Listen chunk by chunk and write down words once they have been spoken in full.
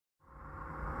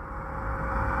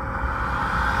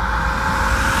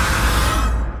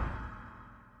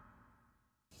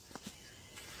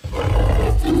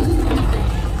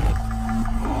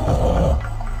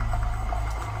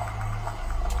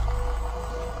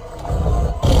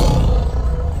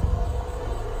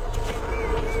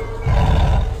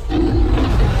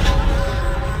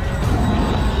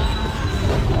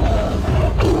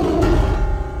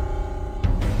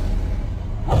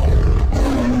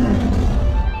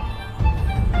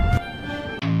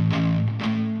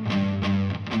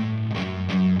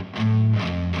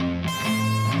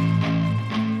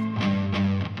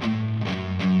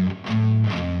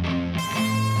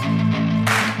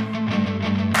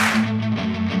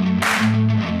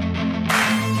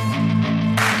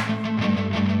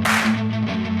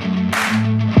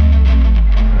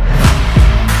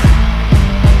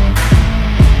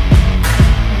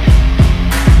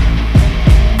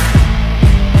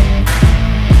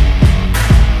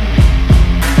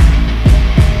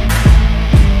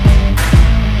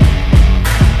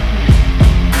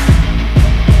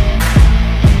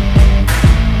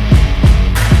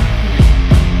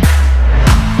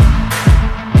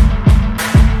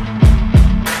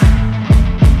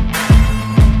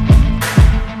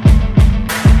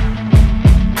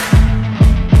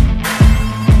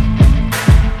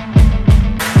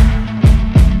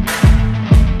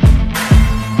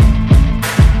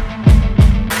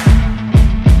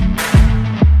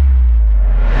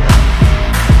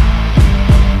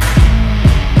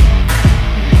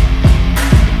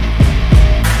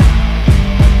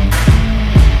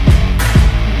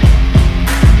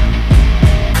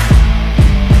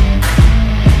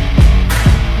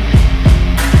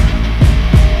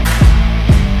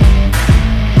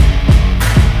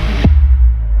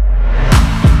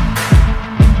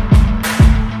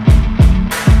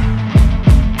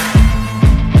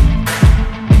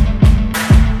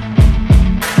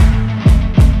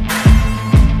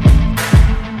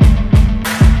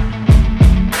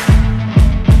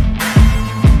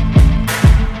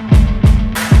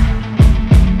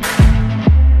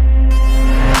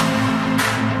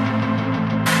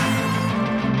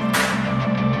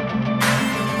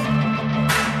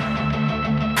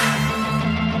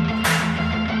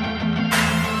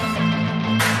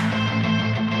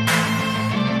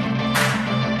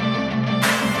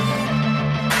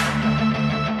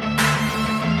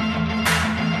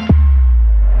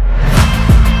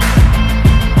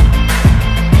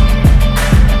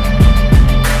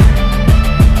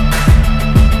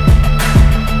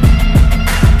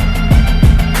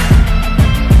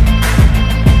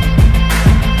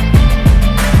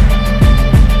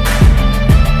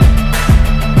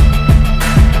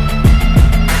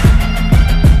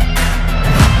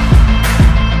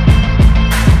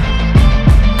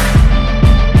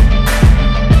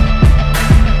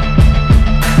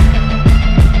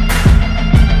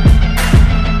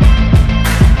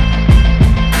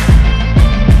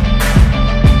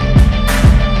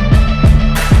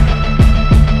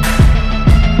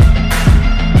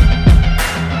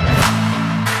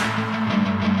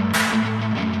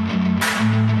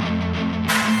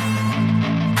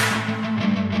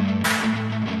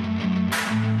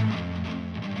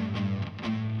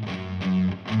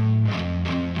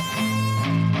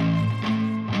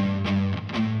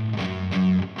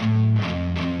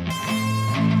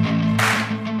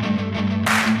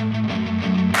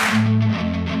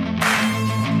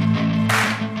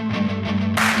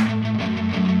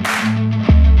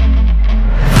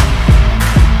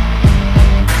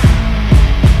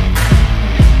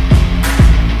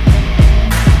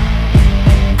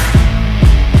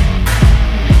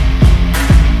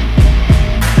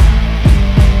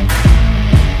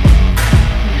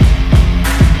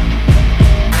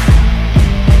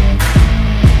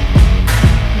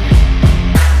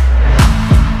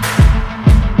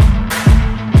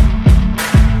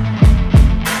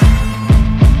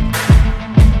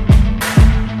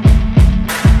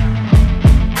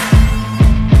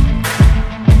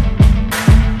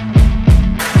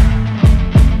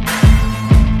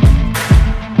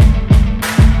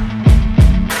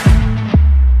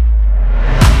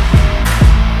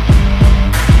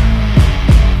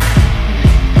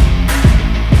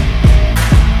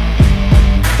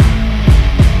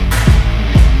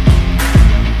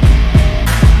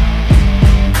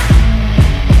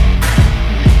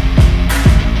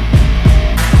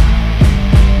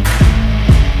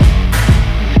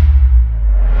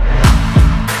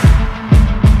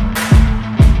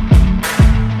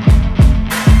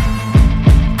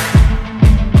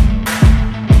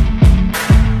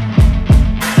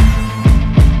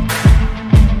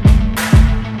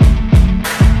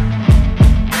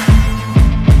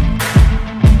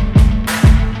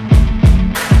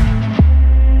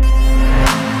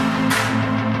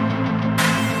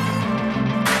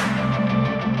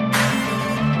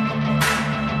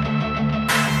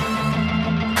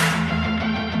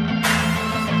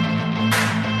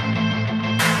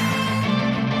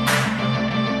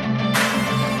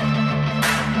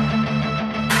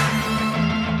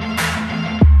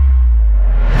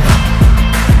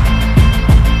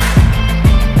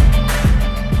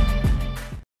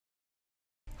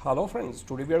Hello friends,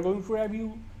 today we are going to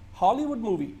review Hollywood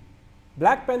movie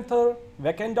Black Panther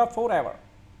Wakanda Forever.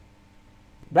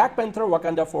 Black Panther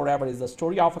Wakanda Forever is the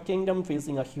story of a kingdom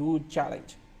facing a huge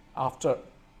challenge after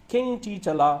King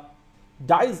T'Challa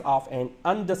dies of an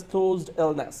undisclosed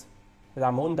illness.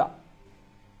 Ramonda,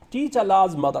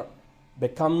 T'Challa's mother,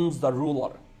 becomes the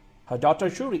ruler. Her daughter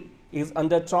Shuri is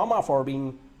under trauma for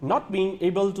not being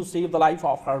able to save the life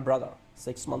of her brother.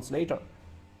 6 months later,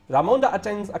 Ramonda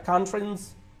attends a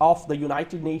conference of the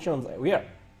United Nations where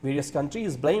various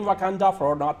countries blame Wakanda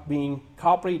for not being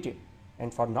cooperative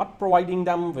and for not providing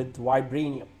them with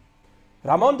vibranium.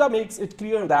 Ramonda makes it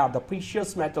clear that the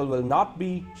precious metal will not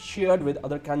be shared with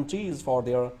other countries for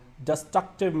their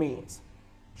destructive means.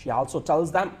 She also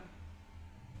tells them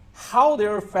how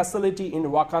their facility in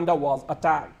Wakanda was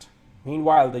attacked.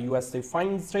 Meanwhile, the USA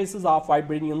finds traces of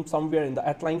vibranium somewhere in the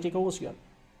Atlantic Ocean.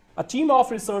 A team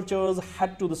of researchers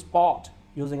head to the spot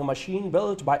using a machine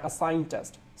built by a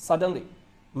scientist. Suddenly,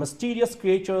 mysterious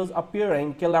creatures appear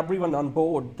and kill everyone on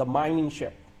board the mining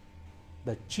ship.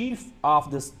 The chief of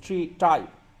this tribe,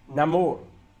 Namor,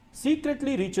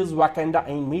 secretly reaches Wakanda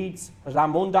and meets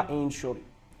Ramonda and Shuri.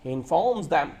 He informs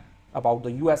them about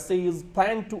the USA's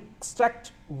plan to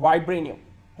extract vibranium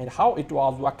and how it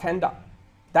was Wakanda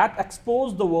that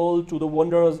exposed the world to the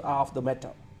wonders of the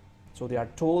metal. So they are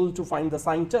told to find the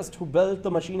scientist who built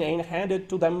the machine and hand it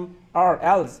to them, or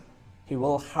else he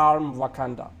will harm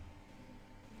Wakanda.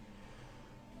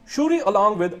 Shuri,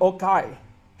 along with Okai,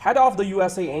 head off the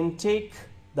USA and take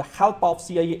the help of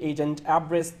CIA agent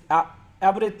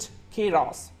Everett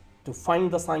Kairos to find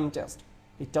the scientist.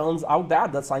 It turns out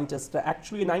that the scientist is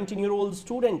actually a 19-year-old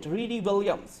student, Riri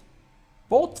Williams.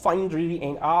 Both find Riri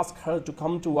and ask her to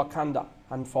come to Wakanda.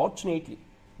 Unfortunately,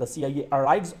 the CIA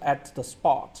arrives at the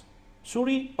spot.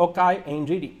 Shuri, Okai, and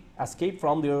Riri escape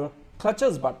from their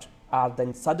clutches but are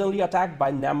then suddenly attacked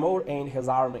by Namor and his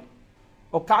army.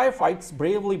 Okai fights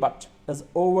bravely but is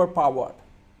overpowered.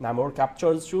 Namor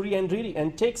captures Shuri and Riri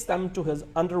and takes them to his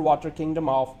underwater kingdom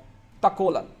of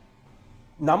Takolan.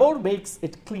 Namor makes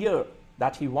it clear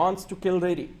that he wants to kill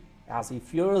Riri, as he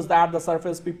fears that the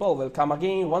surface people will come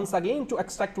once again to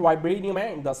extract vibranium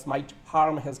and thus might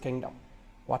harm his kingdom.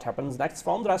 What happens next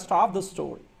from the rest of the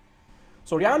story?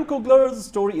 So Ryan Coogler's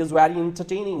story is very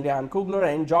entertaining. Ryan Coogler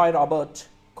and Joy Robert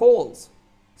Cole's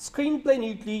screenplay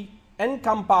neatly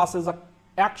encompasses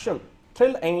action,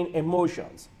 thrill, and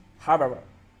emotions. However,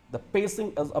 the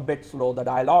pacing is a bit slow. The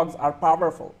dialogues are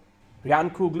powerful.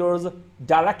 Ryan Coogler's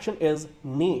direction is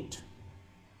neat.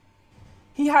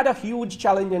 He had a huge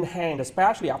challenge in hand,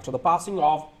 especially after the passing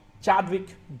of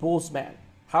Chadwick Boseman.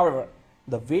 However,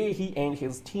 the way he and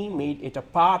his team made it a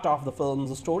part of the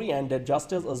film's story and did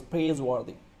justice is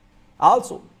praiseworthy.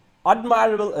 Also,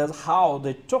 admirable is how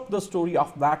they took the story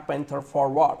of Black Panther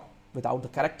forward without the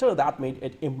character that made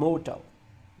it immortal.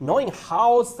 Knowing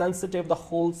how sensitive the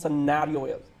whole scenario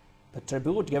is, the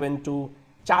tribute given to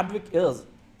Chadwick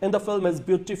in the film is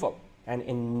beautiful and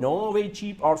in no way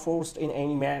cheap or forced in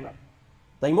any manner.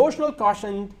 The emotional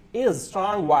caution is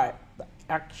strong while the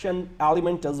action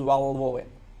element is well woven.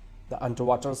 The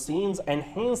underwater scenes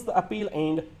enhance the appeal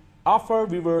and offer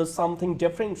viewers something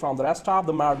different from the rest of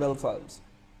the Marvel films.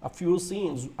 A few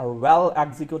scenes are well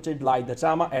executed, like the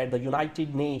drama at the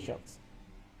United Nations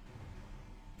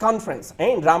conference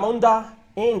and Ramonda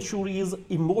and Shuri's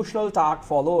emotional talk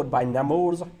followed by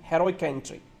Namor's heroic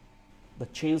entry. The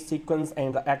chase sequence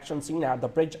and the action scene at the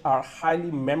bridge are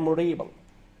highly memorable.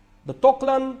 The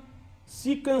Toklan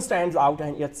sequence stands out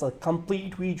and it's a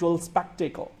complete visual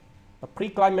spectacle. The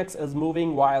pre-climax is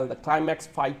moving while the climax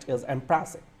fight is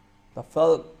impressive. The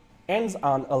film ends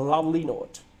on a lovely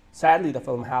note. Sadly, the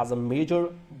film has a major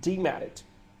demerit.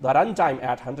 The runtime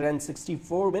at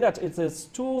 164 minutes is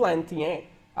too lengthy and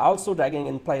also dragging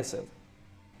in places.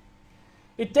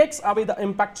 It takes away the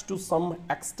impact to some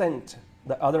extent.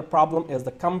 The other problem is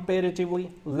the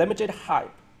comparatively limited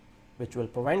hype, which will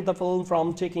prevent the film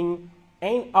from taking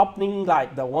an opening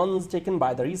like the ones taken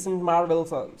by the recent Marvel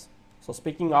films. So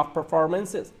speaking of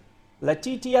performances,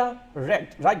 Letitia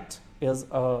Wright is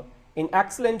in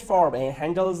excellent form and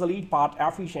handles the lead part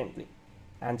efficiently.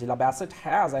 Angela Bassett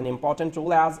has an important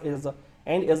role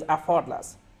and is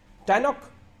effortless. Tenoch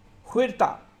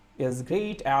Huerta is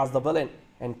great as the villain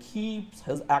and keeps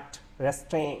his act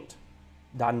restrained.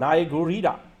 Danai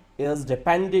Gurira is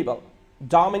dependable.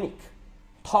 Dominic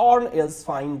Thorne is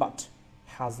fine but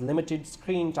has limited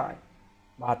screen time.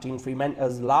 Martin Freeman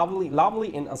is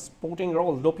lovely in a supporting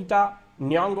role. Lupita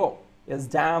Nyong'o is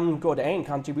damn good and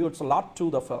contributes a lot to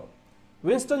the film.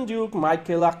 Winston Duke,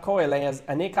 Michaela Coel as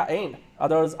Aneka and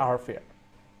others are fair.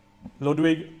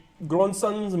 Ludwig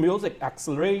Gronson's music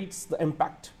accelerates the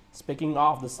impact. Speaking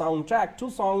of the soundtrack, two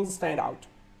songs stand out.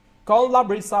 Con La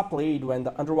Brisa, played when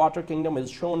the underwater kingdom is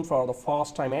shown for the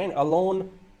first time, and Alone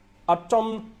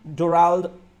Autumn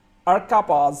Durald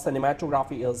Arcapa's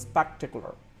cinematography is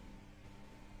spectacular.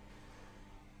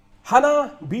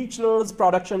 Hannah Beachler's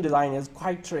production design is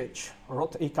quite rich.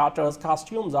 Ruth E. Carter's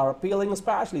costumes are appealing,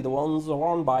 especially the ones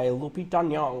worn by Lupita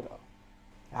Nyong'o.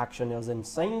 Action is in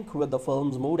sync with the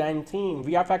film's mood and theme.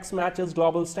 VFX matches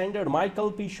global standard.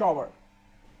 Michael P. Shower,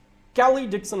 Kelly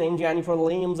Dixon and Jennifer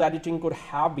Lame's editing could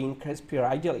have been crispier.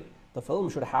 Ideally, the film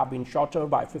should have been shorter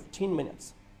by 15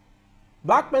 minutes.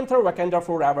 Black Panther Wakanda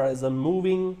Forever is a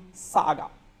moving saga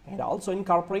and also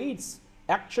incorporates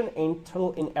action and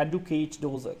thrill in adequate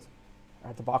doses.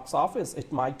 At the box office,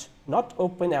 it might not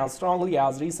open as strongly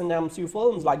as recent MCU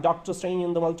films like Doctor Strange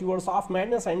in the Multiverse of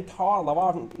Madness and Thor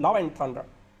Love and Thunder.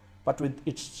 But with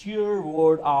its sheer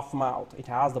word of mouth, it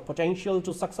has the potential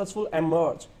to successfully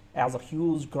emerge as a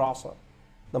huge grosser.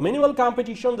 The minimal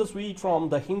competition this week from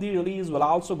the Hindi release will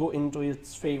also go into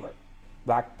its favor.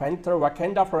 Black Panther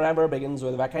Wakanda Forever begins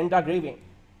with Wakanda grieving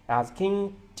as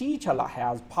King T'Challa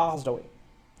has passed away.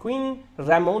 Queen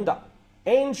Ramonda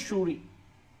and Shuri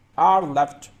are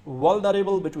left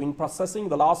vulnerable between processing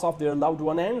the loss of their loved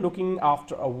one and looking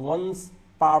after a once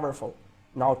powerful,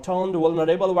 now turned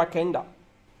vulnerable Wakanda,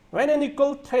 when an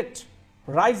equal threat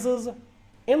rises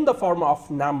in the form of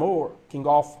Namor, king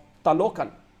of Talokan,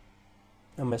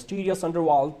 a mysterious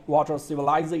underwater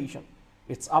civilization.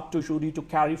 It's up to Shuri to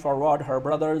carry forward her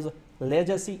brother's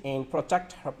legacy and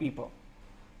protect her people.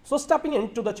 So stepping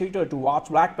into the theater to watch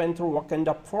Black Panther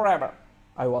Wakanda Forever,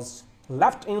 I was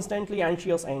left instantly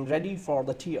anxious and ready for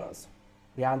the tears.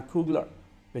 Ryan Coogler,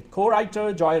 with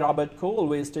co-writer Joy Robert Cole,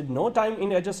 wasted no time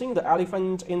in addressing the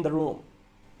elephant in the room,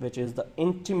 which is the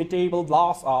intimatable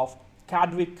loss of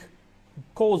Chadwick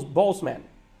Boseman.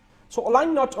 So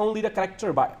allowing not only the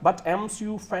character but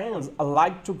MCU fans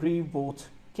alike to grieve both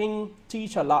King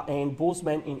T'Challa and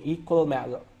Boseman in equal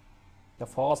measure. The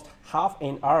first half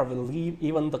an hour will leave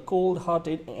even the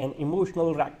cold-hearted and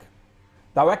emotional wreck.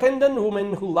 The Wakandan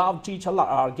women who love T'Challa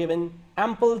are given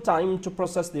ample time to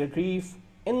process their grief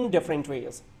in different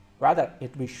ways, whether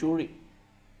it be Shuri,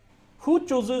 who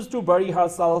chooses to bury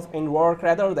herself in work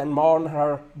rather than mourn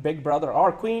her big brother,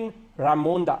 or Queen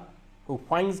Ramonda, who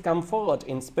finds comfort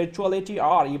in spirituality,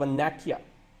 or even Nakia,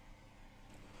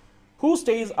 who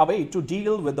stays away to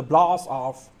deal with the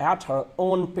loss at her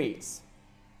own pace.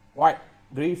 While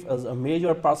grief is a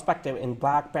major perspective in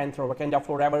Black Panther Wakanda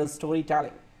Forever's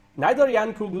storytelling, neither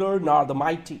Ryan Coogler nor the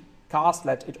mighty cast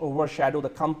let it overshadow the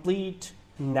complete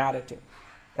narrative.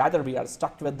 Rather, we are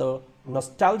stuck with the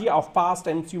nostalgia of past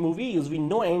MCU movies we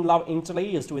know and love,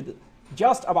 interlaced with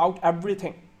just about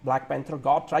everything Black Panther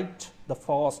got right the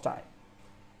first time.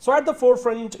 So at the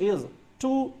forefront is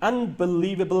two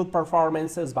unbelievable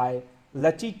performances by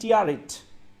Letitia Wright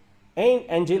and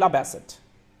Angela Bassett,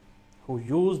 who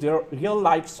used their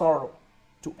real-life sorrow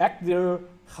to act their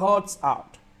hearts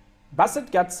out.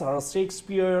 Bassett gets her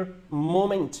Shakespeare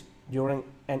moment during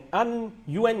an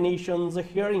UN Nations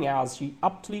hearing as she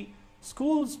aptly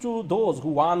schools to those who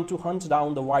want to hunt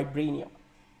down the vibranium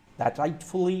that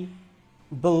rightfully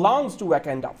belongs to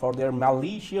Wakanda for their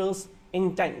malicious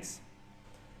intents.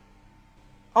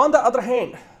 On the other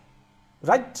hand,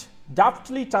 Wright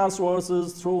deftly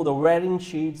transverses through the varying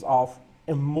shades of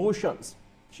emotions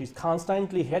she's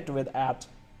constantly hit with at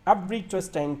every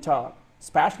twist and turn,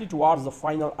 especially towards the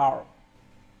final hour.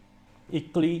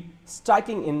 Equally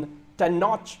striking in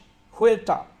Tenoch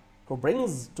Huerta, who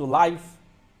brings to life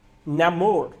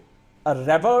Namor, a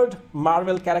revered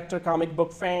Marvel character comic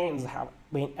book fans have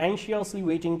been anxiously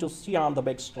waiting to see on the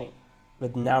big screen.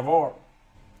 With Namor,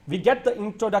 we get the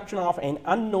introduction of an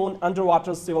unknown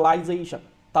underwater civilization,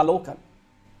 Talokan,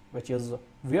 which is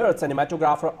where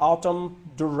cinematographer Autumn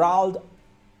Durald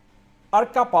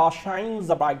Arcapa shines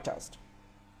the brightest.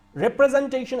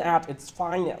 Representation at its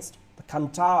finest, the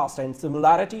contrast and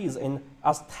similarities in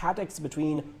aesthetics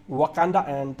between Wakanda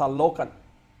and Talokan,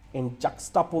 in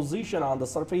juxtaposition on the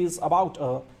surface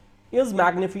about is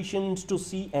magnificent to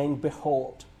see and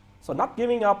behold. So not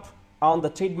giving up on the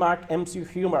trademark MCU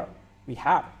humor, we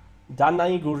have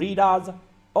Danai Gurira's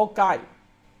Okai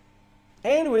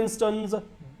and Winston's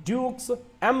Duke's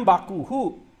M'Baku,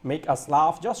 who make us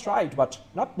laugh just right, but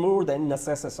not more than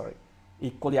necessary.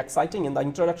 Equally exciting in the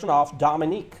introduction of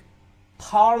Dominic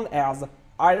Thorne as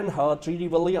Ironheart 3D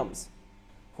Williams,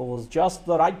 who was just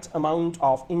the right amount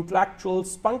of intellectual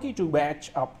spunky to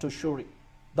match up to Shuri,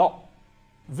 though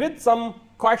with some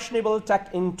questionable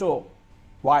tech in tow,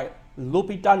 while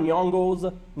Lupita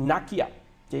Nyong'o's Nakia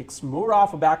takes more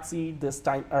of a backseat this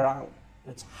time around.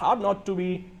 It's hard not to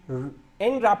be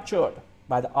enraptured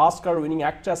by the Oscar-winning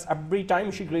actress every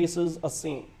time she graces a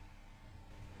scene.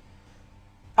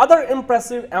 Other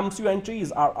impressive MCU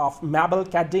entries are of Mabel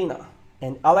Cadena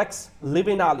and Alex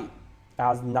Livinali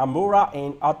as Namora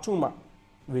and Atuma,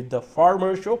 with the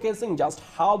former showcasing just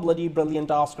how bloody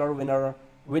brilliant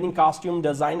Oscar-winning costume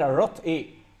designer Ruth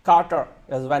A. Carter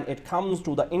is when it comes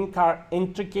to the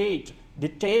intricate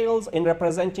details in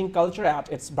representing culture at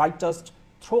its brightest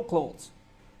through clothes.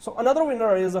 So another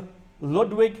winner is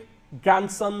Ludwig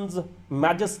Göransson's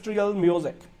magisterial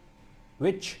music,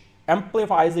 which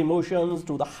amplifies emotions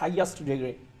to the highest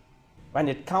degree when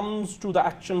it comes to the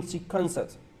action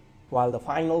sequences, while the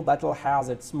final battle has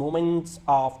its moments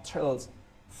of thrills,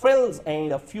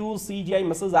 and a few CGI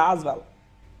misses as well.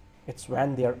 It's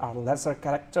when there are lesser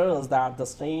characters that the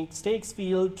stakes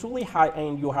feel truly high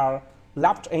and you are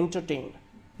left entertained.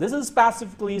 This is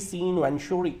specifically seen when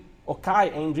Shuri,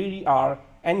 Okai and Riri are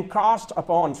encroached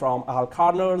upon from all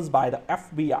corners by the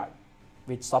FBI,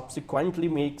 which subsequently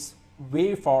makes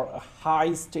way for a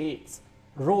high-stakes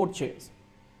road chase.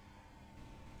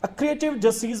 A creative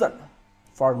decision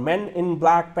for Men in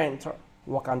Black Panther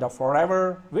Wakanda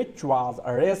Forever, which was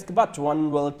a risk but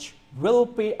one which will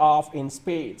pay off in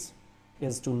spades,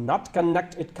 is to not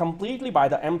connect it completely by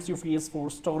the MCU Phase 4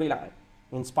 storyline,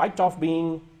 in spite of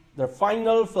being the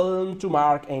final film to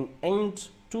mark an end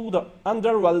to the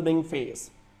underwhelming phase.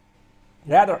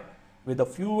 Rather, with a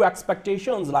few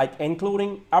expectations like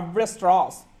including Everest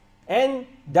Ross and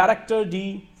director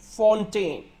D.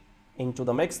 Fontaine into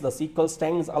the mix, the sequel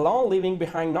stands alone, leaving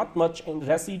behind not much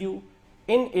residue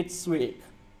in its wake.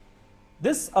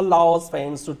 This allows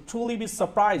fans to truly be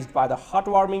surprised by the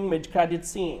heartwarming mid-credit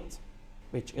scenes,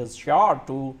 which is sure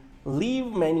to leave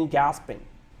many gasping.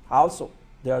 Also,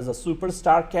 there's a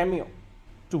superstar cameo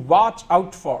to watch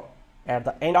out for at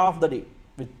the end of the day,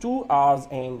 with 2 hours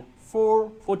and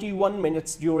 41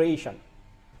 minutes duration.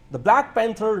 The Black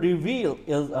Panther reveal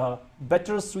is a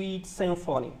bittersweet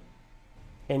symphony.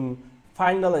 In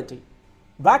finality,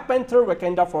 Black Panther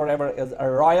Wakanda Forever is a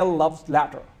royal love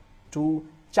letter to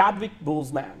Chadwick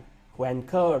Boseman, who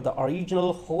anchored the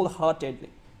original wholeheartedly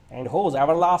and whose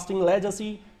everlasting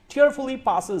legacy tearfully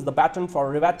passes the baton for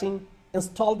riveting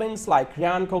installments like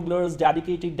Ryan Coogler's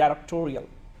dedicated directorial.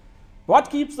 What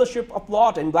keeps the ship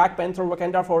afloat in Black Panther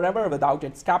Wakanda Forever without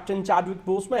its captain Chadwick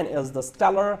Boseman is the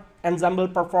stellar ensemble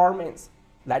performance,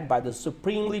 led by the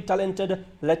supremely talented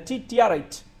Letitia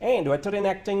Wright and veteran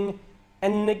acting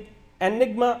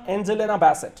enigma Angelina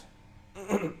Bassett.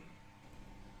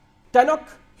 Tenoch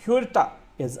Huerta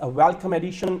is a welcome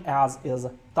addition, as is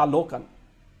Talokan.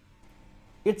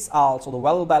 It's also the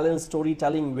well-balanced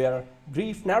storytelling where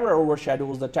grief never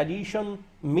overshadows the tradition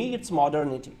meets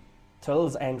modernity,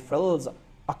 thrills and frills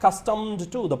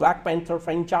accustomed to the Black Panther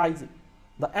franchise.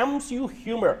 The MCU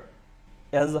humor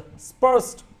is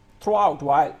spersed throughout,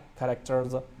 while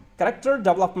character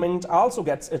development also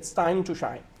gets its time to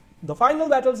shine. The final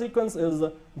battle sequence is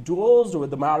dosed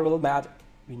with the Marvel magic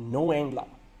we know and love.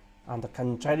 On the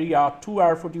contrary, our 2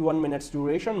 hour 41 minutes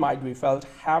duration might be felt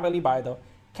heavily by the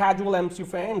casual MCU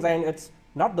fans, and it's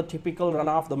not the typical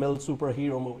run-of-the-mill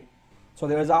superhero movie. So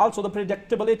there is also the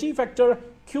predictability factor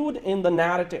cued in the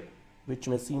narrative, which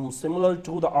may seem similar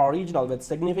to the original with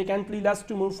significantly less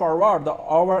to move forward. The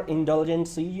overindulgent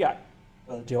CGI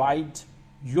will divide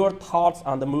your thoughts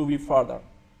on the movie further.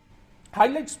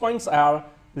 Highlights points are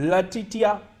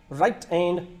Letitia Wright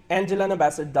and Angelina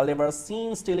Bassett deliver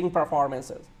scene-stealing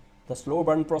performances, the slow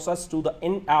burn process to the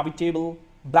inevitable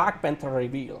Black Panther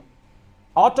reveal.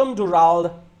 Autumn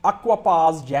Durald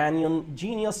Aquapa's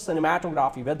genius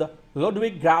cinematography with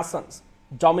Ludwig Göransson's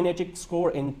dominating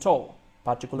score in tow,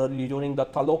 particularly during the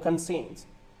Talokan scenes.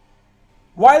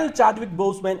 While Chadwick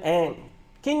Boseman and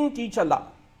King T'Challa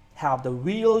have the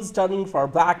wheels turning for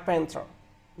Black Panther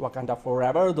Wakanda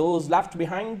Forever, those left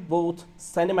behind both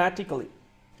cinematically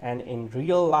and in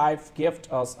real life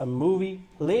gift us a movie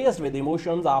laced with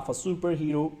emotions of a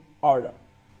superhero order.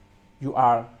 You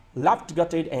are left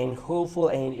gutted and hopeful,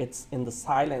 and it's in the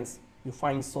silence you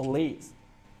find solace.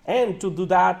 And to do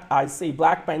that, I say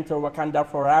Black Panther Wakanda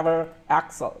Forever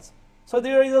excels. So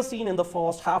there is a scene in the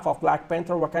first half of Black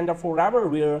Panther Wakanda Forever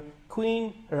where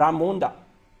Queen Ramonda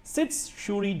sits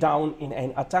Shuri down in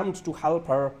an attempt to help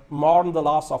her mourn the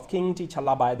loss of King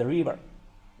T'Challa by the river.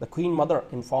 The Queen Mother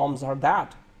informs her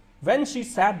that when she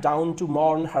sat down to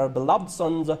mourn her beloved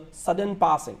son's sudden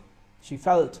passing, she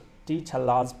felt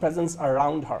T'Challa's presence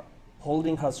around her,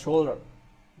 holding her shoulder,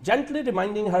 gently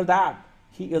reminding her that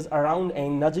he is around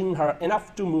and nudging her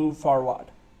enough to move forward.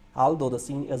 Although the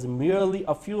scene is merely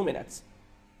a few minutes,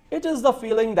 It is the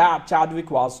feeling that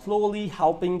Chadwick was slowly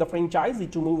helping the franchise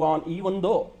to move on even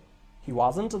though he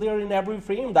wasn't there in every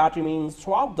frame that remains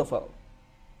throughout the film.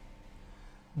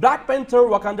 Black Panther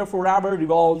Wakanda Forever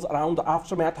revolves around the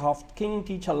aftermath of King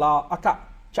T'Challa aka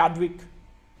Chadwick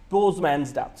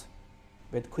Boseman's death,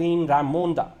 with Queen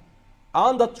Ramonda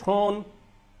on the throne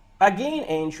again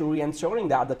and Shuri ensuring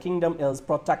that the kingdom is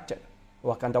protected.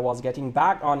 Wakanda was getting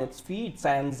back on its feet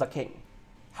since the king.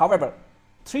 However,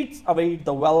 threats await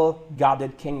the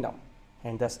well-guarded kingdom,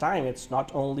 and this time it's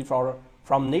not only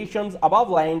from nations above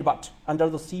land but under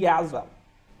the sea as well.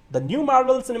 The new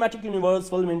Marvel Cinematic Universe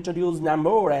film introduced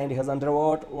Namor and his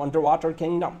underwater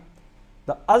kingdom,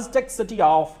 the Aztec city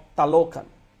of Talocan.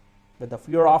 With the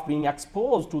fear of being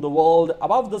exposed to the world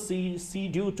above the sea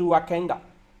due to Wakanda,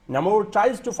 Namor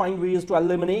tries to find ways to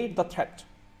eliminate the threat.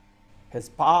 His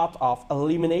path of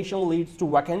elimination leads to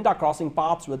Wakanda crossing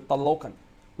paths with Talocan,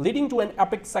 leading to an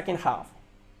epic second half.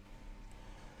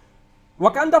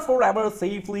 Wakanda Forever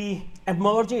safely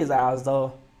emerges as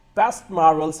the best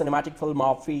Marvel cinematic film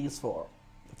of Phase 4.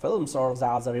 The film serves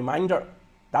as a reminder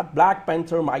that Black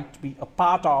Panther might be a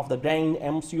part of the grand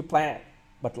MCU plan,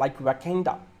 but like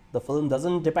Wakanda, the film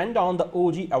doesn't depend on the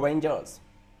OG Avengers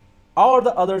or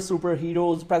the other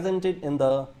superheroes presented in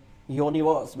the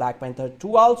universe. Black Panther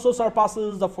 2 also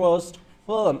surpasses the first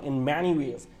film in many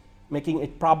ways, making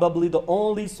it probably the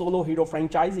only solo hero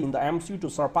franchise in the MCU to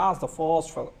surpass the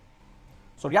first film.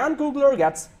 So Ryan Coogler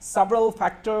gets several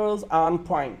factors on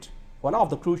point, one of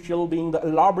the crucial being the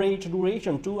elaborate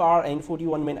duration, 2 hours and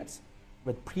 41 minutes.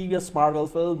 With previous Marvel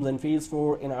films in Phase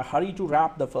 4 in a hurry to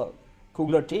wrap the film,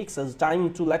 Coogler takes his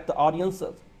time to let the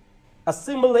audiences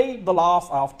assimilate the loss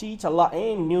of T'Challa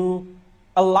and new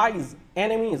allies,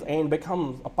 enemies, and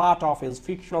becomes a part of his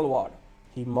fictional world.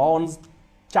 He mourns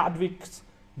Chadwick's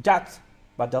death,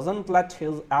 but doesn't let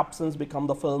his absence become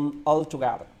the film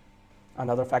altogether.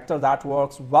 Another factor that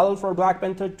works well for Black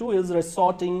Panther 2 is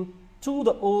resorting to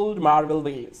the old Marvel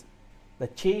ways. The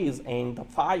chase and the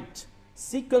fight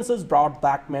sequences brought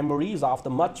back memories of the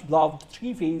much-loved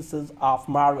three phases of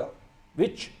Marvel,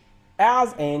 which,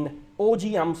 as an OG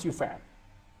MCU fan,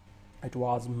 it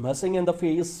was missing in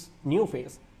the new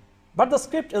phase. But the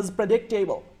script is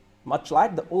predictable, much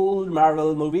like the old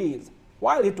Marvel movies,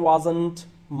 while it wasn't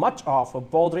much of a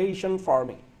botheration for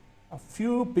me. A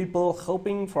few people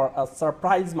hoping for a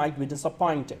surprise might be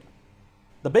disappointed.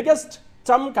 The biggest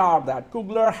trump card that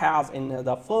Coogler has in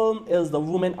the film is the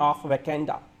woman of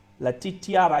Wakanda,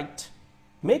 Letitia Wright.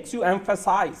 Makes you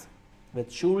emphasize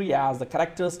with Shuri as the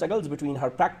character struggles between her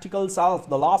practical self,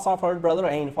 the loss of her brother,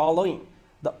 and following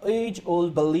the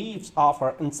age-old beliefs of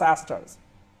her ancestors.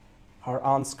 Her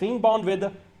on-screen bond with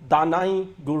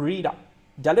Danai Gurira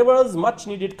delivers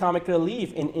much-needed comic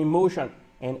relief in emotion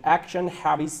and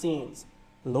action-heavy scenes.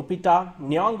 Lupita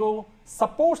Nyong'o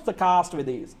supports the cast with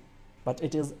ease, but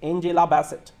it is Angela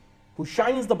Bassett who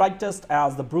shines the brightest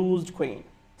as the bruised queen,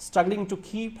 struggling to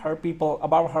keep her people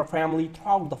above her family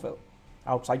throughout the film.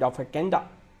 Outside of Wakanda,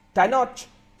 Tenoch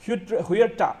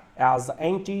Huerta as the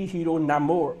anti-hero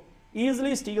Namor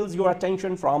easily steals your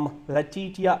attention from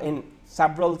Letitia in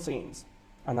several scenes.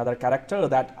 Another character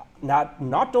that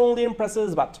not only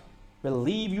impresses but will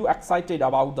leave you excited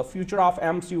about the future of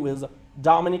MCU is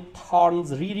Dominic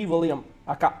Thorne's Riri Williams,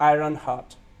 aka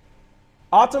Ironheart.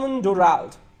 Autumn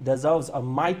Durald deserves a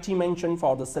mighty mention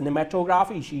for the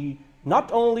cinematography. She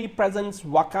not only presents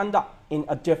Wakanda in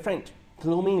a different,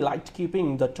 gloomy light,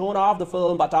 keeping the tone of the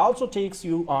film, but also takes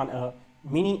you on a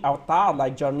mini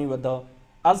Avatar-like journey with the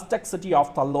Aztec city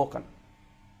of Talocan.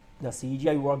 The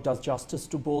CGI work does justice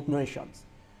to both nations.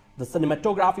 The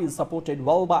cinematography is supported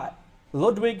well by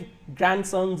Ludwig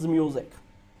Göransson's music.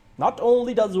 Not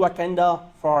only does Wakanda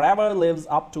Forever lives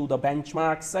up to the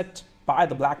benchmark set by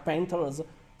the Black Panther's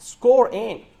score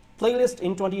and playlist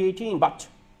in 2018, but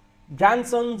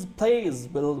Grandson's plays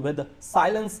with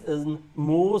silence in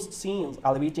most scenes,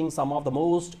 elevating some of the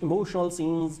most emotional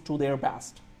scenes to their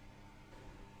best.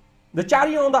 The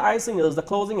cherry on the icing is the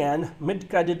closing and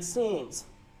mid-credit scenes.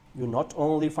 You not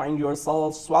only find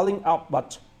yourself swelling up,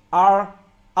 but are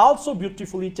also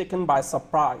beautifully taken by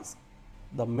surprise.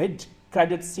 The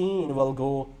mid-credit scene will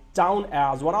go down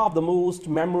as one of the most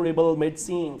memorable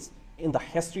mid-scenes in the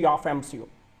history of MCU.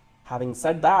 Having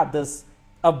said that, this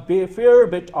a fair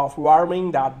bit of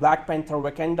warning that Black Panther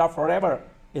Wakanda Forever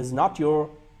is not your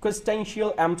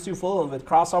quintessential MCU film with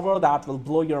crossover that will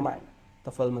blow your mind.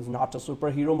 The film is not a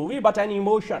superhero movie but an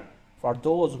emotion for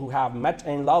those who have met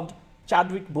and loved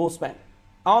Chadwick Boseman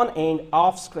on and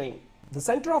off screen. The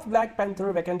center of Black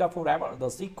Panther Wakanda Forever, the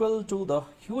sequel to the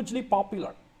hugely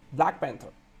popular Black Panther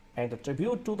and a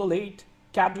tribute to the late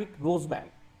Chadwick Boseman,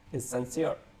 is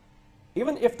sincere,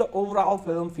 even if the overall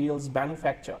film feels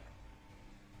manufactured.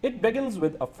 It begins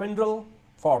with a funeral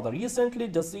for the recently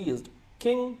deceased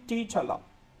King T'Challa.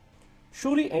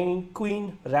 Shuri and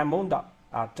Queen Ramonda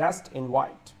are dressed in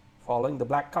white, following the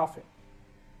black coffin,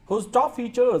 whose top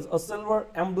features a silver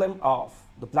emblem of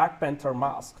the Black Panther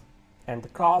mask and the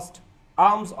crossed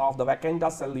arms of the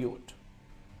Wakanda salute.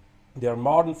 Their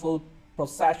mournful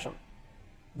procession,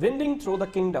 winding through the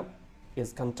kingdom,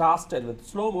 is contrasted with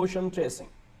slow motion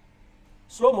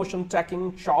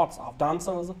tracking shots of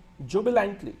dancers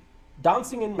jubilantly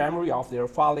dancing in memory of their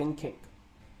fallen king.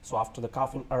 So after the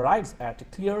coffin arrives at a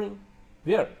clearing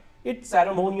where it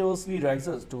ceremoniously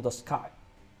rises to the sky,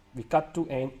 we cut to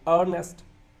an earnest,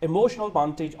 emotional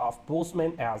montage of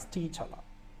Boseman as T'Challa.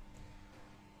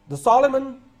 The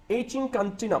Solomon etching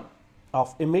continuum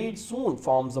of image soon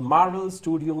forms the Marvel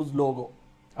Studios logo,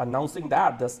 announcing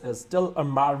that this is still a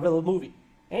Marvel movie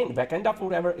and Wakanda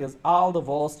Forever is all the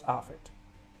worst of it.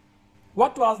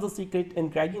 What was the secret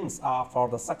ingredients for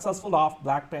the successful of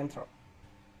Black Panther?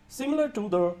 Similar to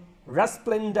the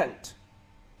resplendent,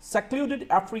 secluded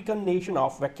African nation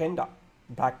of Wakanda,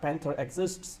 Black Panther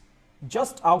exists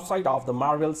just outside of the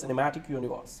Marvel Cinematic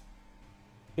Universe.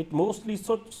 It mostly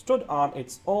stood on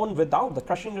its own without the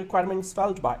crushing requirements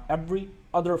felt by every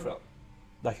other film.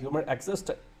 The humor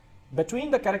existed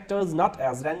between the characters not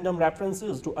as random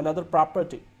references to another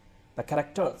property. The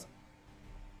characters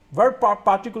were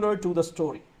particular to the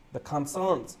story. The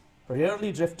concerns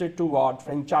rarely drifted toward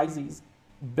franchises'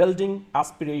 building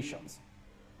aspirations.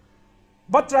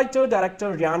 But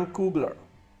writer-director Ryan Coogler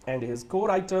and his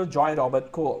co-writer Joy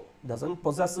Robert Cole doesn't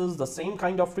possess the same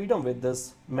kind of freedom with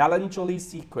this melancholy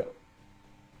sequel.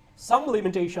 Some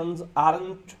limitations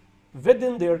aren't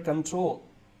within their control,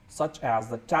 such as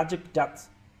the tragic death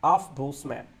of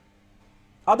Boseman.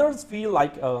 Others feel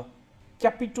like a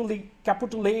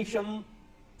capitulation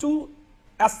to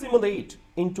assimilate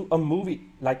into a movie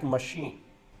like Machine.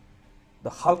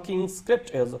 The hulking script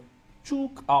is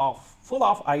full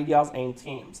of ideas and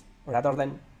themes, rather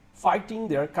than fighting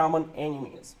their common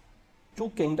enemies.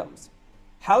 Two kingdoms,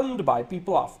 helmed by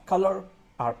people of color,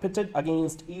 are pitted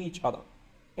against each other,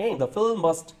 and the film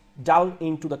must delve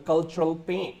into the cultural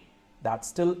pain that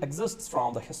still exists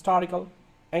from the historical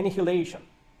annihilation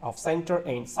of Central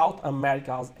and South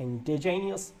America's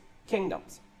indigenous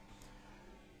kingdoms.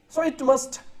 So it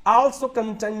must also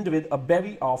contend with a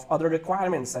bevy of other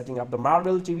requirements, setting up the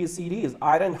Marvel TV series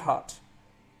Ironheart,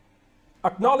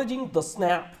 acknowledging the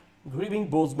snap, grieving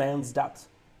Boseman's death,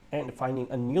 and finding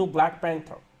a new Black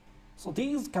Panther. So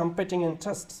these competing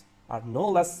interests are no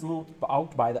less smoothed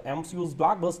out by the MCU's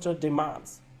blockbuster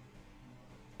demands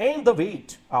and the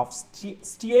weight of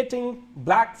stating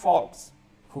black folks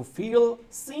who feel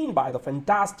seen by the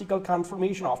fantastical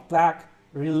confirmation of black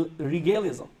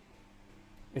regalism.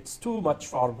 It's too much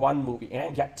for one movie,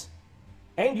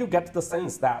 and you get the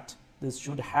sense that this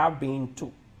should have been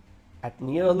two. At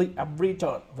nearly every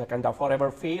turn, Wakanda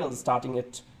Forever fails, starting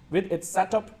it with its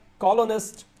setup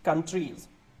colonist countries,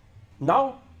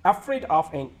 now afraid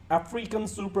of an African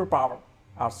superpower,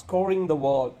 are scouring the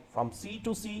world from sea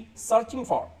to sea searching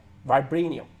for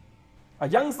vibranium. A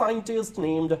young scientist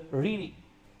named Riri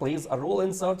plays a role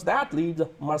in search that leads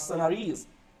mercenaries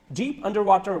deep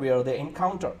underwater, where they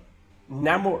encounter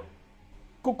Namor,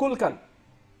 Kukulkan,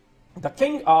 the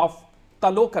king of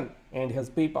Talokan, and his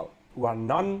people, who are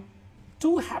none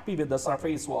too happy with the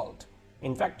surface world.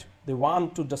 In fact, they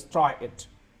want to destroy it.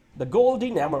 The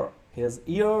Goldie Namor, his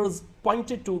ears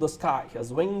pointed to the sky,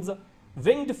 his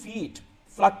winged feet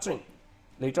fluttering,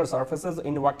 later surfaces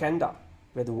in Wakanda,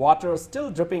 with water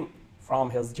still dripping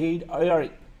from his jade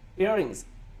earrings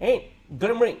and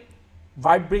glimmering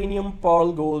vibranium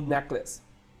pearl gold necklace.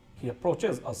 He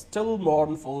approaches a still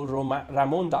mournful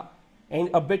Ramonda and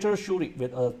a bitter Shuri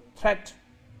with a threat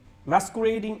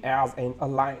masquerading as an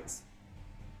alliance.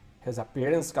 His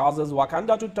appearance causes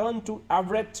Wakanda to turn to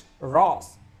Everett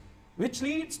Ross, which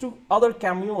leads to other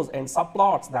cameos and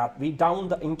subplots that weigh down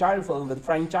the entire film with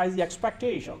franchise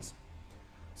expectations.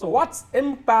 So what's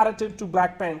imperative to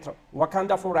Black Panther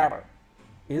Wakanda Forever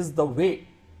is the way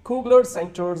Coogler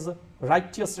centers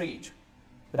righteous rage.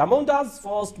 Ramonda's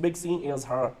first big scene is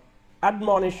her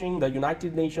admonishing the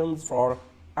United Nations for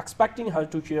expecting her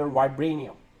to share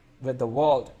vibranium with the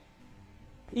world,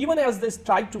 even as they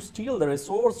try to steal the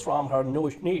resource from her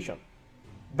nation.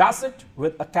 Bassett,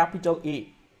 with a capital A,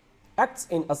 acts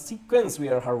in a sequence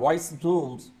where her voice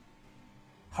zooms.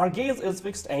 Her gaze is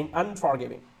fixed and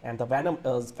unforgiving, and the venom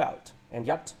is felt. And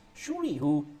yet, Shuri,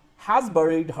 who has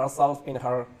buried herself in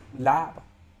her lab,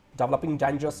 developing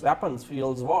dangerous weapons,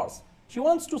 feels worse. She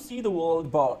wants to see the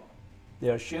world burn.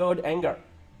 Their shared anger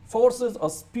forces a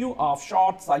spew of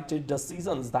short-sighted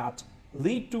decisions that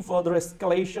lead to further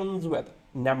escalations with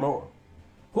Namor,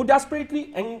 who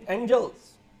desperately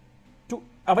angles to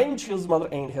avenge his mother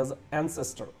and his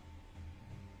ancestor.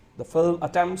 The film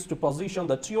attempts to position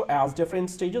the trio as different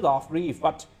stages of grief,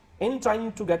 but in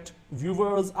trying to get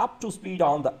viewers up to speed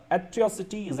on the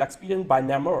atrocities experienced by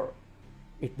Namor,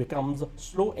 it becomes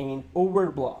slow and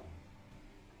overblown.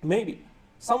 Maybe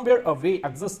somewhere a way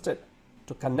existed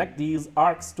to connect these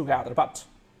arcs together, but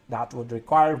that would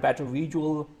require better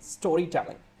visual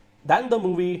storytelling than the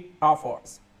movie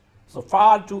offers. So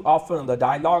far too often the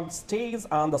dialogue stays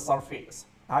on the surface,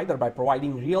 either by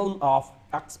providing realm of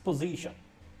exposition,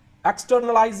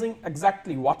 externalizing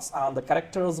exactly what's on the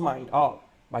character's mind, or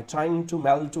by trying to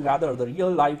meld together the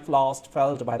real-life loss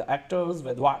felt by the actors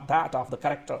with that of the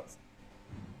characters.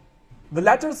 The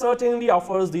latter certainly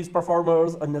offers these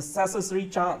performers a necessary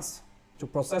chance to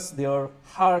process their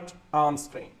heart on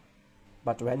screen.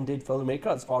 But when did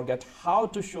filmmakers forget how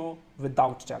to show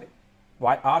without telling?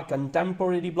 Why are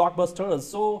contemporary blockbusters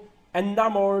so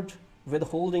enamored with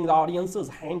holding the audience's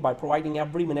hand by providing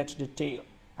every minute detail?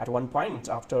 At one point,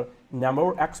 after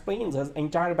Namor explains his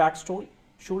entire backstory,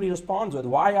 Shuri responds with,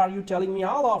 "Why are you telling me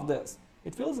all of this?"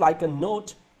 It feels like a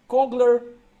note Coogler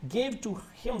gave to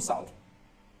himself.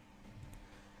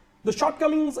 The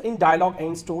shortcomings in dialogue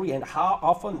and story and how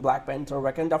often Black Panther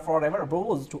Wakanda Forever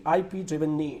bows to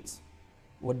IP-driven needs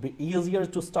would be easier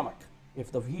to stomach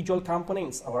if the visual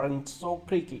components weren't so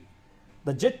creaky.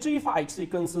 The jittery fight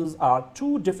sequences are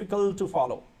too difficult to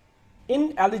follow.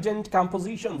 Inelegant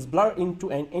compositions blur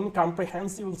into an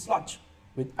incomprehensible sludge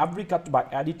with every cut by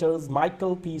editors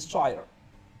Michael P. Sawyer,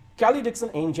 Kelly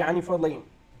Dixon and Jennifer Lane.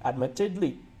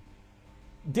 Admittedly,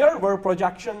 there were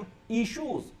projection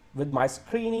issues with my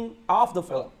screening of the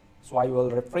film, so I will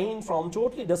refrain from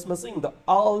totally dismissing the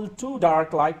all too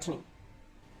dark lighting.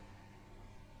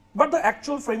 But the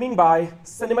actual framing by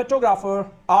cinematographer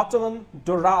Arton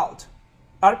Dorald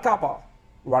Arcapa,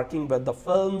 working with the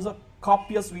film's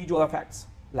copious visual effects,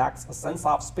 lacks a sense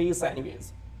of space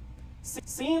anyways.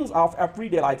 Scenes of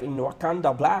everyday life in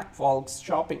Wakanda, black folks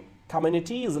shopping,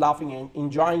 communities laughing and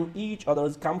enjoying each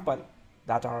other's company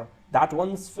that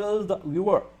once filled the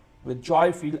viewer with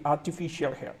joy feel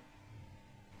artificial here.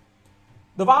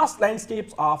 The vast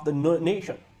landscapes of the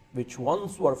nation, which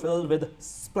once were filled with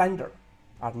splendor,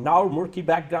 are now murky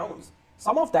backgrounds.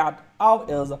 Some of that awe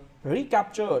is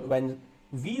recaptured when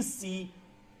we see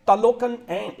Talokan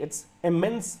and its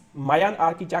immense Mayan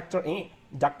architecture and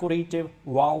decorative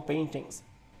wall paintings.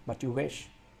 But you wish,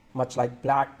 much like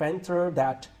Black Panther,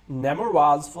 that Namor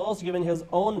was first given his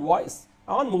own voice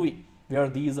on movie, where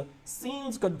these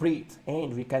scenes could breathe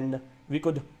and we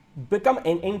could become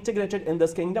integrated in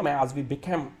this kingdom as we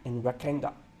became in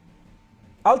Wakanda.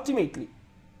 Ultimately,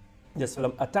 this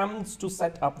film attempts to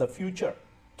set up the future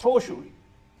through Shuri.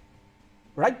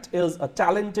 Wright is a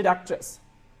talented actress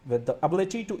with the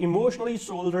ability to emotionally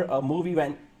shoulder a movie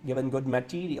when given good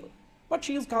material, but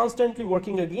she is constantly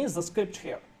working against the script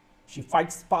here. She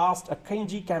fights past a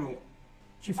cringy cameo.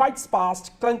 She fights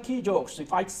past clunky jokes. She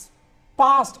fights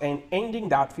past an ending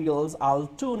that feels all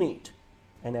too neat.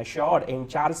 An assured and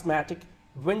charismatic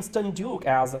Winston Duke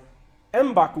as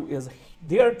M'Baku is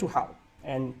there to help,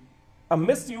 and a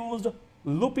misused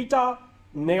Lupita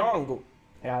Nyong'o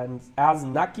and as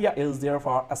Nakia is there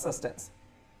for assistance.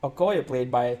 Okoye,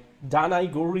 played by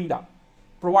Danai Gurira,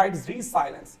 provides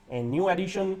resilience, and new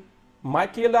addition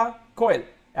Michaela Coel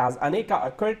as Aneka,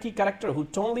 a quirky character who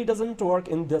totally doesn't work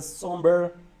in this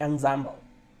somber ensemble,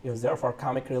 is there for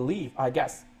comic relief, I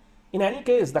guess. In any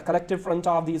case, the collective front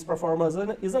of these performers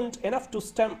isn't enough to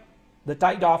stem the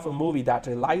tide of a movie that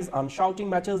relies on shouting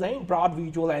matches and broad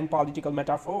visual and political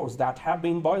metaphors that have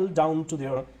been boiled down to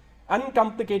their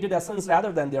uncomplicated essence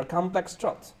rather than their complex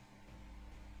truths.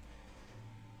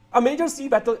 A major sea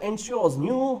battle ensures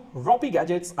new ropey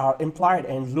gadgets are implied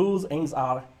and loose ends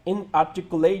are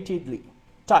inarticulatedly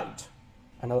tight.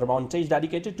 Another montage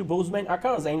dedicated to Boseman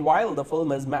occurs, and while the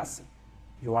film is messy,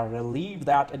 you are relieved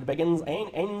that it begins and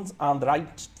ends on the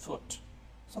right foot.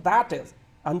 So that is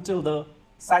until the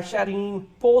saccharine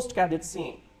post-credit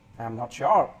scene. I am not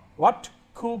sure what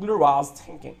Coogler was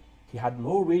thinking. He had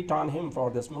more weight on him for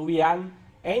this movie than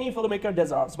any filmmaker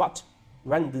deserves, but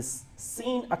when this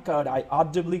scene occurred, I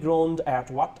audibly groaned at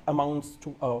what amounts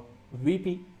to a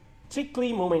weepy,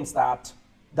 trickly moments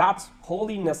that's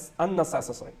wholly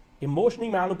unnecessary, emotionally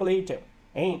manipulative,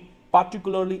 and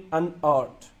particularly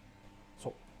unearned.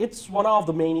 So it's one of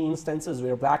the many instances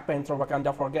where Black Panther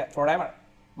Wakanda Forever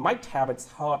might have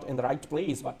its heart in the right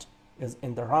place, but is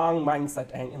in the wrong mindset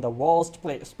and in the worst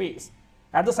space,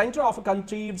 at the center of a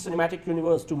contrived cinematic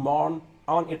universe to mourn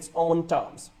on its own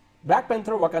terms. Black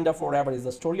Panther Wakanda Forever is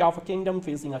the story of a kingdom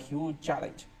facing a huge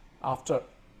challenge. After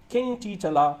King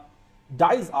T'Challa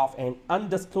dies of an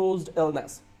undisclosed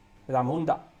illness,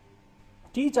 Ramonda,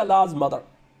 T'Challa's mother,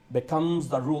 becomes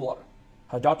the ruler.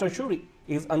 Her daughter Shuri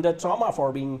is under trauma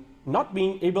for not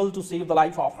being able to save the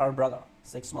life of her brother.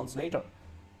 6 months later,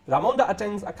 Ramonda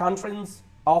attends a conference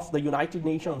of the United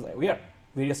Nations where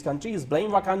various countries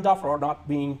blame Wakanda for not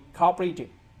being cooperative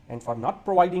and for not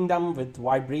providing them with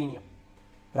vibranium.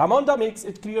 Ramonda makes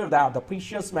it clear that the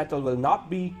precious metal will not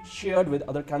be shared with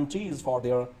other countries for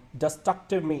their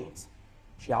destructive means.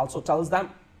 She also tells them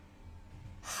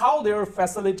how their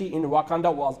facility in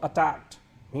Wakanda was attacked.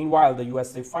 Meanwhile, the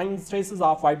USA finds traces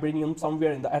of vibranium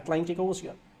somewhere in the Atlantic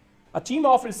Ocean. A team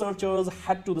of researchers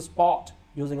head to the spot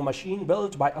using a machine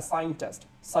built by a scientist.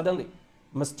 Suddenly,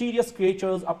 mysterious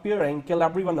creatures appear and kill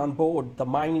everyone on board the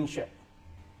mining ship.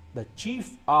 The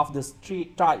chief of this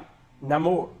tribe,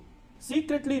 Namor,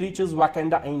 secretly reaches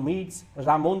Wakanda and meets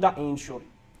Ramonda and Shuri.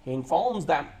 He informs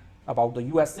them about the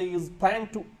USA's plan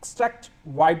to extract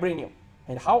vibranium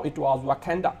and how it was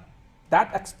Wakanda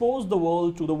that exposed the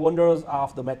world to the wonders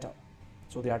of the metal.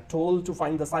 So they are told to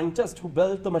find the scientist who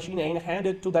built the machine and hand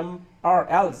it to them, or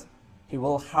else he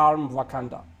will harm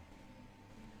Wakanda.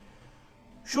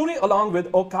 Shuri, along with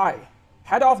Okai,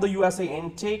 head of the USA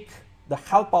and take the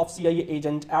help of CIA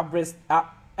agent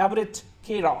Everett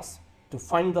Kairos to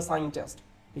find the scientist.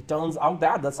 It turns out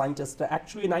that the scientist is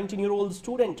actually a 19-year-old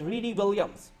student, Riri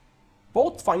Williams.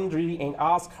 Both find Riri and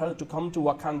ask her to come to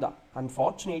Wakanda.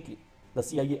 Unfortunately, the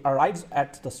CIA arrives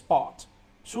at the spot.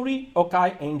 Shuri,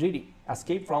 Okai, and Riri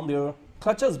escape from their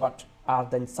clutches but are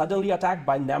then suddenly attacked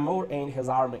by Namor and his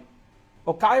army.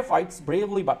 Okai fights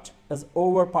bravely but is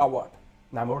overpowered.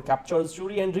 Namor captures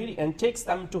Shuri and Riri and takes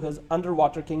them to his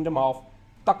underwater kingdom of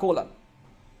Takolan.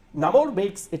 Namor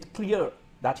makes it clear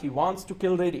that he wants to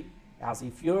kill Riri, as he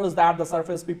fears that the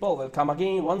surface people will come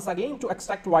once again to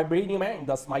extract vibranium and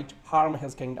thus might harm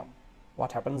his kingdom.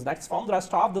 What happens next from the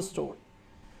rest of the story?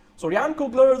 So Ryan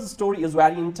Coogler's story is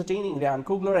very entertaining. Ryan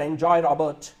Coogler and Joy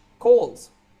Robert Cole's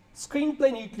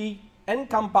screenplay neatly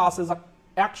encompasses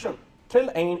action, thrill,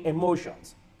 and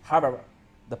emotions. However,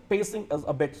 the pacing is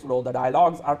a bit slow. The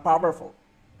dialogues are powerful.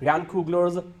 Ryan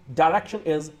Coogler's direction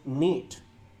is neat.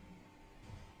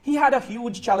 He had a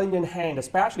huge challenge in hand,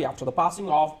 especially after the passing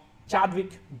of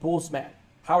Chadwick Boseman.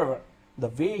 However, the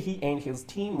way he and his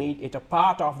team made it a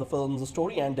part of the film's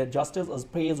story and did justice is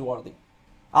praiseworthy.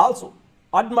 Also,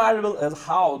 admirable is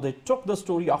how they took the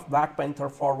story of Black Panther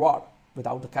forward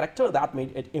without the character that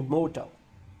made it immortal.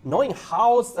 Knowing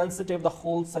how sensitive the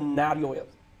whole scenario is,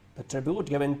 the tribute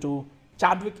given to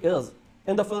Chadwick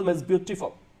in the film is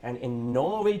beautiful and in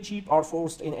no way cheap or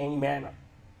forced in any manner.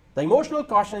 The emotional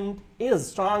caution is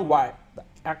strong while the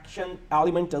action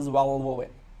element is well woven.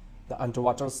 The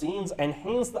underwater scenes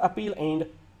enhance the appeal and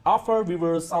offer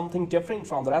viewers something different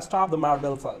from the rest of the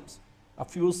Marvel films. A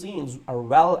few scenes are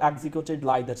well executed,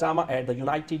 like the drama at the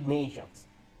United Nations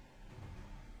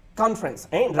conference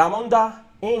and Ramonda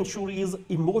and Shuri's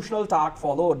emotional talk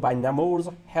followed by Namor's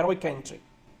heroic entry.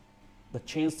 The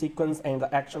chase sequence and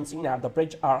the action scene at the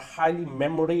bridge are highly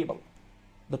memorable.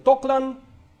 The Toklan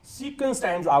sequence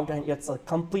stands out and it's a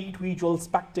complete visual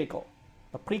spectacle.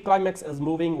 The pre-climax is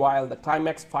moving while the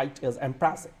climax fight is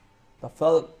impressive. The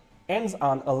film ends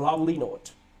on a lovely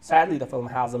note. Sadly, the film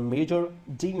has a major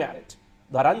demerit.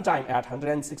 The runtime at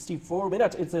 164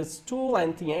 minutes is too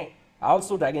lengthy and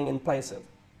also dragging in places.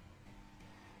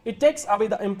 It takes away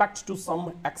the impact to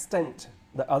some extent.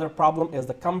 The other problem is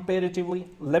the comparatively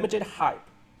limited hype,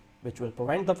 which will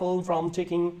prevent the film from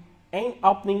taking an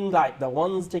opening like the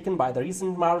ones taken by the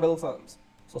recent Marvel films.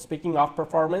 So speaking of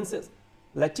performances,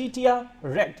 Letitia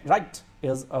Wright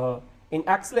is in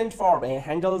excellent form and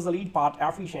handles the lead part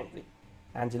efficiently.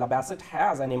 Angela Bassett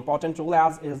has an important role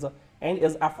and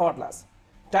is effortless.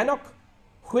 Tenoch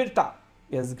Huerta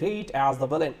is great as the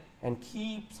villain and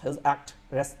keeps his act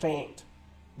restrained.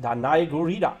 Danai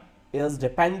Gurira is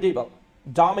dependable.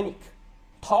 Dominic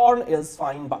Thorne is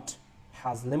fine but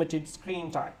has limited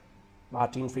screen time.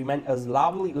 Martin Freeman is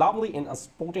lovely in a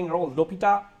supporting role.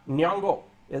 Lupita Nyong'o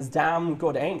is damn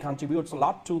good and contributes a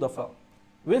lot to the film.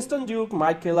 Winston Duke,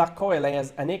 Michaela Coel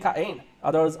as Aneka and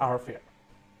others are fair.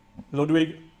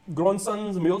 Ludwig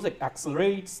Göransson's music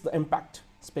accelerates the impact.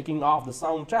 Speaking of the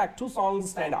soundtrack, two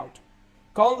songs stand out.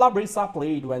 Con La Brisa,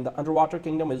 played when the underwater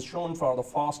kingdom is shown for the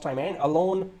first time, and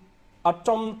Alone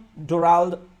Atom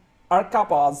Durald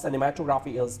Arkapa's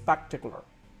cinematography is spectacular.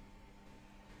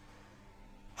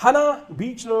 Hannah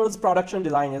Beachler's production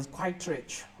design is quite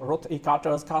rich. Ruth E.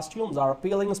 Carter's costumes are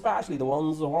appealing, especially the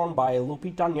ones worn by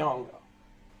Lupita Nyong'o.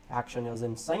 Action is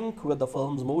in sync with the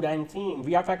film's mood and theme.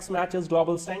 VFX matches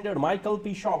global standard. Michael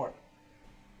P. Shower,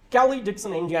 Kelly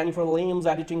Dixon and Jennifer Lame's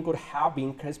editing could have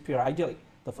been crispier. Ideally,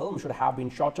 the film should have been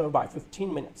shorter by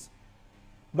 15 minutes.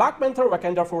 Black Panther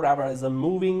Wakanda Forever is a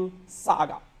moving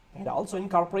saga and also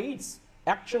incorporates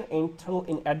action and thrill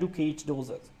in adequate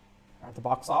doses. At the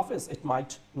box office, it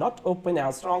might not open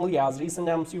as strongly as recent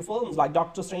MCU films like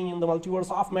Doctor Strange in the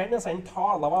Multiverse of Madness and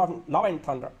Thor Love and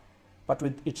Thunder. But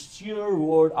with its sheer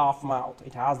word of mouth,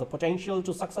 it has the potential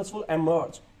to successfully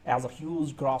emerge as a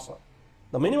huge grosser.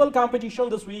 The minimal competition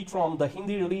this week from the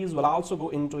Hindi release will also go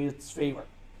into its favor.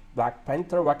 Black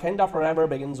Panther Wakanda Forever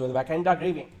begins with Wakanda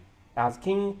grieving, as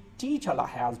King T'Challa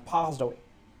has passed away.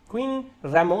 Queen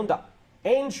Ramonda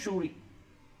and Shuri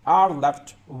are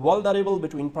left vulnerable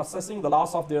between processing the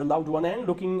loss of their loved one and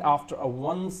looking after a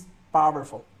once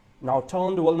powerful, now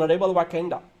turned vulnerable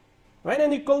Wakanda. When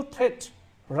an equal threat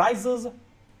rises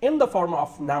in the form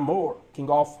of Namor, king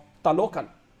of Talokan,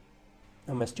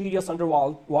 a mysterious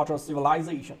underwater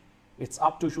civilization, it's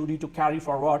up to Shuri to carry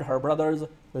forward her brother's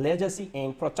legacy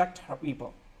and protect her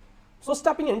people. So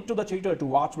stepping into the theater to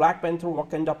watch Black Panther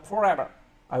Wakanda Forever,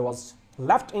 I was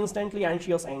left instantly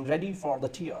anxious and ready for the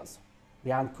tears.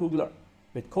 Ryan Coogler,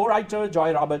 with co-writer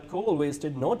Joy Robert Cole,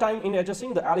 wasted no time in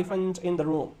addressing the elephant in the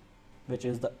room, which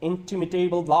is the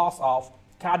intimatable loss of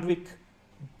Chadwick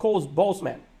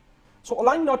Boseman. So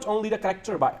allowing not only the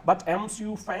character but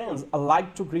MCU fans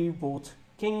alike to grieve both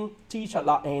King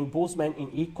T'Challa and Boseman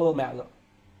in equal measure.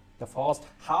 The first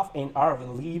half an hour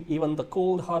will leave even the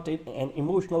cold-hearted and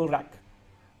emotional wreck.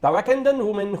 The Wakandan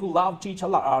women who love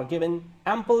T'Challa are given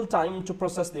ample time to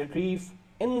process their grief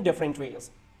in different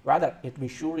ways, whether it be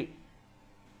Shuri,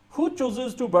 who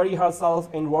chooses to bury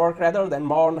herself in work rather than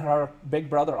mourn her big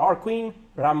brother, or Queen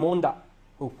Ramonda,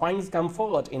 who finds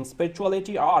comfort in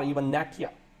spirituality, or even Nakia,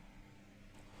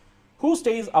 who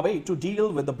stays away to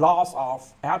deal with the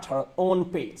loss at her own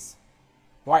pace.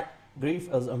 While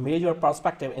grief is a major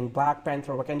perspective in Black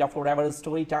Panther Wakanda Forever's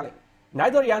storytelling,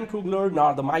 neither Ryan Coogler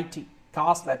nor the mighty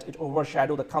cast let it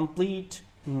overshadow the complete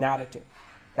narrative.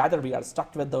 Rather, we are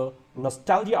stuck with the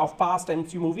nostalgia of past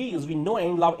MCU movies we know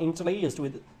and love interlaced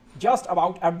with just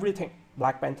about everything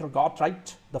Black Panther got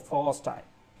right the first time.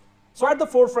 So at the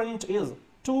forefront is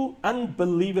two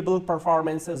unbelievable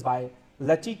performances by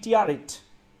Letitia Wright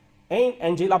and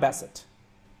Angela Bassett,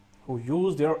 who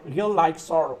use their real-life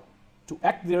sorrow to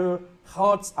act their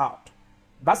hearts out.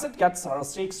 Bassett gets her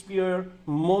Shakespeare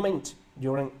moment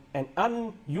during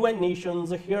an UN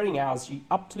Nations hearing as she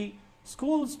aptly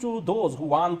schools to those who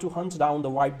want to hunt down the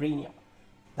vibranium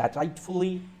that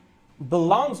rightfully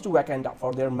belongs to Wakanda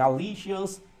for their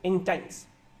malicious intents.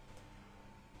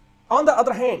 On the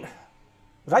other hand,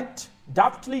 Wright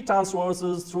deftly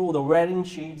transverses through the varying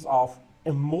shades of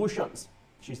emotions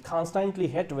she's constantly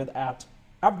hit with at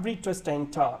every twist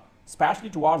and turn, especially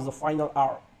towards the final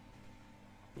hour.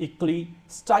 Equally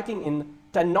striking in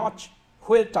Tenoch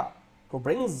Huerta, who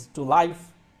brings to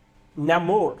life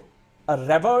Namor, a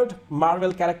revered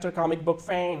Marvel character comic book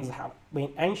fans have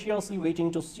been anxiously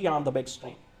waiting to see on the big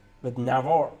screen. With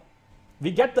Namor,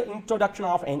 we get the introduction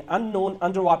of an unknown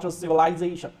underwater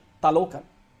civilization, Talokan,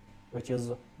 which is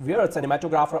where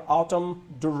cinematographer Autumn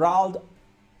Durald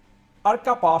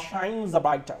Arcapa shines the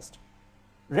brightest.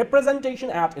 Representation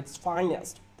at its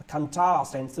finest, the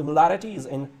contrast and similarities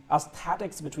in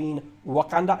aesthetics between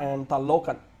Wakanda and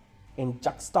Talokan, in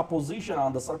juxtaposition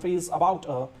on the surface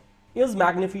about is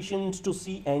magnificent to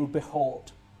see and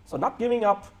behold. So not giving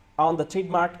up on the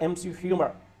trademark MCU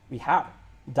humor, we have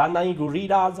Danai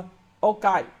Gurira's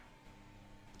Okai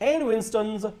and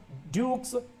Winston's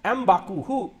Duke's M'Baku,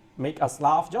 who make us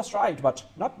laugh just right, but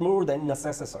not more than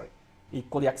necessary.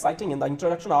 Equally exciting in the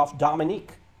introduction of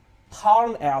Dominic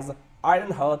Thorne as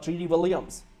Ironheart 3D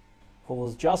Williams, who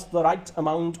was just the right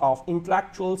amount of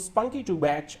intellectual spunky to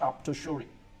match up to Shuri,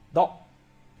 though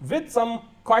with some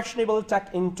questionable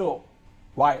tech in tow,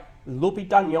 while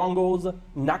Lupita Nyong'o's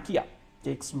Nakia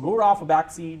takes more of a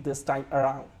backseat this time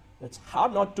around. It's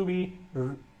hard not to be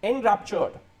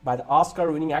enraptured by the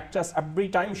Oscar-winning actress every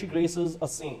time she graces a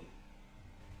scene.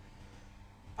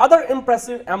 Other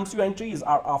impressive MCU entries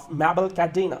are of Mabel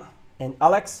Cadena and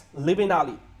Alex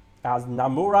Livinali as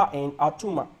Namora and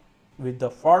Atuma, with the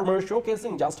former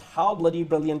showcasing just how bloody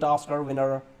brilliant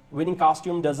Oscar-winning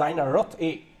costume designer Ruth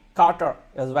A. Carter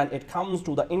is when it comes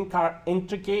to the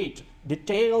intricate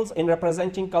details in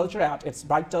representing culture at its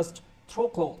brightest through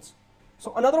clothes.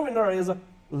 So another winner is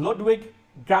Ludwig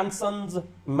Göransson's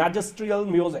magisterial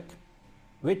music,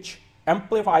 which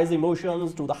amplifies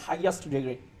emotions to the highest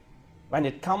degree when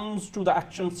it comes to the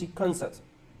action sequences,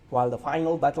 while the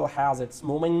final battle has its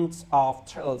moments of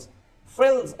thrills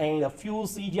frills, and a few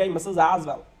CGI misses as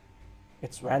well.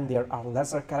 It's when there are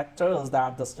lesser characters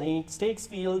that the stakes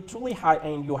feel truly high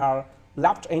and you are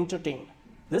left entertained.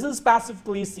 This is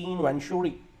specifically seen when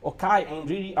Shuri, Okai, and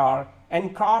Riri are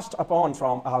encroached upon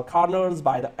from all corners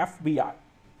by the FBI,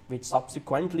 which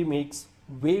subsequently makes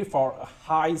way for a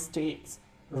high-stakes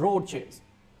road chase.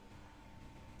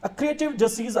 A creative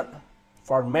decision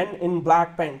for men in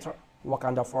Black Panther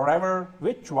Wakanda Forever,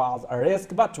 which was a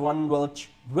risk but one which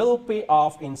will pay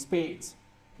off in spades,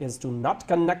 is to not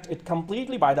connect it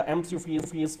completely by the MCU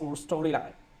Phase 4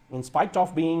 storyline, in spite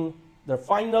of being the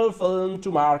final film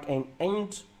to mark an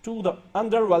end to the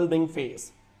underwhelming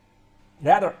phase.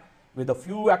 Rather, with a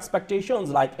few expectations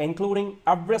like including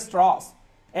Everest Ross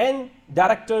and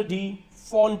director D.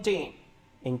 Fontaine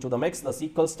into the mix, the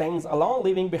sequel stands alone,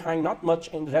 leaving behind not much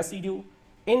in residue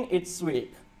in its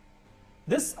wake.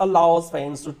 This allows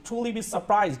fans to truly be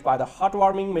surprised by the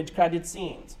heartwarming mid-credit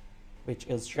scenes, which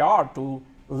is sure to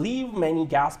leave many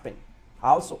gasping.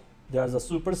 Also, there's a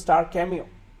superstar cameo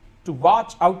to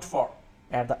watch out for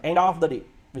at the end of the day,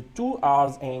 with 2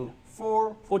 hours and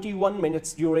 41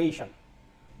 minutes duration.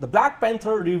 The Black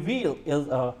Panther reveal is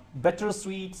a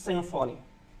bittersweet symphony.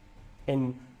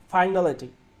 In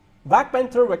finality, Black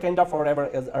Panther Wakanda Forever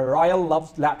is a royal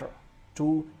love letter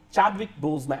to Chadwick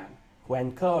Boseman, who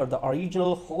anchored the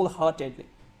original wholeheartedly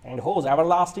and whose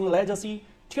everlasting legacy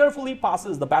tearfully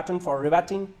passes the baton for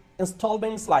riveting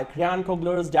installments like Ryan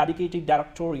Coogler's dedicated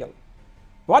directorial.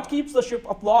 What keeps the ship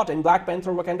afloat in Black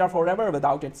Panther Wakanda Forever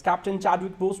without its captain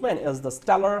Chadwick Boseman is the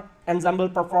stellar ensemble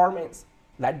performance,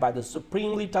 led by the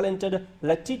supremely talented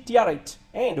Letitia Wright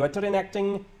and veteran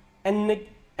acting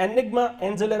Enigma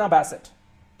Angelina Bassett.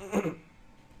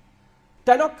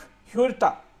 Tenoch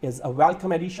Huerta is a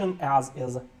welcome addition, as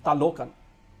is Talokan.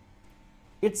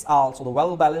 It's also the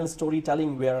well-balanced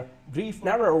storytelling where grief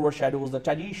never overshadows the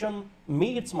tradition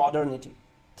meets modernity,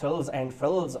 thrills and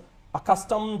frills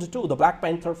accustomed to the Black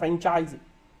Panther franchise.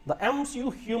 The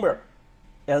MCU humor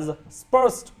is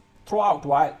dispersed throughout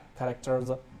while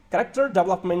character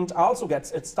development also gets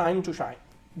its time to shine.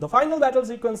 The final battle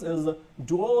sequence is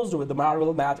dosed with the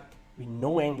Marvel magic we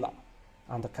know and love.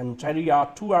 On the contrary, a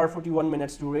 2 hour 41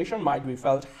 minutes duration might be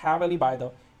felt heavily by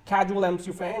the casual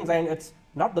MCU fans, and it's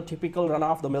not the typical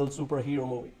run-of-the-mill superhero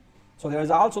movie. So there is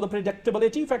also the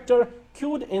predictability factor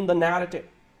cued in the narrative,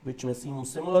 which may seem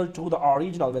similar to the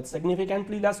original with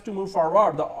significantly less to move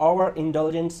forward. The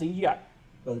overindulgent CGI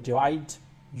will divide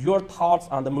your thoughts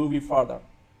on the movie further.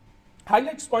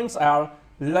 Highlights points are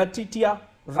Letitia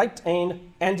Wright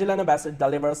and Angelina Bassett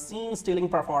deliver scene-stealing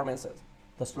performances,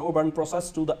 the slow burn process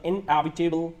to the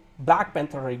inevitable Black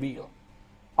Panther reveal.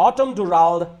 Autumn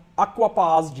Durald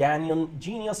Aquapa's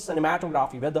genius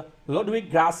cinematography with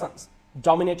Ludwig Göransson's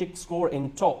dominating score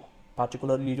in tow,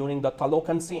 particularly during the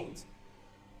Talokan scenes.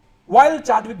 While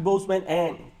Chadwick Boseman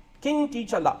and King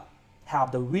T'Challa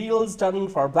have the wheels turning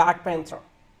for Black Panther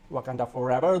Wakanda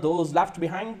Forever, those left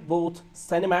behind both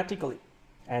cinematically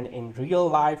and in real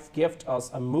life gift us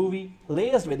a movie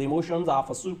laced with emotions of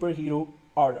a superhero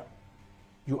order.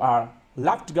 You are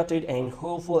left gutted and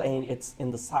hopeful, and it's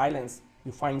in the silence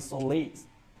you find solace.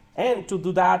 And to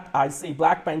do that, I say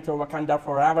Black Panther Wakanda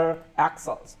Forever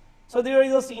excels. So there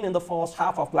is a scene in the first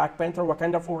half of Black Panther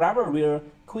Wakanda Forever where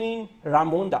Queen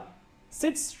Ramonda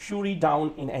sits Shuri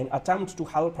down in an attempt to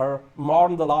help her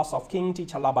mourn the loss of King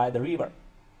T'Challa by the river.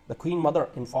 The Queen Mother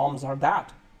informs her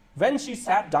that when she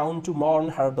sat down to mourn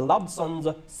her beloved son's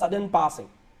sudden passing,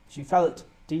 she felt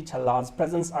T'Challa's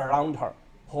presence around her,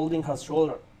 holding her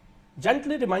shoulder,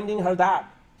 gently reminding her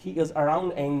that he is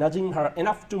around and nudging her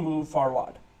enough to move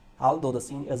forward. Although the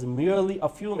scene is merely a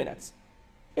few minutes,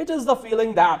 it is the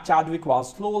feeling that Chadwick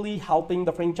was slowly helping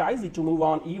the franchise to move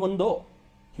on, even though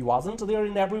he wasn't there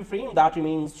in every frame that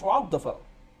remains throughout the film.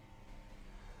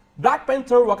 Black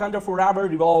Panther Wakanda Forever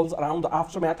revolves around the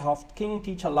aftermath of King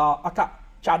T'Challa aka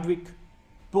Chadwick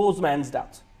Boseman's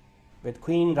death, with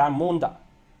Queen Ramonda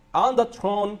on the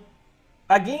throne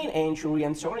again and Shuri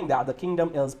ensuring that the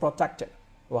kingdom is protected.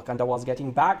 Wakanda was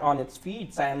getting back on its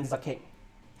feet sans the king.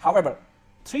 However,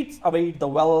 threats await the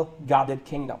well-guarded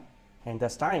kingdom, and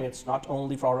this time it's not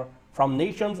only from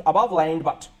nations above land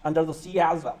but under the sea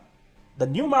as well. The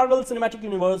new Marvel Cinematic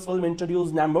Universe film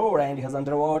introduced Namor and his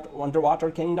underwater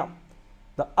kingdom,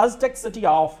 the Aztec city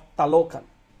of Talokan.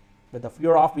 With the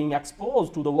fear of being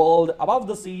exposed to the world above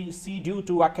the sea due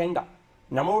to Wakanda,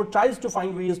 Namor tries to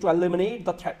find ways to eliminate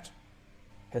the threat.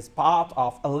 His path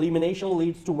of elimination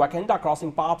leads to Wakanda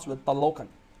crossing paths with Talokan,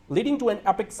 leading to an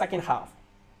epic second half.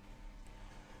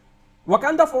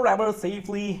 Wakanda Forever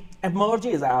safely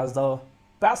emerges as the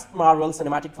best Marvel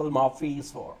cinematic film of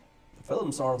Phase 4. The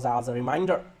film serves as a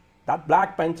reminder that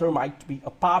Black Panther might be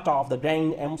a part of the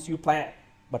grand MCU plan,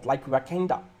 but like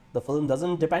Wakanda, the film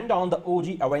doesn't depend on the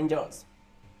OG Avengers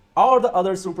or the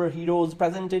other superheroes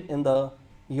presented in the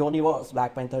universe.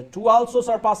 Black Panther 2 also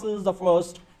surpasses the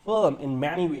first film in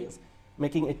many ways,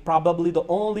 making it probably the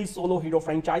only solo hero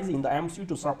franchise in the MCU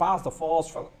to surpass the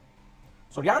first film.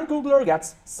 So Ryan Coogler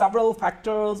gets several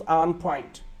factors on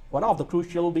point, one of the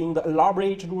crucial being the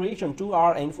elaborate duration, 2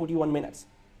 hours and 41 minutes.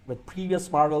 With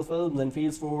previous Marvel films in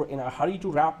Phase 4 in a hurry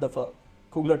to wrap the film,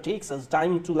 Coogler takes his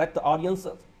time to let the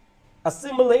audiences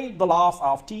assimilate the loss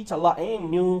of T'Challa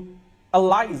and new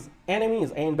allies,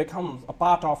 enemies, and becomes a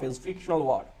part of his fictional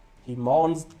world. He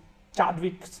mourns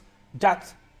Chadwick's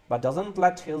death, but doesn't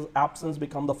let his absence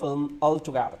become the film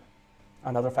altogether.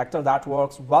 Another factor that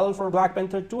works well for Black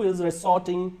Panther 2 is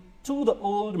resorting to the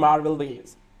old Marvel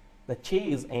ways. The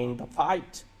chase and the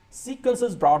fight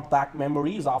sequences brought back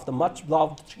memories of the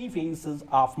much-loved three phases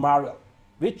of Marvel,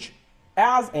 which,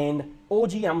 as an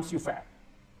OG MCU fan,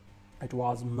 it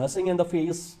was missing in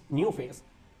the new phase.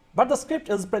 But the script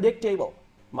is predictable,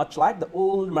 much like the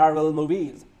old Marvel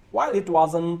movies. While it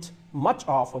wasn't much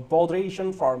of a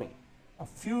botheration for me, a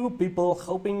few people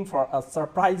hoping for a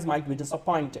surprise might be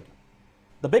disappointed.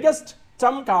 The biggest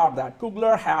trump card that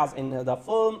Coogler has in the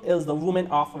film is the woman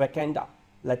of Wakanda,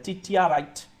 Letitia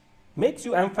Wright. Makes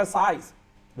you emphasize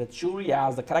with Shuri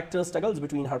as the character struggles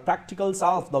between her practical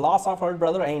self, the loss of her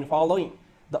brother, and following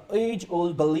the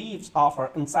age-old beliefs of her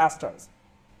ancestors.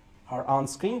 Her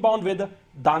on-screen bond with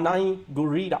Danai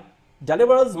Gurira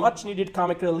delivers much-needed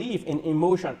comic relief in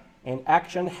emotion and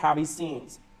action-heavy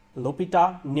scenes.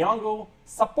 Lupita Nyong'o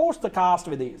supports the cast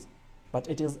with ease, but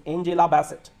it is Angela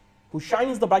Bassett who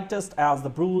shines the brightest as the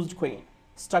bruised queen,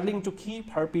 struggling to keep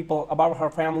her people above her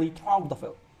family throughout the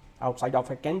film. Outside of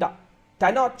Wakanda,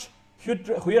 Tenoch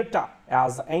Huerta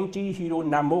as the anti-hero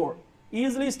Namor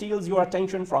easily steals your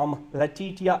attention from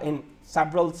Letitia in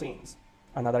several scenes.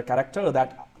 Another character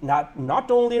that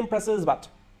not only impresses but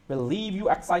will leave you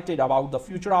excited about the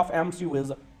future of MCU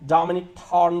is Dominic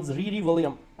Thorne's Riri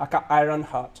Williams, aka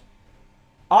Ironheart.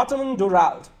 Autumn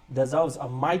Durald deserves a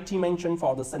mighty mention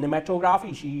for the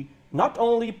cinematography. She not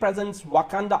only presents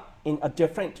Wakanda in a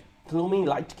different, gloomy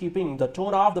light, keeping the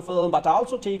tone of the film, but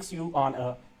also takes you on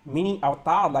a mini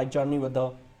Avatar-like journey with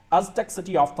the Aztec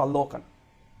city of Talocan.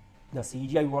 The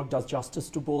CGI work does justice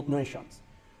to both nations.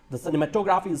 The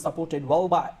cinematography is supported well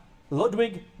by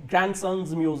Ludwig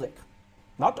Göransson's music.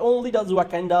 Not only does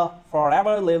Wakanda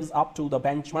Forever lives up to the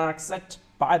benchmark set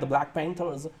by the Black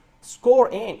Panther's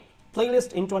score and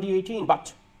playlist in 2018,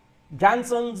 but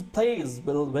Grandson's plays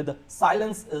with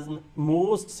silence in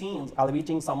most scenes,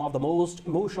 elevating some of the most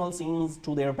emotional scenes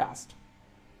to their best.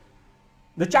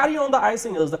 The cherry on the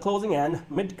icing is the closing and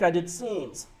mid-credit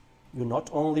scenes. You not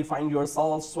only find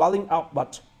yourself swelling up,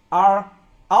 but are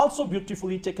also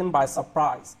beautifully taken by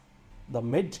surprise. The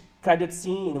mid-credit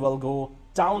scene will go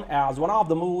down as one of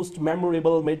the most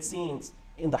memorable mid-scenes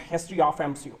in the history of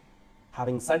MCU.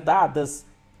 Having said that, this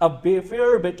a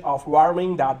fair bit of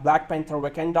warning that Black Panther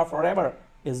Wakanda Forever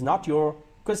is not your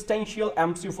quintessential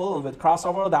MCU film with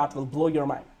crossover that will blow your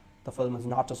mind. The film is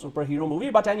not a superhero movie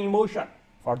but an emotion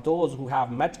for those who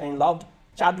have met and loved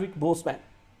Chadwick Boseman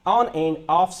on and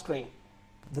off screen.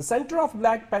 The center of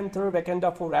Black Panther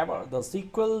Wakanda Forever, the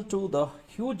sequel to the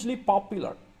hugely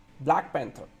popular Black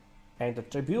Panther and a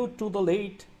tribute to the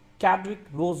late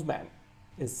Chadwick Boseman,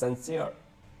 is sincere,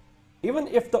 even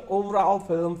if the overall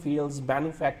film feels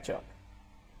manufactured.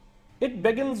 It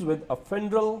begins with a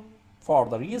funeral for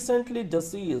the recently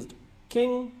deceased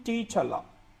King T'Challa.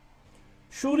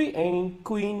 Shuri and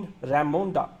Queen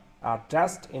Ramonda are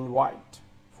dressed in white,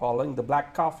 following the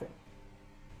black coffin,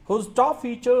 whose top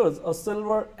features a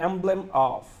silver emblem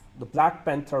of the Black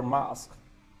Panther mask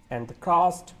and the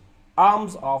crossed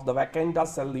arms of the Wakanda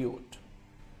salute.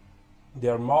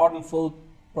 Their mournful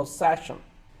procession,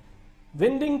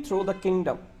 winding through the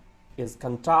kingdom, is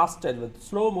contrasted with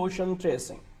slow-motion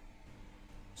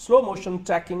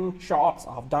tracking shots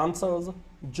of dancers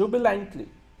jubilantly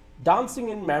dancing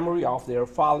in memory of their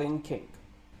fallen king.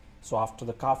 So after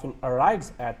the coffin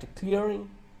arrives at a clearing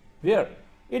where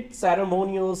it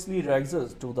ceremoniously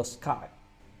rises to the sky,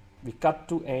 we cut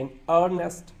to an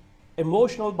earnest,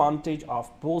 emotional montage of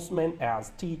Boseman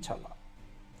as T'Challa.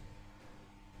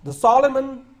 The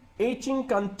solemn, etching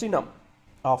continuum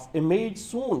of image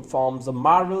soon forms the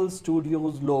Marvel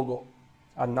Studios logo,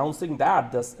 announcing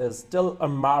that this is still a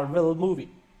Marvel movie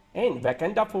and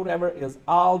Wakanda Forever is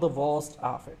all the worst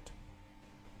of it.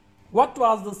 What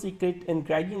was the secret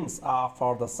ingredients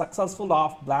for the successful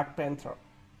of Black Panther?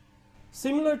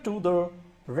 Similar to the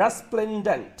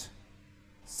resplendent,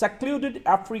 secluded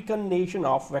African nation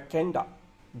of Wakanda,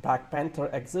 Black Panther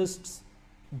exists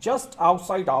just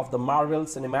outside of the Marvel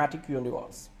Cinematic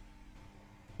Universe.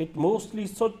 It mostly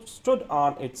stood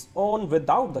on its own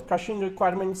without the crushing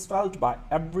requirements felt by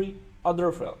every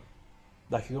other film.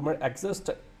 The humor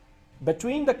existed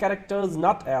between the characters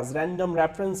not as random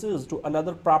references to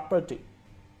another property.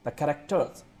 The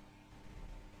characters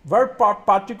were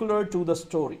particular to the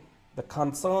story. The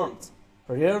concerns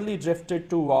rarely drifted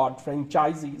toward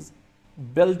franchises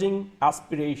building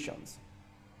aspirations.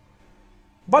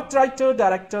 But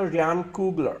writer-director Ryan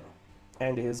Coogler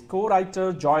and his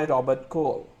co-writer Joy Robert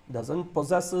Cole doesn't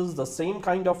possesses the same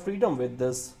kind of freedom with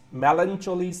this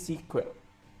melancholy sequel.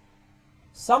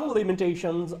 Some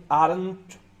limitations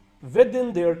aren't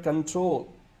within their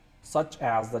control, such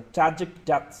as the tragic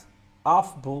death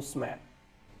of Boseman.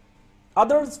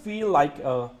 Others feel like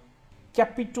a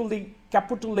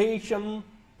capitulation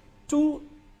to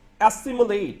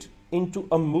assimilate into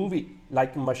a movie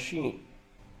like Machine.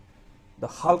 The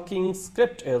hulking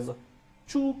script is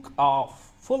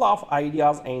full of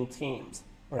ideas and themes,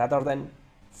 rather than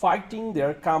fighting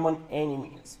their common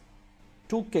enemies.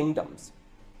 Two kingdoms,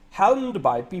 helmed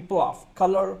by people of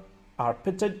color, are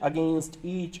pitted against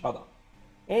each other,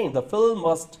 and the film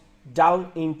must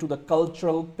delve into the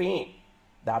cultural pain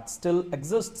that still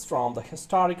exists from the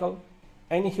historical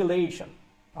annihilation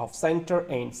of Central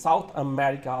and South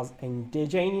America's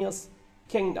indigenous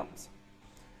kingdoms.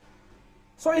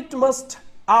 So it must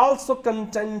also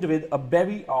contend with a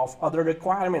bevy of other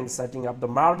requirements, setting up the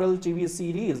Marvel TV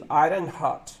series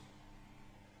Ironheart,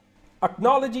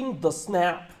 acknowledging the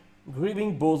snap,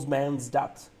 grieving Boseman's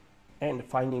death, and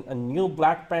finding a new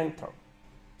Black Panther.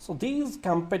 So these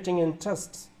competing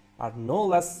interests are no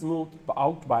less smoothed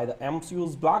out by the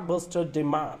MCU's blockbuster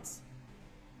demands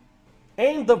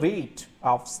and the weight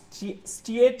of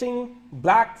stating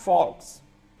black folks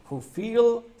who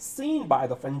feel seen by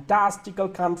the fantastical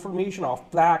confirmation of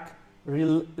black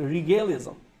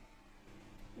regalism.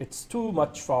 It's too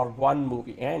much for one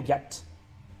movie, and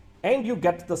you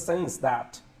get the sense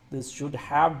that this should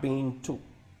have been two.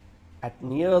 At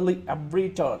nearly every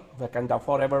turn, Wakanda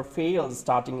Forever fails,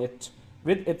 starting it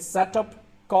with its setup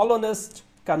colonist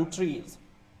countries,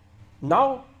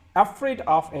 now afraid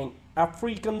of an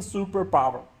African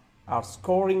superpower, are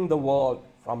scouring the world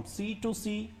from sea to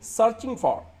sea searching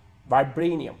for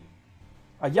vibranium.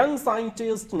 A young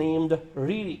scientist named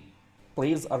Riri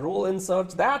plays a role in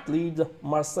search that leads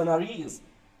mercenaries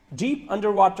deep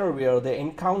underwater, where they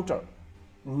encounter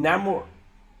Namor,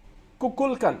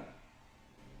 Kukulkan,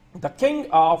 the king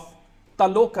of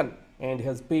Talokan, and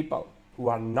his people, who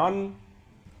are none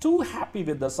too happy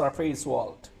with the surface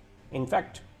world. In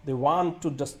fact, they want to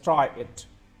destroy it.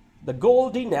 The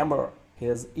goldy Namor,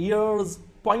 his ears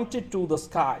pointed to the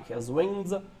sky, his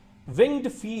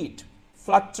winged feet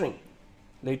fluttering,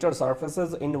 later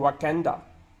surfaces in Wakanda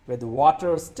with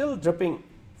water still dripping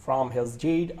from his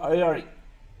jade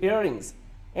earrings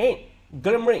and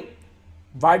glimmering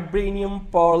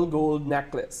vibranium pearl gold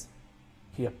necklace.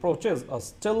 He approaches a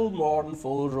still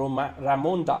mournful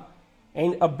Ramonda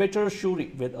and a bitter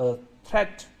Shuri with a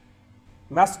threat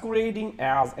masquerading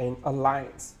as an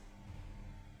alliance.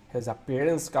 His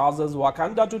appearance causes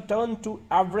Wakanda to turn to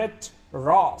Everett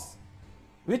Ross,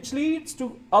 which leads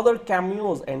to other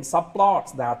cameos and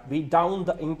subplots that weigh down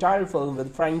the entire film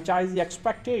with franchise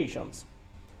expectations.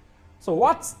 So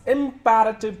what's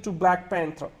imperative to Black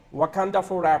Panther Wakanda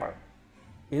Forever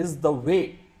is the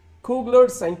way Coogler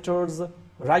centers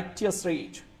righteous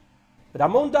rage.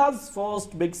 Ramonda's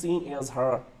first big scene is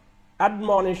her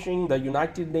admonishing the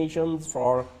United Nations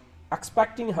for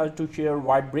expecting her to share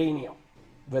vibranium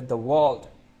with the world,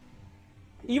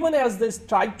 even as they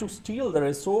try to steal the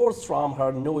resource from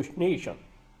her nation.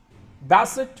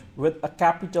 Bassett, with a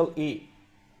capital A,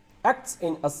 acts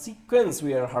in a sequence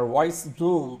where her voice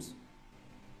zooms.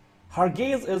 Her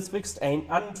gaze is fixed and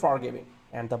unforgiving,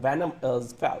 and the venom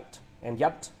is felt. And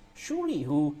yet, Shuri,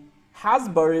 who has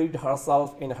buried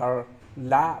herself in her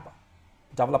lab,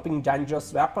 developing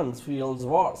dangerous weapons, feels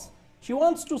worse. She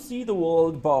wants to see the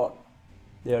world burn.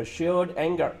 Their shared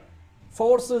anger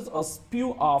forces a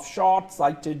spew of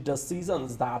short-sighted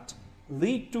decisions that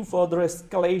lead to further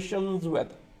escalations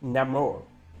with Namor,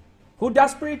 who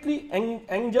desperately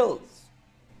angels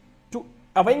to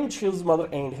avenge his mother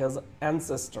and his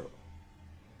ancestor.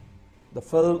 The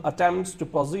film attempts to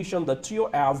position the trio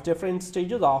as different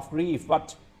stages of grief,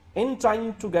 but in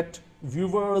trying to get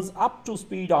viewers up to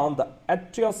speed on the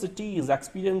atrocities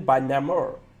experienced by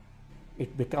Namor,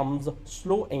 it becomes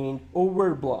slow and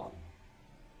overblown.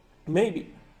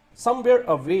 Maybe somewhere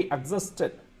a way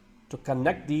existed to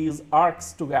connect these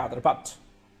arcs together, but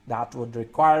that would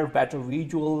require better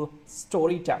visual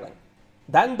storytelling,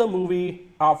 than the movie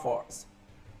offers.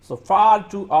 So far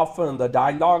too often the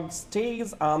dialogue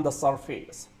stays on the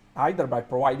surface, either by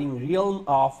providing realm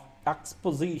of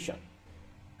exposition,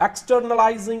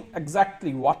 externalizing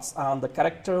exactly what's on the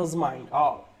character's mind,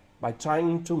 or by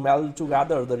trying to meld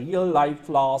together the real life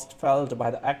flaws felt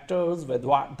by the actors with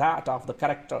that of the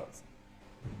characters.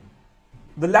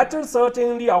 The latter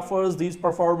certainly offers these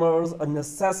performers a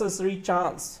necessary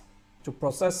chance to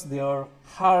process their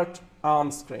heart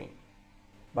on screen.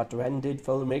 But when did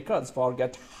filmmakers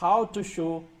forget how to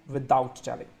show without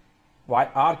telling? Why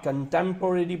are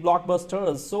contemporary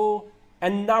blockbusters so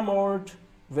enamored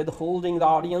with holding the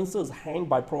audience's hand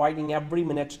by providing every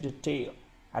minute detail?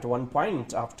 At one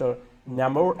point, after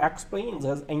Namor explains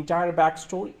his entire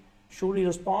backstory, Shuri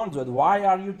responds with, "Why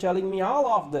are you telling me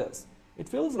all of this?" It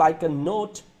feels like a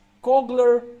note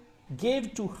Coogler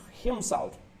gave to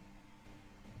himself.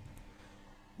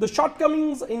 The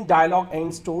shortcomings in dialogue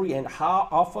and story, and how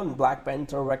often Black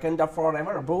Panther Wakanda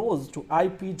Forever bows to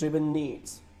IP-driven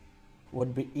needs,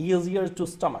 would be easier to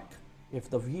stomach if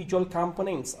the visual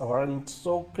components weren't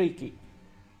so creaky.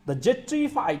 The jittery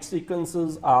fight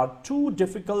sequences are too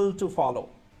difficult to follow.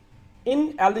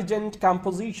 Inelegant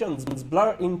compositions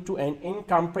blur into an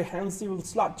incomprehensible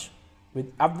sludge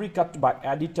with every cut by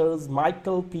editors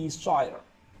Michael P. Sawyer,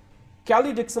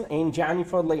 Kelly Dixon, and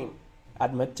Jennifer Lane.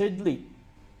 Admittedly,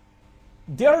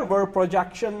 there were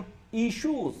projection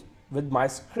issues with my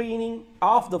screening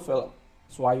of the film,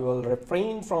 so I will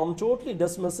refrain from totally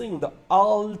dismissing the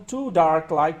all too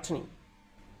dark lighting.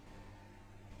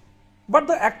 But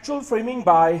the actual framing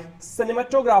by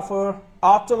cinematographer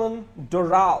Ottoman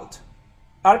Dorald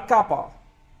Arcapa,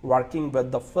 working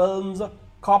with the film's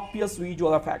copious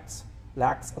visual effects,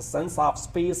 lacks a sense of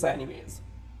space anyways.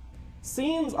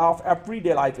 Scenes of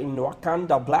everyday life in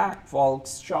Wakanda, black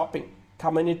folks shopping,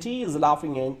 communities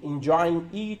laughing and enjoying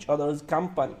each other's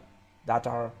company,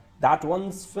 that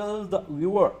once filled the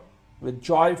viewer with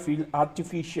joy feel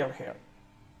artificial here.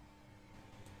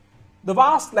 The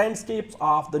vast landscapes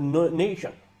of the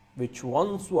nation, which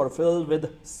once were filled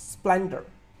with splendor,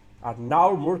 are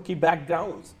now murky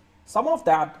backgrounds. Some of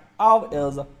that awe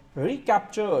is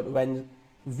recaptured when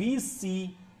we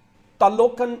see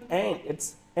Talokan and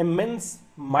its immense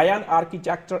Mayan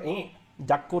architecture and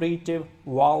decorative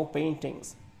wall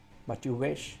paintings. But you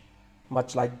wish,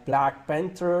 much like Black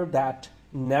Panther, that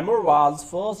Namor was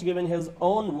first given his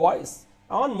own voice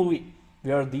on movie,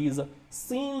 where these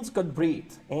scenes could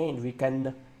breathe, and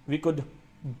we could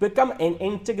become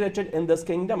integrated in this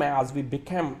kingdom as we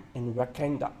became in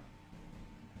Wakanda.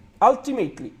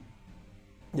 Ultimately,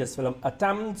 this film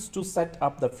attempts to set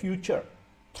up the future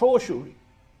through Shuri.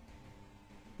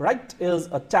 Wright is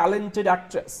a talented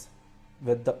actress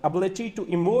with the ability to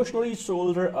emotionally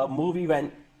shoulder a movie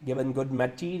when given good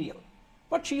material.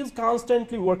 But she is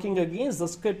constantly working against the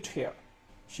script here.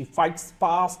 She fights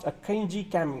past a cringy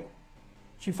cameo.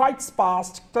 She fights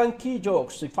past clunky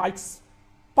jokes. She fights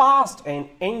past an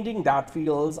ending that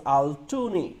feels all too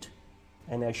neat.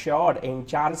 An assured and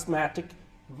charismatic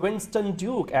Winston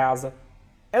Duke as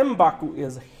M'Baku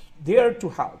is there to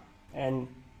help, and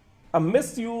a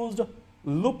misused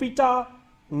Lupita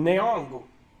Nyong'o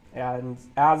and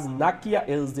as Nakia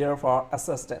is there for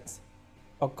assistance.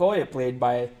 Okoye, played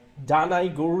by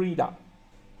Danai Gurira,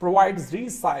 provides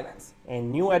resilience,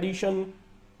 and new addition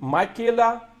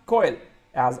Michaela Coel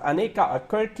as Aneka, a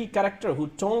quirky character who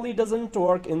totally doesn't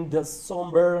work in this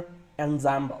somber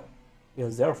ensemble,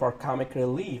 is there for comic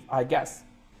relief, I guess.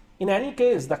 In any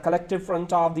case, the collective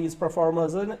front of these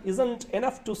performers isn't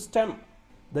enough to stem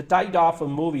the tide of a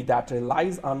movie that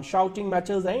relies on shouting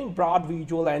matches and broad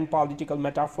visual and political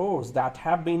metaphors that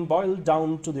have been boiled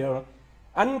down to their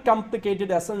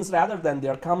uncomplicated essence rather than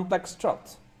their complex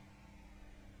truth.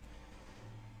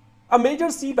 A major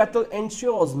sea battle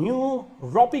ensures new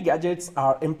ropey gadgets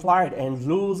are implied and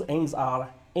loose ends are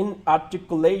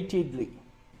inarticulatedly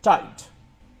tied.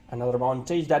 Another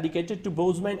montage dedicated to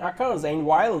Boseman occurs, and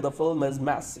while the film is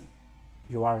messy,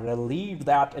 you are relieved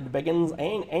that it begins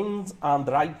and ends on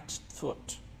the right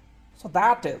foot. So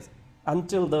that is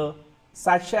until the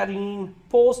saccharine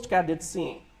post-credit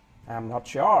scene. I'm not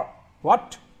sure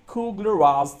what Coogler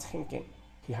was thinking.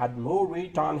 He had more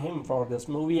weight on him for this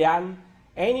movie than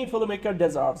any filmmaker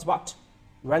deserves, but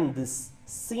when this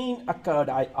scene occurred,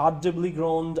 I audibly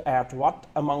groaned at what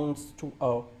amounts to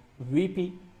a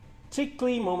weepy,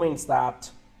 trickly moments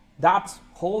that's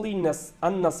wholly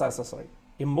unnecessary,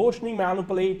 emotionally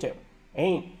manipulative,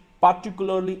 and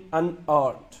particularly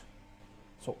unearned.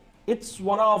 So it's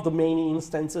one of the many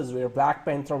instances where Black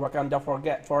Panther Wakanda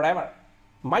Forever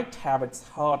might have its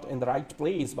heart in the right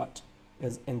place, but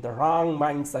is in the wrong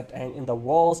mindset and in the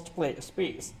worst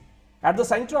space, at the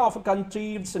center of a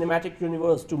contrived cinematic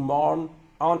universe to mourn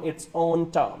on its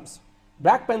own terms.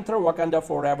 Black Panther Wakanda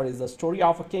Forever is the story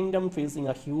of a kingdom facing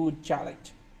a huge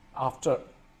challenge. After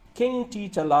King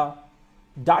T'Challa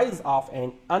dies of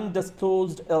an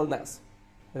undisclosed illness,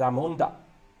 Ramonda,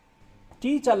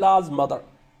 T'Challa's mother,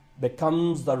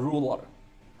 becomes the ruler.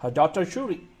 Her daughter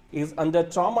Shuri is under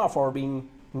trauma for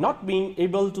not being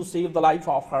able to save the life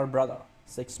of her brother.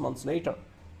 6 months later,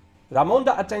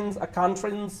 Ramonda attends a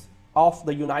conference of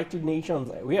the United Nations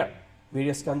where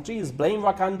various countries blame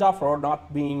Wakanda for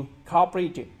not being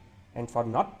cooperative and for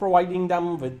not providing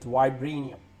them with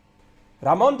vibranium.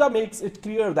 Ramonda makes it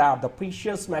clear that the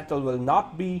precious metal will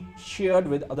not be shared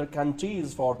with other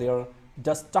countries for their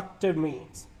destructive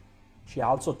means. She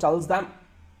also tells them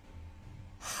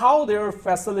how their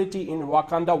facility in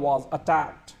Wakanda was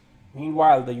attacked.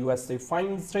 Meanwhile, the USA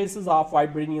finds traces of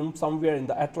vibranium somewhere in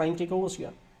the Atlantic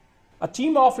Ocean. A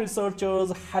team of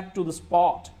researchers head to the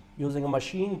spot using a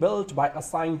machine built by a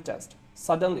scientist.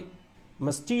 Suddenly,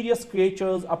 mysterious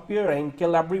creatures appear and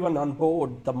kill everyone on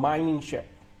board the mining ship.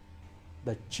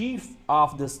 The chief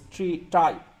of this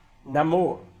tribe,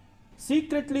 Namor,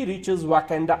 secretly reaches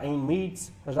Wakanda and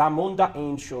meets Ramonda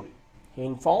and Shuri. He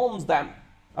informs them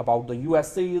about the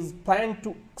USA's plan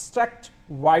to extract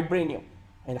vibranium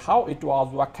and how it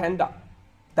was Wakanda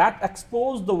that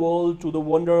exposed the world to the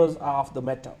wonders of the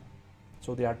metal.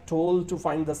 So they are told to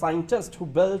find the scientist who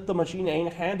built the machine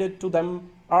and hand it to them,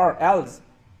 or else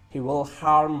he will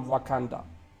harm Wakanda.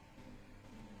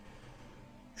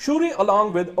 Shuri,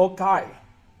 along with Okai,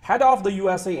 head off the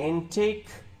USA and take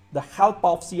the help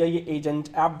of CIA agent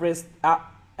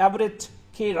Everett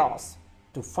Kairos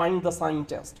to find the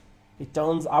scientist. It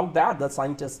turns out that the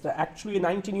scientist is actually a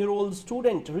 19-year-old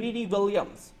student, Riri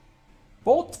Williams.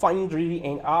 Both find Riri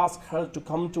and ask her to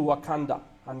come to Wakanda.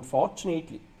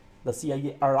 Unfortunately, the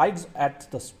CIA arrives at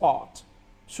the spot.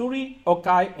 Shuri,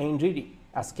 Okai, and Riri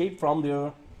escape from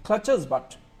their clutches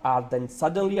but are then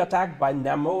suddenly attacked by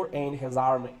Namor and his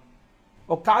army.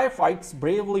 Okai fights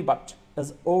bravely but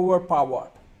is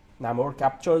overpowered. Namor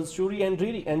captures Shuri and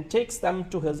Riri and takes them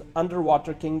to his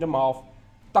underwater kingdom of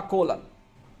Takolan.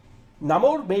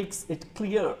 Namor makes it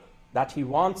clear that he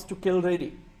wants to kill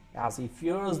Riri, as he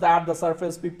fears that the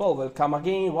surface people will come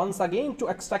once again to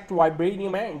extract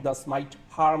vibranium and thus might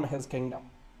harm his kingdom.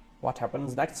 What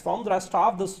happens next from the rest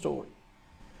of the story?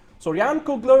 So Ryan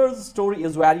Coogler's story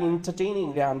is very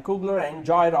entertaining. Ryan Coogler and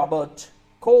Joy Robert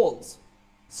Cole's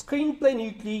screenplay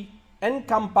neatly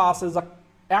encompasses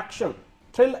action,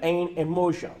 thrill, and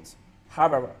emotions.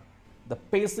 However, the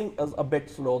pacing is a bit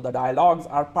slow. The dialogues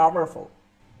are powerful.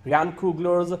 Ryan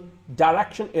Coogler's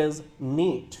direction is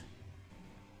neat.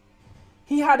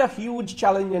 He had a huge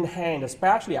challenge in hand,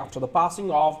 especially after the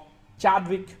passing of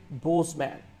Chadwick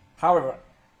Boseman. However,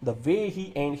 the way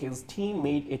he and his team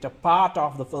made it a part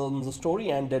of the film's story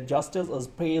and did justice is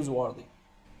praiseworthy.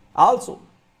 Also,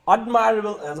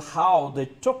 admirable is how they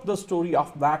took the story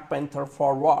of Black Panther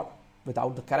forward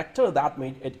without the character that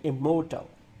made it immortal.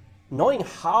 Knowing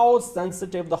how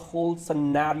sensitive the whole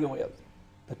scenario is,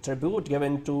 the tribute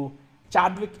given to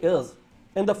Chadwick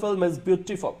in the film is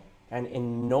beautiful and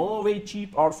in no way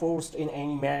cheap or forced in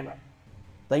any manner.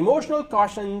 The emotional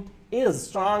quotient is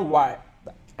strong while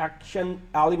the action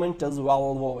element is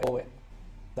well woven.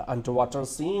 The underwater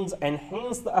scenes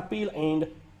enhance the appeal and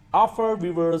offer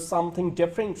viewers something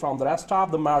different from the rest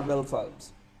of the Marvel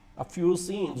films. A few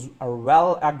scenes are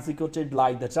well executed,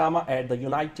 like the drama at the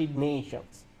United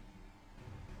Nations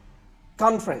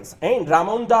conference and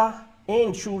Ramonda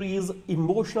and Shuri's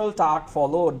emotional talk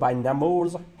followed by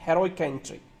Namor's heroic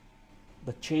entry.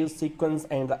 The chase sequence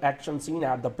and the action scene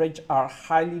at the bridge are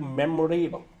highly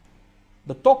memorable.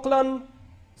 The Toklan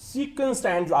sequence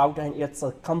stands out and it's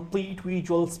a complete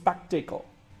visual spectacle.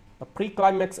 The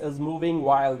pre-climax is moving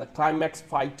while the climax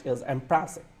fight is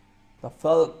impressive. The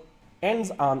film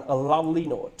ends on a lovely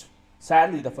note.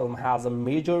 Sadly, the film has a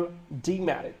major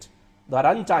demerit. The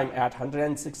runtime at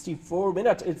 164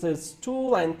 minutes is too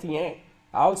lengthy and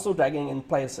also dragging in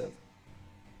places.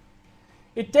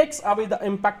 It takes away the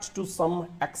impact to some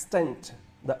extent.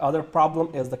 The other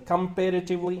problem is the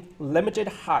comparatively limited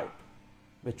hype,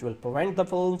 which will prevent the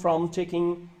film from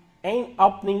taking an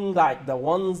opening like the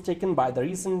ones taken by the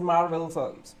recent Marvel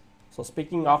films. So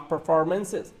speaking of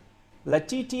performances,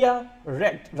 Letitia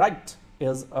Wright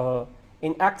is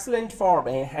in excellent form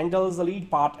and handles the lead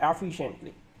part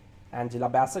efficiently. Angela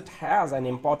Bassett has an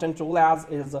important role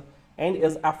is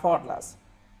effortless.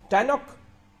 Tenoch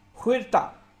Huerta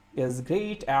is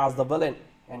great as the villain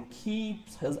and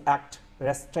keeps his act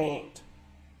restrained.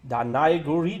 Danai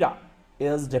Gurira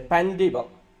is dependable.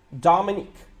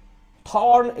 Dominic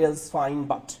Thorne is fine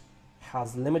but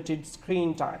has limited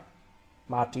screen time.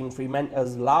 Martin Freeman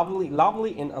is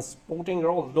lovely in a supporting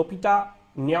role. Lupita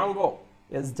Nyong'o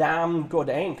is damn good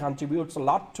and contributes a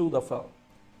lot to the film.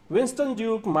 Winston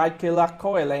Duke, Michaela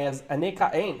Coel as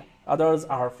Aneka and others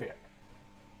are fair.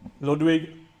 Ludwig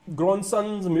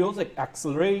Göransson's music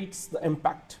accelerates the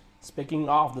impact. Speaking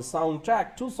of the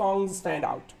soundtrack, two songs stand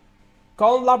out.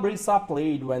 Con La Brisa,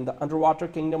 played when the underwater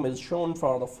kingdom is shown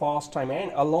for the first time,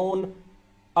 and Alone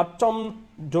Autumn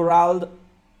Durald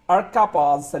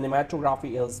Arkapa's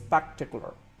cinematography is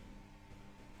spectacular.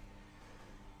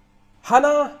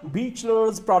 Hannah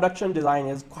Beachler's production design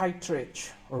is quite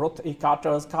rich. Ruth E.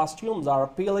 Carter's costumes are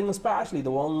appealing, especially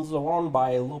the ones worn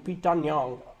by Lupita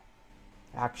Nyong'o.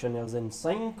 Action is in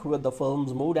sync with the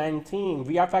film's mood and theme.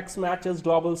 VFX matches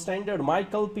global standard.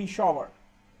 Michael P. Shower,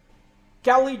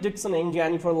 Kelly Dixon and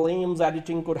Jennifer Lame's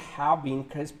editing could have been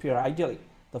crispier. Ideally,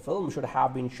 the film should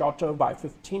have been shorter by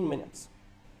 15 minutes.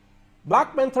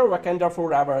 Black Panther Wakanda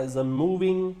Forever is a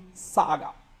moving saga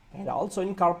and also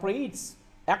incorporates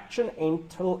action and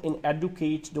thrill in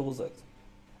adequate doses.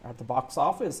 At the box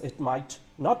office, it might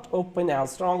not open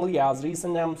as strongly as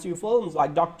recent MCU films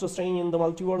like Doctor Strange in the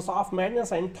Multiverse of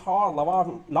Madness and Thor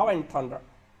Love and Thunder.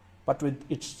 But with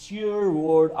its sheer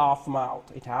word of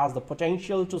mouth, it has the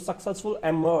potential to successfully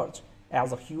emerge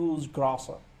as a huge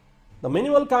grosser. The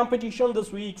minimal competition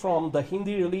this week from the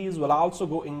Hindi release will also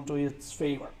go into its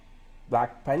favor.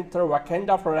 Black Panther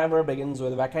Wakanda Forever begins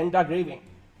with Wakanda grieving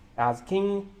as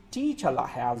King T'Challa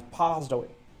has passed away.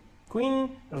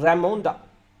 Queen Ramonda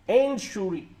and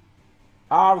Shuri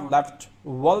are left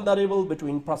vulnerable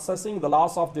between processing the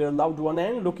loss of their loved one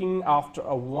and looking after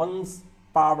a once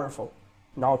powerful,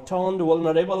 now turned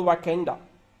vulnerable Wakanda,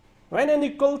 when an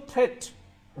equal threat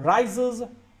rises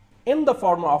in the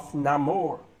form of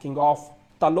Namor, king of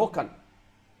Talokan,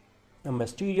 a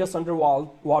mysterious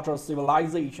underwater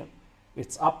civilization.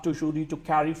 It's up to Shuri to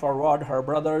carry forward her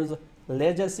brother's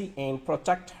legacy and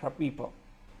protect her people.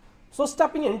 So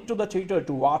stepping into the theater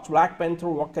to watch Black Panther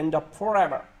Wakanda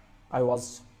Forever, I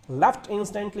was left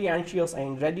instantly anxious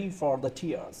and ready for the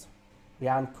tears.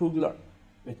 Ryan Coogler,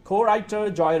 with co-writer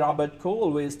Joy Robert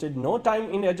Cole, wasted no time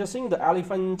in addressing the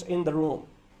elephant in the room,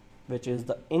 which is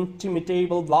the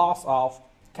inevitable loss of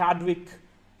Chadwick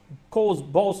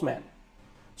Boseman.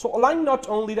 So allowing not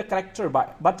only the character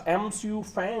but MCU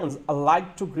fans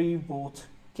alike to grieve both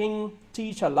King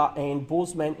T'Challa and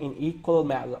Boseman in equal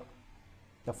measure.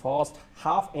 The first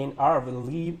half an hour will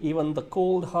leave even the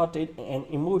cold-hearted and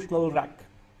emotional wreck.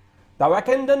 The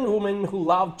Wakandan women who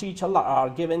love T'Challa are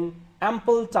given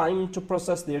ample time to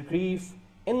process their grief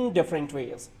in different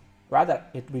ways, whether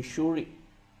it be Shuri,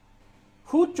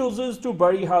 who chooses to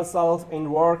bury herself in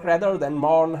work rather than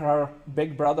mourn her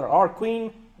big brother, or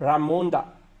Queen Ramonda,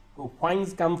 who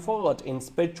finds comfort in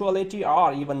spirituality,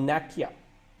 or even Nakia,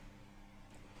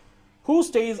 who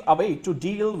stays away to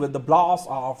deal with the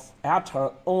loss at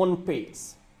her own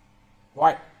pace.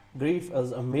 While grief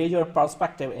is a major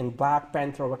perspective in Black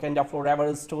Panther Wakanda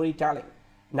Forever's storytelling,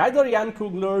 neither Ryan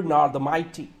Coogler nor the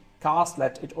mighty cast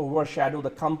let it overshadow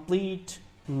the complete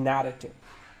narrative.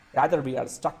 Rather, we are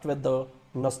stuck with the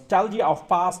nostalgia of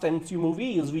past MCU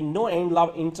movies we know and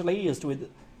love, interlaced with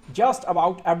just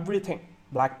about everything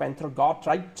Black Panther got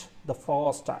right the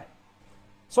first time.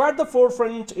 So at the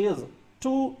forefront is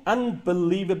two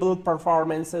unbelievable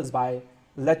performances by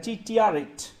Letitia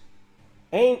Wright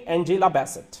and Angela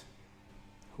Bassett,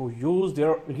 who used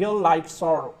their real-life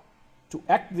sorrow to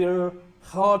act their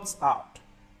hearts out.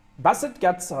 Bassett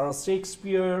gets her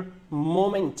Shakespeare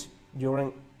moment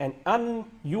during an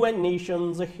UN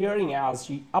Nations hearing as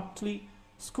she aptly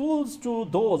schools to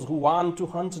those who want to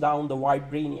hunt down the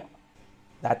vibranium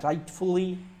that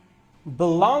rightfully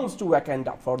belongs to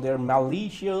Wakanda for their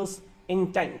malicious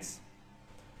intents.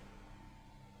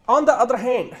 On the other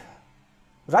hand,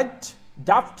 Wright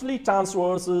deftly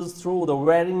transverses through the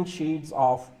varying shades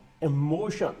of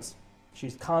emotions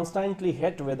she's constantly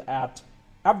hit with at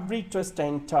every twist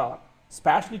and turn,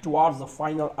 especially towards the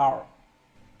final hour.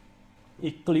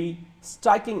 Equally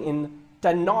striking in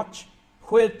Tenoch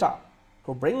Huerta,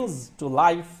 who brings to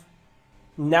life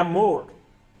Namor,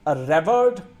 a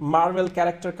revered Marvel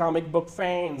character comic book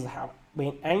fans have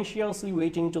been anxiously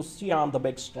waiting to see on the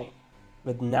big screen.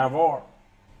 With Namor,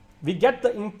 we get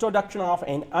the introduction of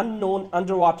an unknown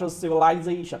underwater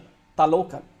civilization,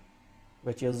 Talokan,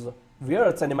 which is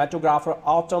where cinematographer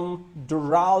Autumn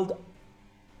Durald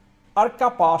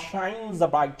Arkapa shines the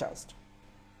brightest.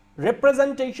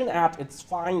 Representation at its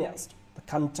finest, the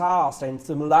contrast and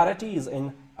similarities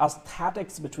in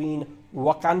aesthetics between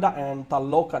Wakanda and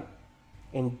Talokan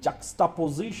in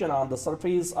juxtaposition on the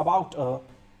surface about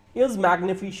is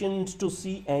magnificent to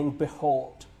see and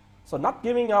behold. So not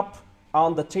giving up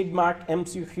on the trademark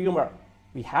MCU humor,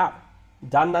 we have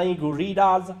Danai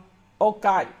Gurida's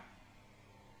Okai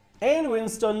and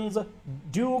Winston's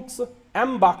Duke's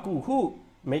M'Baku, who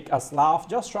make us laugh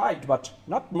just right but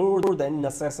not more than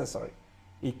necessary.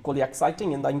 Equally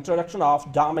exciting in the introduction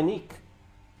of Dominic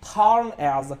Thorne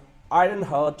as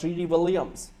Ironheart 3D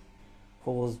Williams,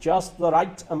 who was just the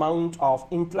right amount of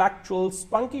intellectual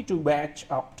spunky to match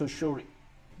up to Shuri,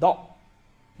 though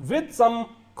with some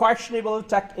questionable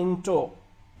tech in tow,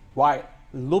 while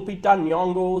Lupita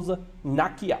Nyong'o's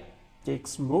Nakia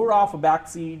takes more of a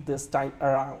backseat this time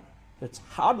around. It's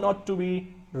hard not to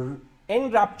be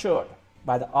enraptured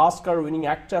by the Oscar-winning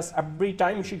actress every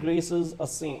time she graces a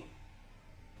scene.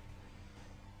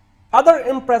 Other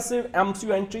impressive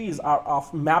MCU entries are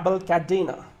of Mabel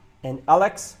Cadena and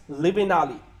Alex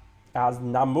Livinali as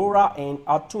Namora and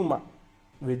Atuma,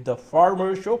 with the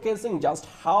former showcasing just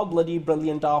how bloody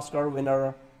brilliant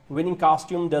Oscar-winning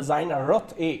costume designer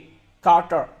Ruth A.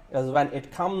 Carter is when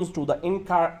it comes to the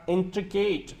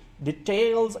intricate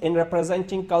details in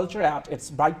representing culture at its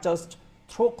brightest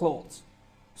through clothes.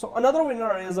 So another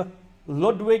winner is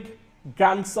Ludwig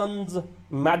Göransson's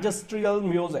magisterial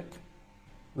music,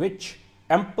 which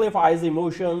amplifies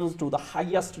emotions to the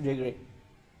highest degree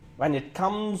when it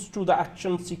comes to the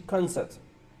action sequences,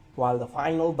 while the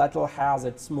final battle has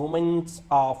its moments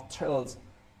of thrills,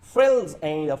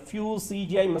 and a few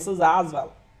CGI misses as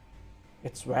well.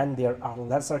 It's when there are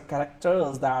lesser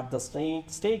characters that the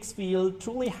stakes feel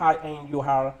truly high and you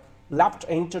are left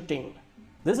entertained.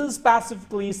 This is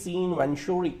specifically seen when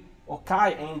Shuri,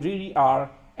 Okai and Riri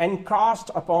are encroached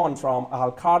upon from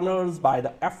all corners by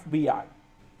the FBI,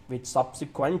 which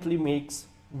subsequently makes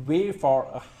way for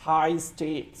a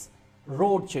high-stakes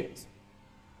road chase.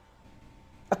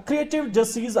 A creative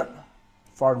decision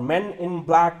for Men in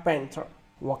Black Panther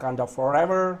Wakanda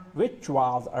Forever, which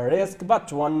was a risk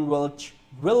but one which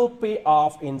will pay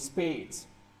off in spades,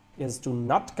 is to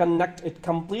not connect it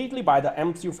completely by the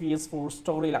MCU Phase 4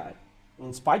 storyline,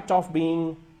 in spite of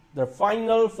being the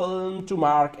final film to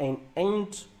mark an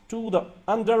end to the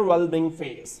underwhelming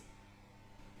phase.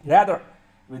 Rather,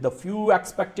 with a few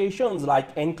expectations like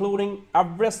including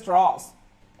Everest Ross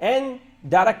and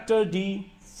director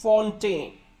D.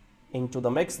 Fontaine into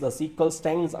the mix, the sequel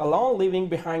stands alone, leaving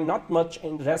behind not much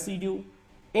in residue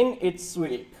in its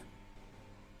wake.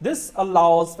 This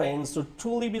allows fans to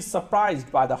truly be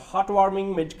surprised by the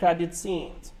heartwarming mid-credit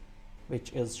scenes,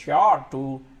 which is sure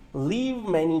to leave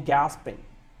many gasping.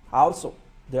 Also,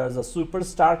 there's a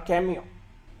superstar cameo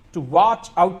to watch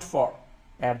out for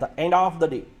at the end of the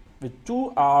day, with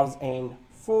 2 hours and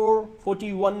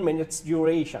 41 minutes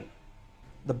duration.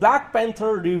 The Black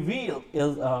Panther reveal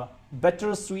is a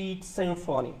bittersweet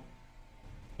symphony.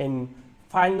 In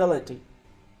finality,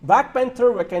 Black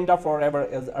Panther Wakanda Forever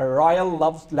is a royal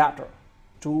love letter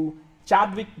to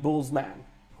Chadwick Boseman,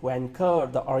 who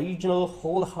anchored the original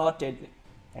wholeheartedly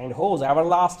and whose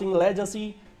everlasting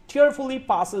legacy tearfully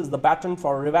passes the baton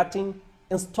for riveting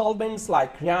installments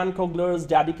like Ryan Coogler's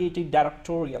dedicated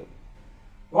directorial.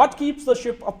 What keeps the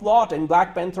ship afloat in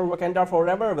Black Panther Wakanda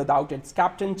Forever without its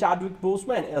captain Chadwick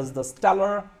Boseman is the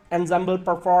stellar ensemble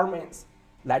performance,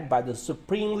 led by the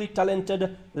supremely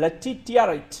talented Letitia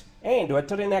Wright and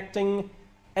veteran acting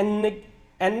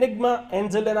enigma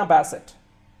Angelina Bassett.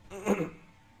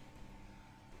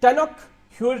 Tenoch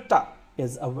Huerta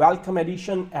is a welcome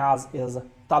addition, as is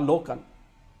Talokan.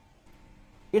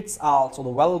 It's also the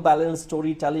well-balanced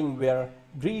storytelling where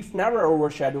grief never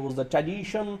overshadows the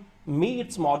tradition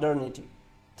meets modernity,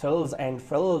 thrills and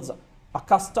frills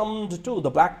accustomed to the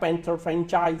Black Panther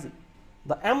franchise.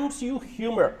 The MCU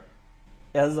humor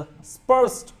is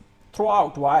dispersed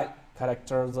throughout, while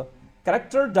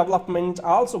character development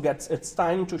also gets its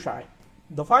time to shine.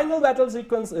 The final battle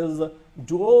sequence is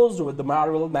dosed with the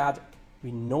Marvel magic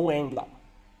we know and love.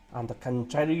 On the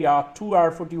contrary, a 2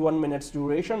 hour 41 minutes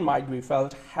duration might be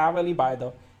felt heavily by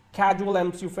the casual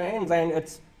MCU fans, and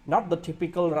it's not the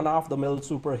typical run-of-the-mill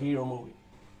superhero movie.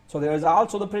 So there is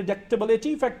also the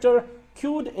predictability factor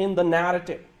cued in the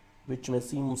narrative, which may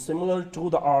seem similar to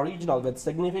the original with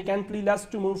significantly less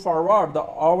to move forward. The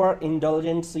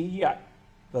overindulgent CGI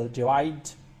will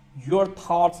divide your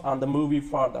thoughts on the movie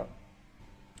further.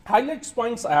 Highlights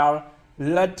points are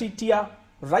Letitia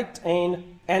Wright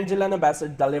and Angelina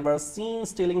Bassett deliver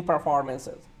scene-stealing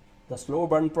performances, the slow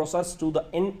burn process to the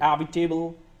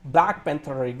inevitable Black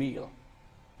Panther reveal,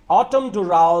 Autumn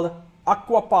Durald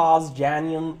Aquapa's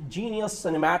genius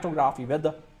cinematography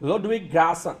with Ludwig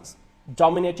Göransson's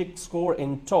dominating score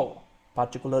in tow,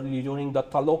 particularly during the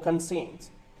Talokan scenes.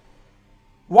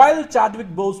 While Chadwick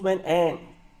Boseman and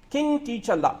King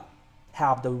T'Challa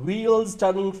have the wheels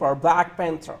turning for Black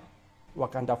Panther,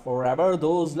 Wakanda Forever,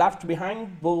 those left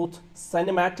behind both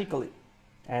cinematically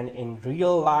and in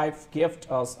real life gift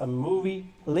us a movie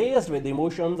laced with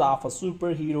emotions of a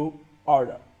superhero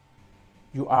order.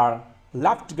 You are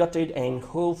left gutted and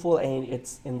hopeful, and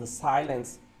it's in the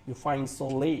silence you find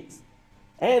solace.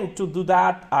 And to do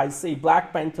that, I say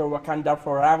Black Panther Wakanda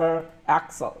Forever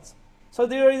excels. So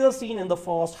there is a scene in the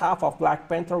first half of Black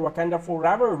Panther Wakanda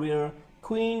Forever where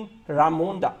Queen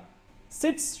Ramonda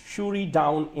sits Shuri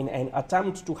down in an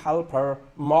attempt to help her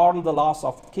mourn the loss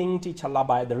of King T'Challa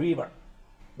by the river.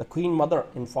 The Queen Mother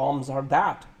informs her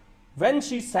that when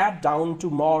she sat down to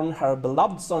mourn her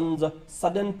beloved son's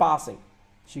sudden passing,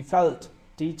 she felt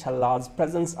T'Challa's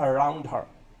presence around her,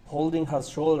 holding her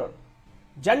shoulder,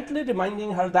 gently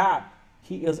reminding her that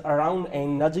he is around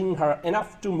and nudging her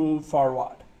enough to move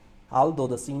forward. Although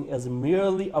the scene is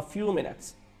merely a few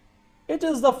minutes, it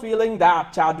is the feeling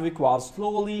that Chadwick was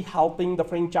slowly helping the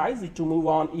franchise to move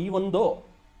on, even though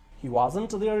he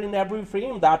wasn't there in every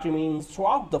frame that remains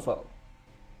throughout the film.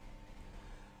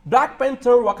 Black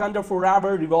Panther Wakanda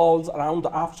Forever revolves around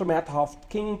the aftermath of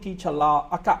King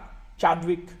T'Challa aka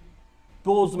Chadwick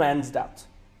Boseman's death,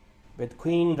 with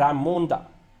Queen Ramonda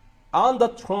on the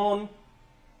throne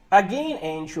again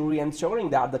and Shuri ensuring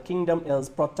that the kingdom is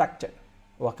protected.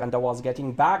 Wakanda was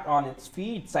getting back on its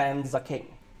feet, sans the king.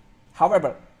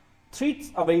 However,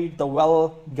 threats await the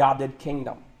well-guarded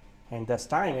kingdom, and this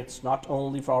time it's not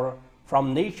only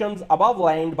from nations above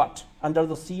land but under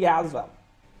the sea as well.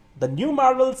 The new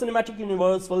Marvel Cinematic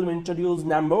Universe film introduced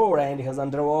Namor and his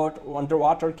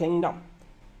underwater kingdom,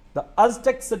 the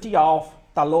Aztec city of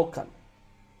Talokan.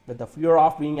 With the fear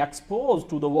of being exposed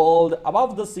to the world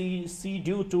above the sea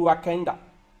due to Wakanda,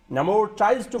 Namor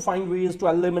tries to find ways to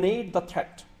eliminate the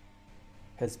threat.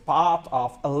 His path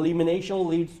of elimination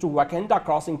leads to Wakanda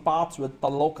crossing paths with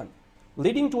Talokan,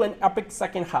 leading to an epic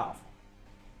second half.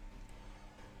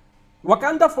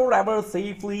 Wakanda Forever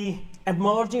safely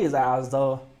emerges as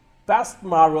the best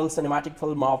Marvel cinematic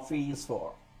film of Phase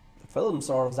 4. The film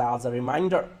serves as a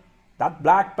reminder that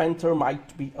Black Panther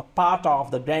might be a part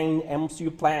of the grand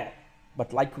MCU plan,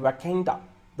 but like Wakanda,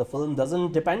 the film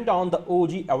doesn't depend on the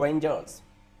OG Avengers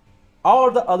or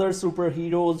the other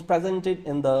superheroes presented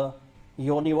in the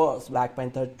universe. Black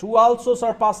Panther 2 also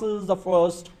surpasses the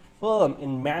first film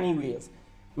in many ways,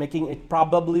 making it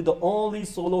probably the only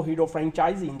solo hero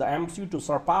franchise in the MCU to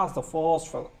surpass the first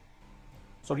film.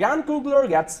 So Ryan Coogler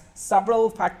gets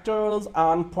several factors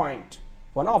on point,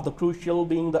 one of the crucial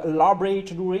being the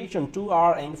elaborate duration, 2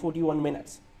 hours and 41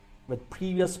 minutes. With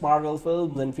previous Marvel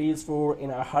films in Phase 4 in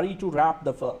a hurry to wrap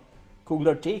the film,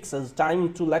 Coogler takes his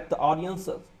time to let the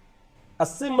audiences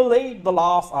assimilate the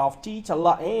loss of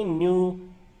T'Challa and new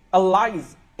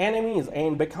allies, enemies,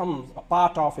 and becomes a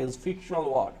part of his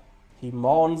fictional world. He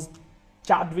mourns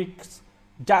Chadwick's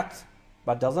death,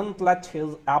 but doesn't let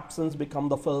his absence become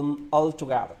the film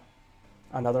altogether.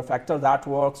 Another factor that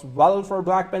works well for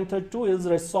Black Panther 2 is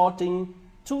resorting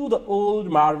to the old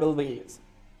Marvel ways.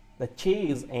 The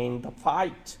chase and the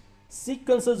fight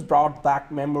sequences brought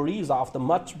back memories of the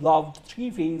much-loved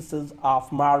Three Faces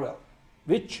of Marvel,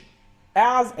 which,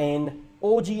 as an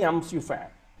OG MCU fan,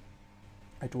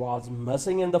 it was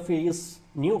missing in the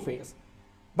new phase.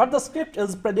 But the script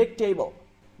is predictable,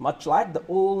 much like the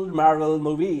old Marvel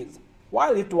movies.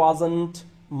 While it wasn't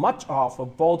much of a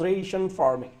botheration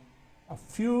for me, a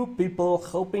few people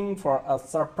hoping for a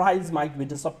surprise might be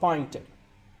disappointed.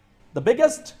 The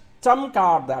biggest trump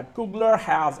card that Coogler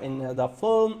has in the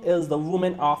film is the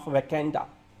woman of Wakanda,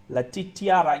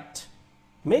 Letitia Wright.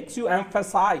 Makes you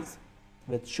emphasize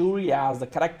with Shuri as the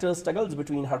character struggles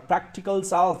between her practical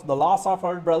self, the loss of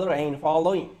her brother, and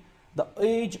following the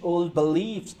age-old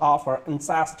beliefs of her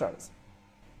ancestors.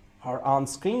 Her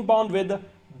on-screen bond with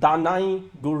Danai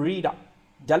Gurira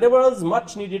delivers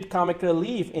much-needed comic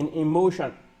relief in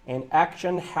emotion and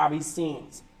action-heavy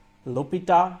scenes.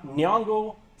 Lupita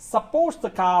Nyong'o supports the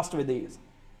cast with ease,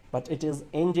 but it is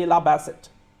Angela Bassett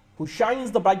who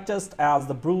shines the brightest as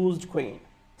the bruised queen,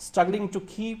 struggling to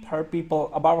keep her people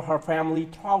above her family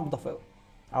throughout the film.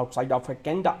 Outside of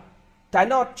Wakanda,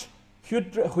 Tenoch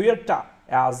Huerta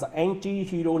as the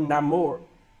anti-hero Namor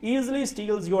easily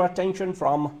steals your attention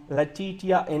from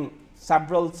Letitia in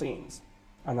several scenes.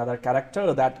 Another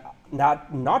character that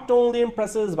not only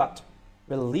impresses but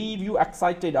will leave you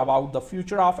excited about the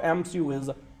future of MCU is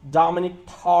Dominic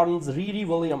Thorne's Riri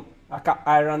Williams, aka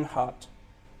Ironheart.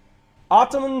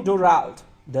 Autumn Durald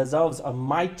deserves a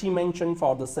mighty mention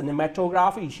for the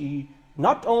cinematography. She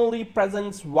not only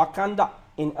presents Wakanda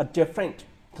in a different,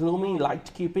 gloomy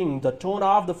light, keeping the tone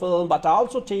of the film, but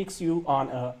also takes you on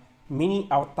a mini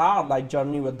avatar-like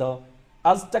journey with the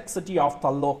Aztec city of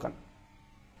Talocan.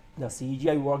 The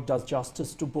CGI work does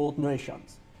justice to both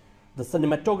nations. The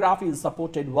cinematography is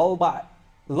supported well by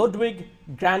Ludwig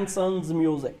Göransson's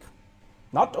music.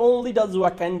 Not only does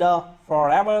Wakanda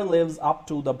Forever lives up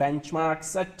to the benchmark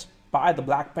set by the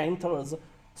Black Panther's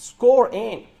score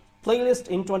and playlist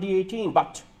in 2018,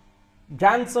 but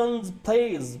Grandson's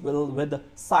plays with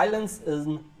silence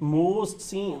in most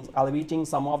scenes, elevating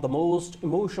some of the most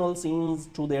emotional scenes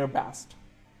to their best.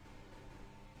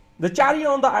 The cherry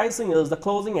on the icing is the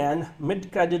closing and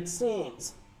mid-credit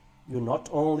scenes. You not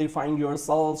only find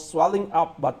yourself swelling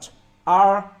up, but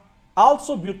are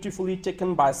also beautifully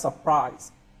taken by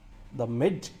surprise. The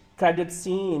mid-credit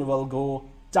scene will go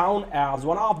down as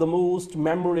one of the most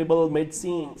memorable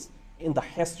mid-scenes in the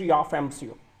history of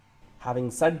MCU.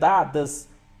 Having said that, this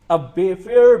a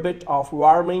fair bit of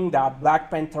warning that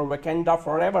Black Panther Wakanda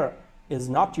Forever is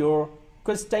not your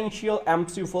quintessential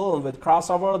MCU film with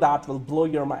crossover that will blow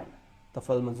your mind. The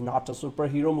film is not a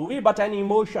superhero movie but an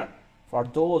emotion for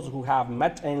those who have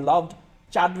met and loved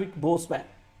Chadwick Boseman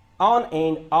on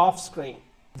and off screen.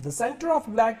 The center of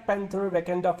Black Panther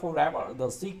Wakanda Forever,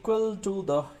 the sequel to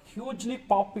the hugely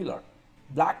popular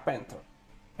Black Panther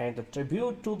and a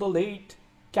tribute to the late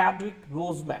Chadwick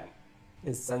Boseman,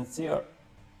 is sincere,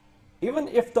 even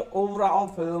if the overall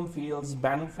film feels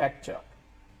manufactured.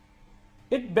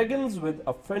 It begins with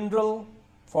a funeral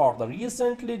for the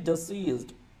recently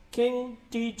deceased King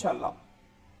T'Challa.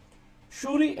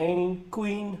 Shuri and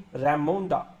Queen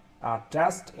Ramonda are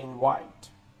dressed in white,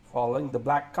 following the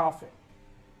black coffin,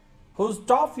 whose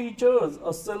top features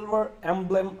a silver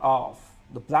emblem of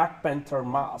the Black Panther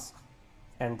mask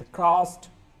and the crossed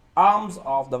arms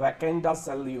of the Wakanda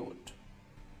salute.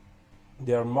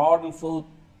 Their mournful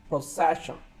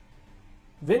procession,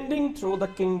 winding through the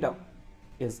kingdom,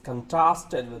 is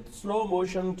contrasted with slow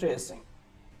motion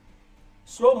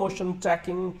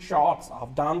tracking shots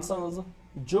of dancers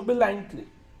jubilantly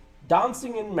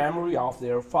dancing in memory of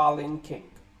their fallen king.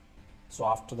 So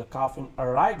after the coffin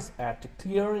arrives at a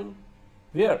clearing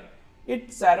where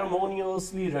it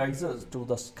ceremoniously rises to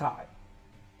the sky,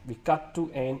 we cut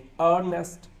to an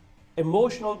earnest,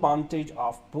 emotional montage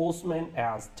of Boseman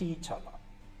as T'Challa.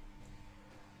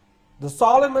 The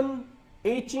Solomon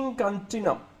etching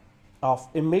continuum of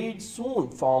image soon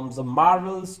forms the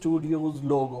Marvel Studios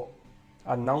logo,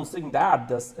 announcing that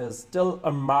this is still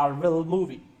a Marvel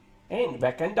movie and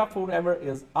Wakanda Forever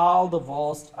is all the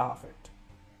worst of it.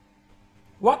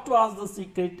 What was the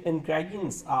secret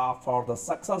ingredients for the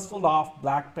successful of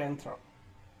Black Panther?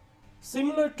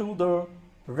 Similar to the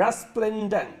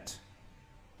resplendent,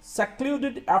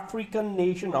 secluded African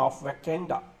nation of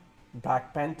Wakanda,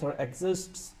 Black Panther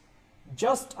exists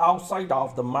just outside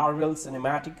of the Marvel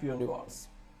Cinematic Universe.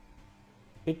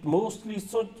 It mostly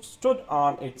stood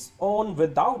on its own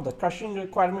without the crushing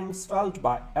requirements felt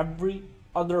by every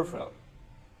other film.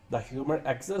 The humor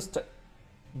existed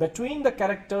between the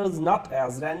characters not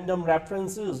as random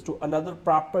references to another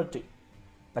property.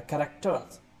 The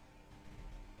characters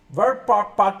were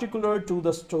particular to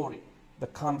the story. The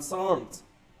concerns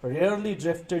rarely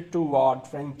drifted toward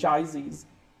franchises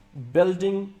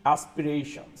building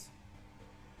aspirations.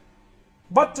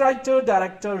 But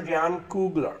writer-director Ryan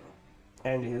Coogler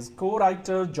and his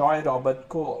co-writer Joy Robert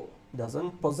Cole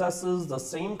doesn't possess the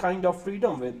same kind of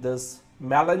freedom with this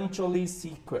melancholy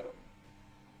sequel.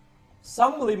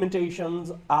 Some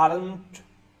limitations aren't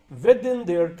within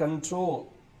their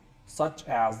control, such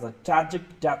as the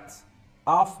tragic death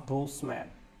of Boseman.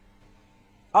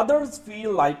 Others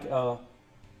feel like a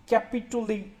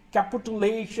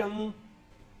capitulation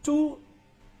to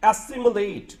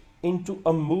assimilate into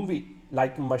a movie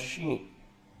like Machine.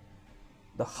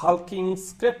 The hulking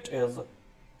script is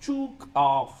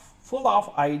full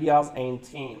of ideas and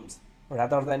themes,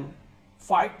 rather than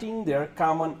fighting their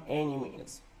common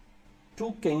enemies.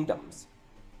 Two kingdoms,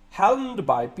 helmed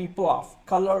by people of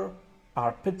color,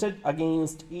 are pitted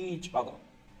against each other,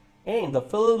 and the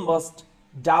film must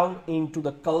delve into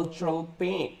the cultural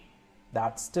pain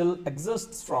that still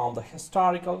exists from the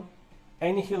historical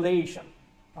annihilation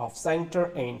of Central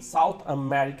and South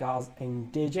America's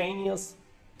indigenous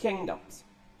kingdoms.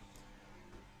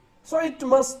 So it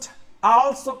must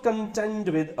also contend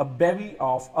with a bevy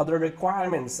of other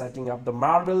requirements, setting up the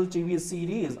Marvel TV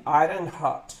series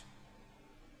Ironheart,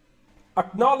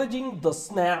 acknowledging the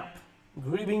snap,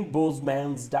 grieving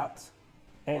Boseman's death,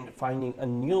 and finding a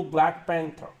new Black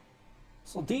Panther.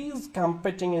 So these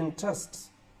competing interests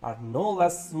are no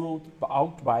less smoothed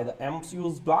out by the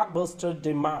MCU's blockbuster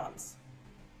demands.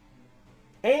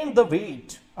 and the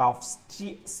weight of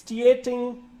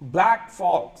stating black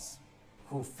folks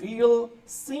who feel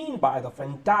seen by the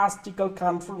fantastical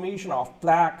confirmation of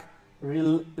black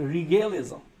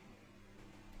regalism.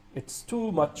 It's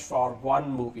too much for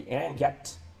one movie, and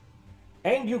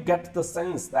you get the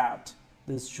sense that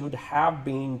this should have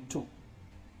been two.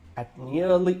 At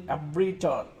nearly every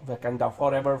turn, Wakanda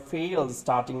Forever fails,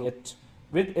 starting it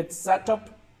with its setup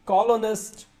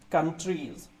colonist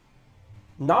countries,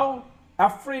 now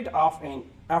afraid of an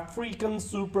African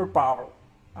superpower,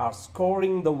 are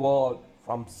scouring the world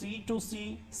from sea to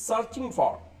sea searching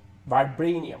for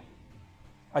vibranium.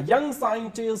 A young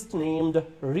scientist named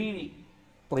Riri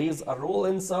plays a role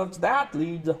in search that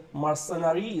leads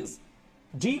mercenaries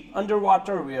deep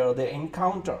underwater where they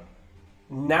encounter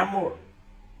Namor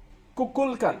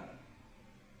Kukulkan,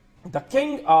 the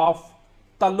king of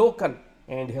Talokan,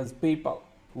 and his people,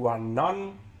 who are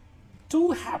none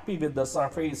too happy with the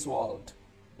surface world.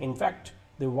 In fact,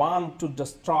 they want to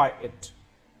destroy it.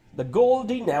 The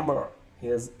goldy Namor,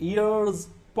 his ears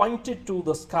pointed to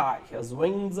the sky, his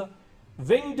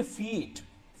winged feet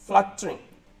fluttering,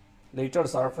 later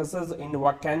surfaces in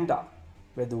Wakanda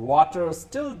with water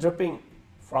still dripping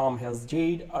from his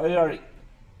jade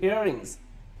earrings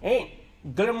and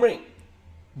glimmering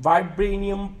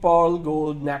vibranium pearl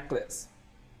gold necklace.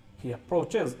 He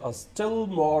approaches a still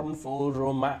mournful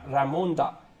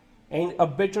Ramonda and a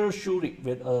bitter Shuri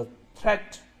with a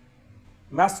threat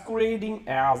masquerading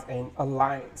as an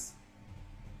alliance.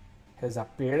 His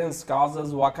appearance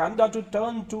causes Wakanda to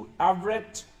turn to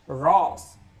Everett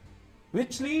Ross,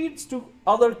 which leads to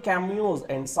other cameos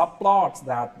and subplots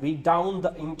that weigh down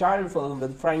the entire film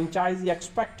with franchisee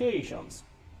expectations.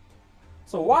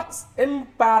 So what's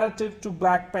imperative to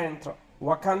Black Panther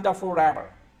Wakanda Forever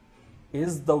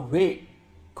is the way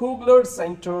Coogler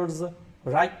centers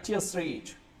righteous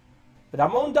rage.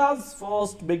 Ramonda's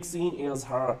first big scene is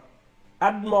her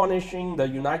admonishing the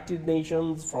United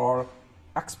Nations for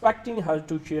expecting her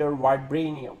to share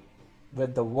vibranium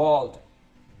with the world,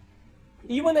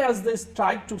 even as they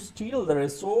try to steal the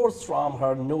resource from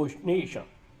her nation.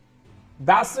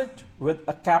 Bassett, with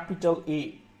a capital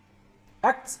A,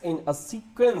 acts in a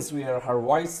sequence where her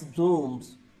voice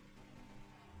zooms.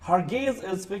 Her gaze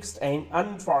is fixed and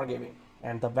unforgiving,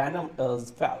 and the venom is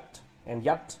felt. And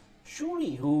yet,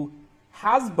 Shuri, who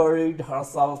has buried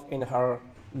herself in her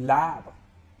lab,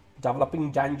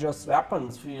 developing dangerous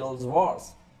weapons, feels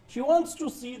worse. She wants to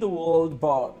see the world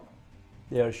burn.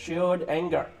 Their shared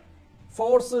anger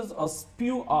forces a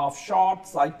spew of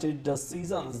short-sighted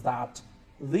decisions that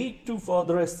lead to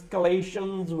further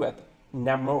escalations with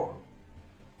Namor,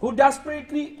 who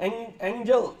desperately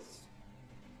angels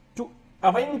to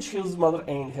avenge his mother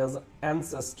and his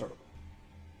ancestor.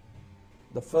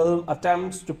 The film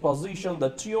attempts to position the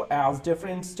trio as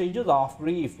different stages of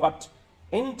grief, but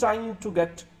in trying to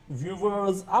get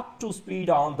viewers up to speed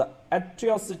on the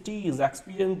atrocities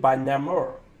experienced by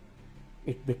Namor,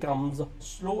 it becomes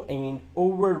slow and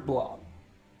overblown.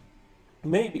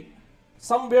 Maybe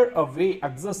somewhere a way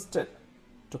existed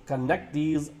to connect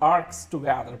these arcs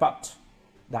together, but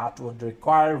that would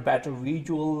require better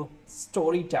visual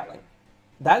storytelling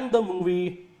than the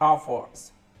movie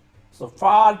offers. So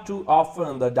far too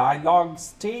often the dialogue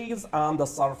stays on the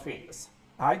surface,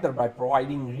 either by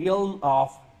providing realm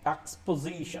of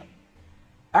exposition,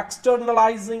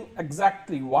 externalizing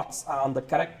exactly what's on the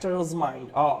character's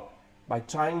mind, or by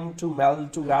trying to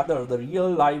meld together the real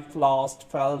life loss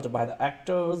felt by the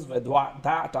actors with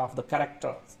that of the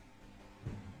characters.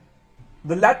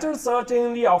 The latter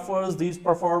certainly offers these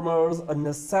performers a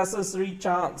necessary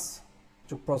chance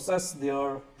to process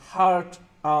their heart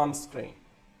on screen.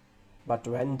 But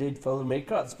when did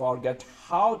filmmakers forget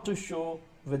how to show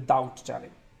without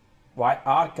telling? Why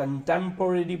are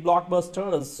contemporary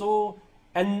blockbusters so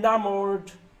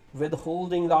enamored with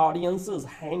holding the audience's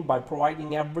hand by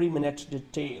providing every minute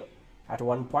detail? At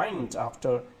one point,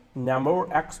 after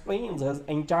Namor explains his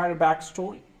entire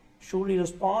backstory, Shuri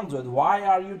responds with, "Why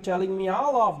are you telling me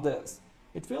all of this?"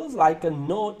 It feels like a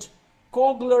note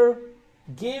Coogler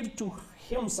gave to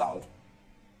himself.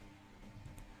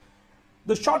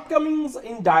 The shortcomings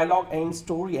in dialogue and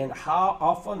story, and how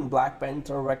often Black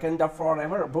Panther Wakanda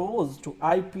Forever bows to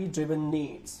IP-driven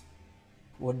needs,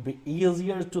 would be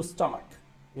easier to stomach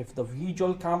if the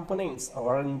visual components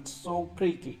weren't so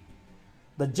creaky.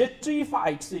 The jittery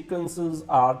fight sequences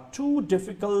are too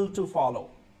difficult to follow.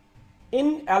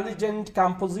 Inelegant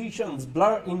compositions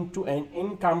blur into an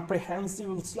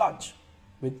incomprehensible sludge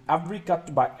with every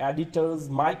cut by editors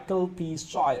Michael P.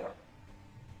 Sawyer,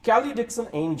 Kelly Dixon,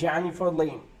 and Jennifer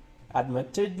Lane.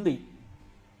 Admittedly,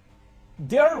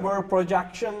 there were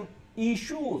projection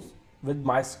issues with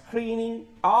my screening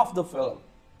of the film,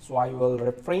 so I will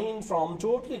refrain from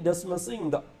totally dismissing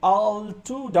the all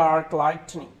too dark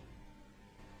lightning.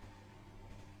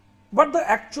 But the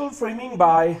actual framing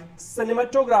by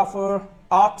cinematographer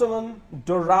Artemon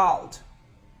Dorald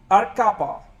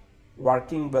Arcapa,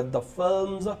 working with the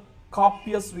film's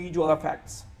copious visual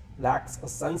effects, lacks a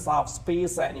sense of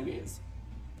space anyways.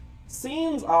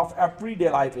 Scenes of everyday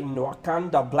life in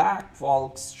Wakanda, black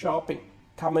folks shopping,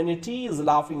 communities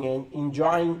laughing and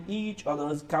enjoying each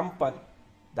other's company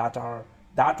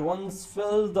that once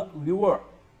filled the viewer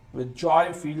with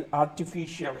joy feel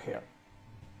artificial here.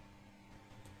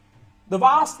 The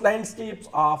vast landscapes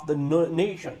of the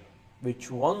nation,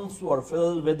 which once were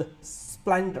filled with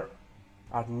splendor,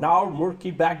 are now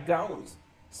murky backgrounds.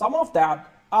 Some of that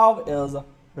awe is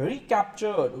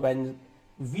recaptured when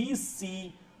we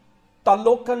see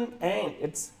Talokan and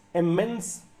its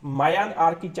immense Mayan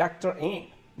architecture and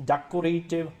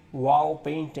decorative wall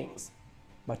paintings.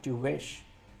 But you wish,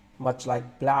 much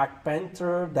like Black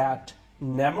Panther, that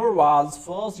Namor was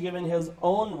first given his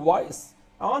own voice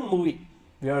on movie,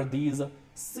 where these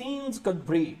scenes could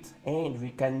breathe and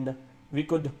we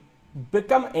could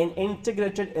become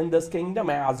integrated in this kingdom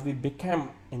as we became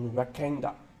in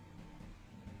Wakanda.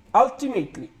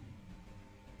 Ultimately,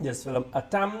 this film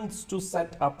attempts to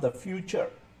set up the future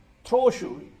through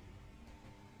Shuri.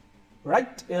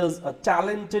 Wright is a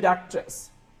talented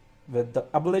actress with the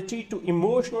ability to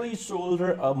emotionally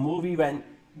shoulder a movie when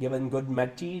given good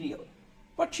material,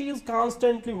 but she is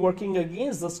constantly working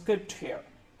against the script here.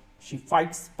 She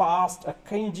fights past a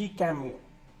cringy cameo.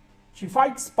 She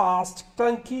fights past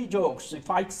clunky jokes. She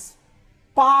fights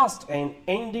past an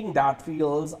ending that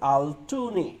feels all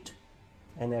too neat.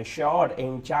 An assured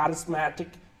and charismatic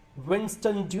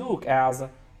Winston Duke as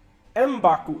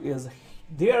M'Baku is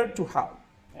there to help,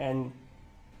 and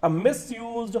a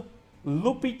misused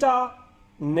Lupita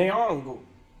Nyong'o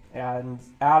and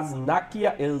as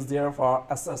Nakia is there for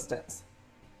assistance.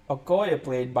 Okoye,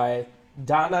 played by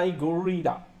Danai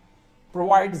Gurira,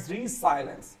 provides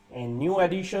resilience, and new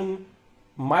addition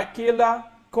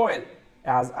Michaela Coel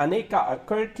as Aneka, a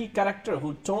quirky character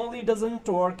who totally doesn't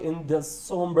work in this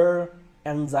somber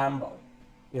ensemble,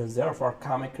 is there for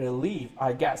comic relief,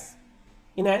 I guess.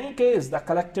 In any case, the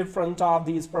collective front of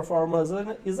these performers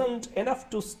isn't enough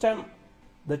to stem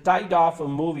the tide of a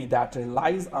movie that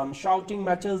relies on shouting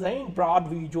matches and broad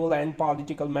visual and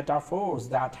political metaphors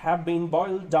that have been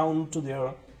boiled down to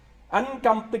their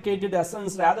uncomplicated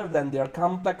essence rather than their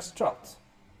complex truths.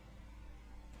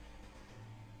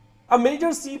 A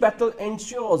major sea battle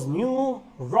ensures new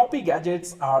ropey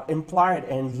gadgets are implied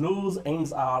and loose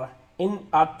ends are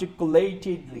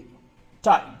inarticulately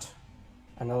tied.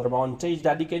 Another montage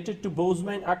dedicated to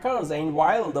Boseman occurs, and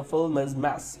while the film is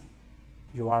messy,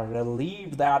 you are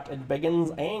relieved that it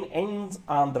begins and ends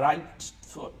on the right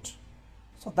foot.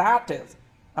 So that is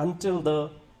until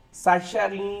the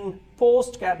saccharine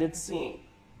post-credit scene.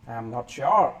 I am not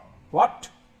sure what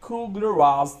Coogler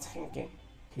was thinking.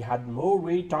 He had more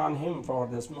weight on him for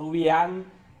this movie than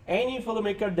any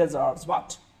filmmaker deserves,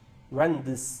 but when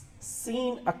this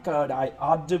scene occurred, I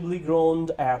audibly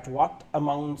groaned at what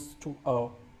amounts to a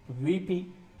weepy,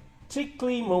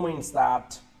 tickly moments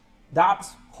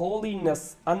that's wholly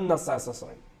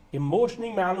unnecessary,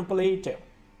 emotionally manipulative,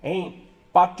 and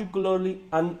particularly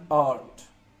unearned.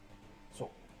 So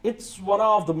it's one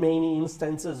of the many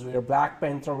instances where Black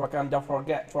Panther Wakanda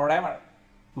Forever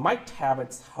might have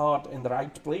its heart in the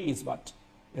right place, but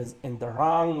is in the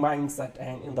wrong mindset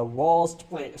and in the worst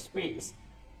space,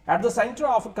 at the center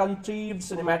of a contrived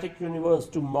cinematic universe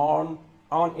to mourn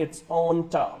on its own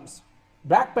terms.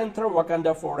 Black Panther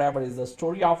Wakanda Forever is the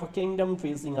story of a kingdom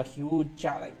facing a huge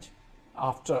challenge.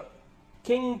 After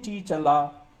King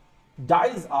T'Challa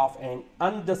dies of an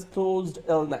undisclosed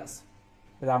illness,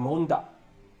 Ramonda,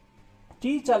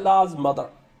 T'Challa's mother,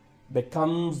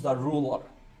 becomes the ruler.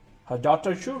 Her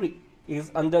daughter Shuri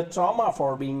is under trauma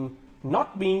for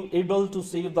not being able to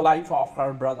save the life of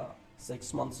her brother.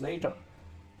 6 months later,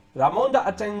 Ramonda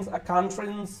attends a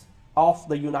conference of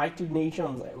the United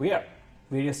Nations where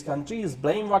various countries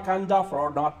blame Wakanda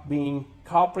for not being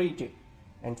cooperative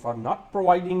and for not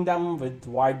providing them with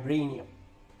vibranium.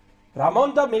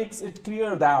 Ramonda makes it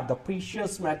clear that the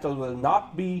precious metal will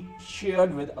not be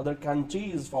shared with other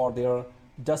countries for their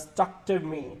destructive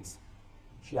means.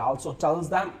 She also tells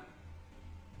them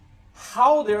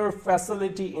how their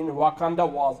facility in Wakanda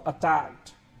was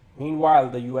attacked. Meanwhile,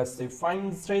 the USA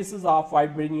finds traces of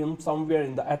vibranium somewhere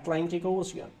in the Atlantic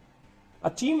Ocean. A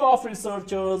team of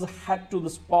researchers head to the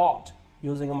spot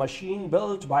using a machine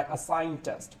built by a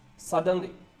scientist.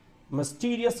 Suddenly,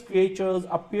 Mysterious creatures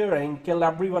appear and kill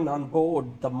everyone on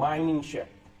board the mining ship.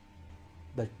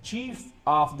 The chief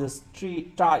of this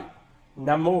tribe,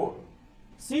 Namor,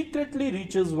 secretly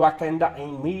reaches Wakanda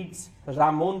and meets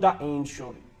Ramonda and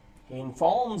Shuri. He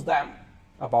informs them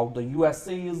about the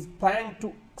USA's plan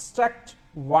to extract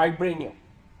vibranium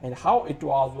and how it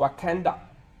was Wakanda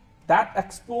that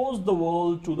exposed the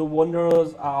world to the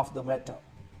wonders of the metal.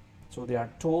 So they are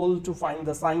told to find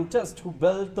the scientist who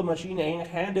built the machine and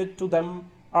hand it to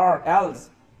them, or else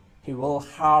he will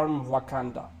harm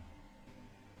Wakanda.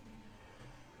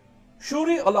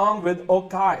 Shuri, along with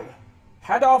Okai,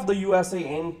 head off the USA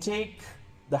and take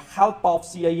the help of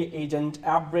CIA agent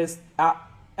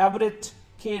Everett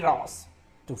K. Ross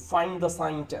to find the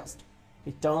scientist.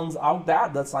 It turns out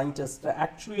that the scientist is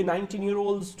actually a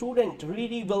 19-year-old student,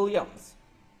 Riri Williams.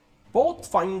 Both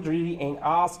find Riri and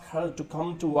ask her to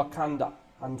come to Wakanda.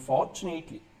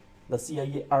 Unfortunately, the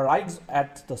CIA arrives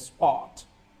at the spot.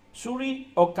 Shuri,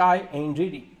 Okai, and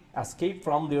Riri escape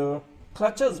from their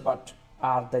clutches but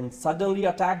are then suddenly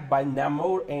attacked by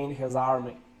Namor and his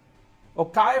army.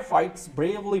 Okai fights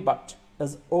bravely but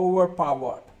is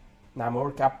overpowered.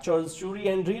 Namor captures Shuri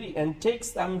and Riri and takes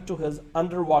them to his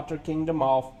underwater kingdom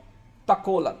of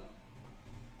Takolan.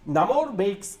 Namor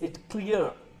makes it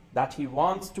clear that he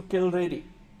wants to kill Riri,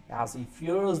 as he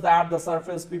fears that the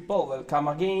surface people will come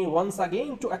once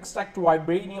again to extract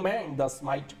vibranium and thus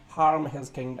might harm his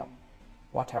kingdom.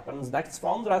 What happens next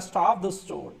from the rest of the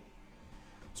story?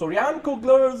 So Ryan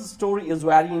Coogler's story is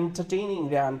very entertaining.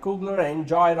 Ryan Coogler and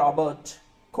Joy Robert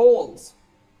Cole's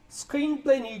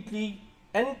screenplay neatly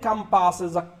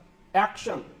encompasses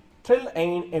action, thrill,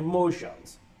 and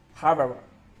emotions. However,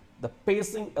 the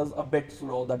pacing is a bit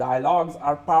slow. The dialogues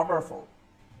are powerful.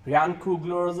 Ryan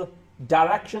Coogler's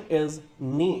direction is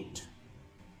neat.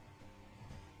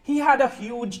 He had a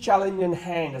huge challenge in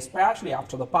hand, especially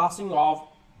after the passing of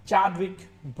Chadwick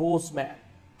Boseman.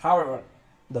 However,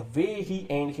 the way he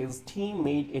and his team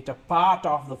made it a part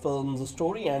of the film's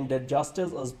story and did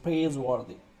justice is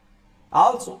praiseworthy.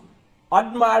 Also,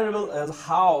 admirable is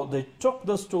how they took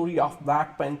the story of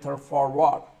Black Panther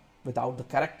forward without the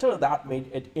character that made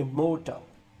it immortal.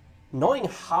 Knowing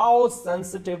how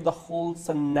sensitive the whole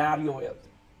scenario is,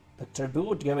 the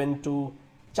tribute given to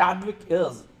Chadwick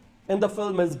in the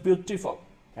film is beautiful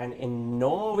and in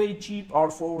no way cheap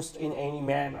or forced in any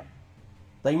manner.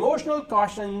 The emotional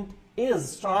quotient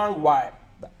is strong while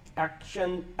the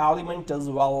action element is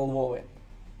well woven.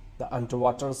 The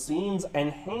underwater scenes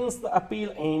enhance the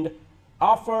appeal and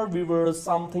offer viewers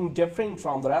something different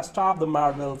from the rest of the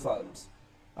Marvel films.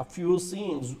 A few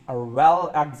scenes are well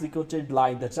executed,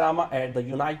 like the drama at the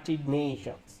United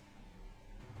Nations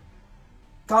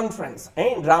conference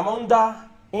and Ramonda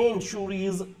and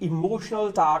Shuri's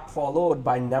emotional talk followed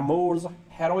by Namor's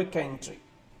heroic entry.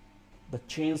 The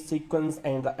chase sequence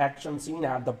and the action scene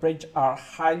at the bridge are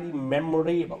highly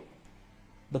memorable.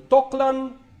 The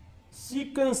Toklan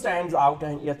sequence stands out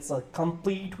and it's a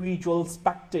complete visual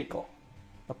spectacle.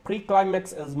 The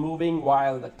pre-climax is moving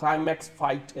while the climax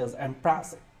fight is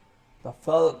impressive. The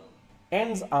film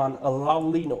ends on a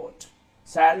lovely note.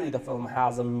 Sadly, the film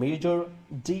has a major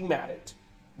demerit.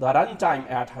 The runtime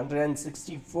at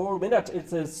 164 minutes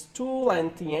is too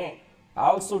lengthy and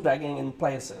also dragging in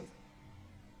places.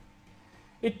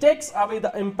 It takes away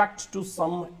the impact to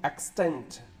some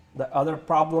extent. The other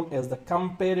problem is the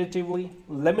comparatively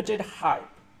limited hype,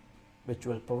 which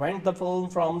will prevent the film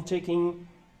from taking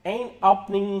an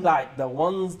opening like the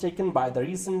ones taken by the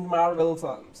recent Marvel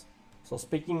films. So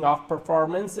speaking of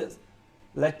performances,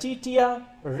 Letitia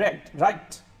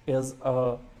Wright is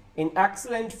in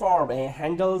excellent form and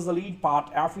handles the lead part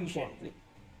efficiently.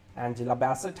 Angela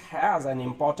Bassett has an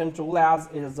important role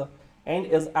and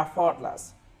is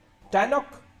effortless.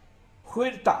 Tenoch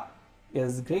Huerta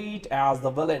is great as the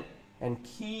villain and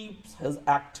keeps his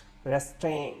act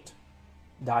restrained.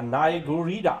 Danai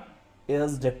Gurira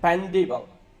is dependable.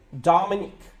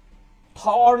 Dominic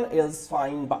Thorne is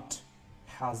fine but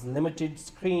has limited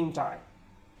screen time.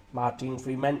 Martin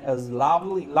Freeman is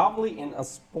lovely in a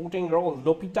supporting role.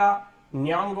 Lupita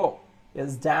Nyong'o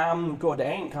is damn good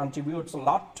and contributes a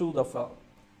lot to the film.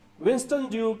 Winston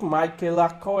Duke,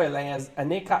 Michaela Coel as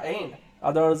Aneka and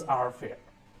others are fair.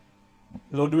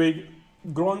 Ludwig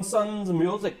Göransson's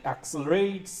music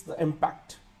accelerates the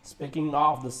impact. Speaking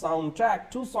of the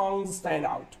soundtrack, two songs stand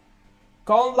out.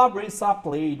 Con La Brisa,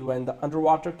 played when the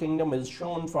underwater kingdom is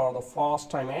shown for the first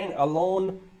time, and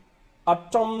Alone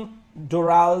Autumn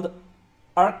Dorald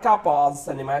Arcapa's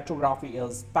cinematography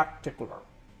is spectacular.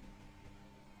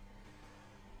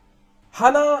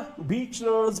 Hannah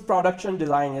Beechler's production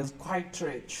design is quite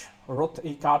rich. Ruth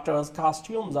E. Carter's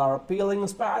costumes are appealing,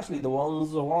 especially the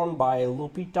ones worn by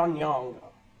Lupita Nyong'o.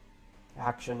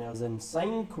 Action is in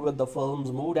sync with the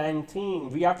film's mood and theme.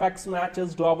 VFX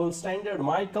matches global standard.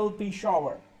 Michael P.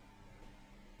 Shower,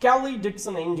 Kelly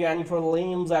Dixon and Jennifer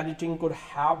Lame's editing could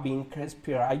have been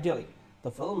crispier. Ideally,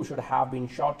 the film should have been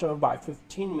shorter by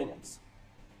 15 minutes.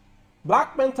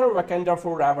 Black Panther Wakanda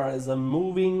Forever is a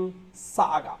moving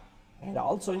saga and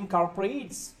also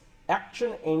incorporates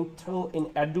action and thrill in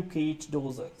adequate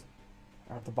doses.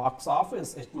 At the box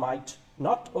office, it might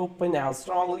not open as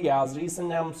strongly as recent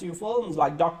MCU films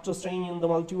like Doctor Strange in the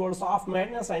Multiverse of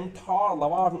Madness and Thor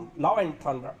Love and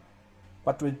Thunder.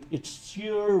 But with its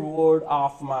sheer word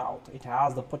of mouth, it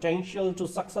has the potential to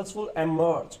successfully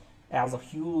emerge as a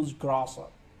huge grosser.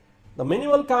 The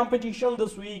minimal competition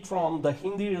this week from the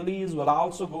Hindi release will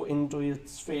also go into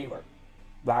its favor.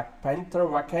 Black Panther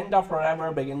Wakanda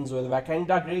Forever begins with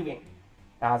Wakanda grieving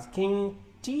as King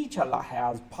T'Challa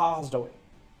has passed away.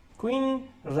 Queen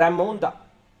Ramonda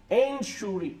and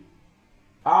Shuri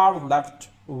are left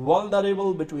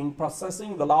vulnerable between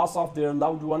processing the loss of their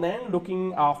loved one and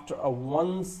looking after a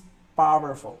once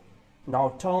powerful, now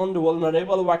turned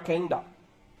vulnerable Wakanda.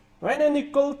 When an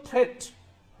equal threat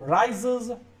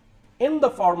rises in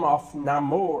the form of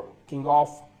Namor, king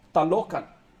of Talokan,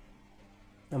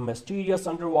 a mysterious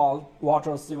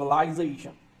underwater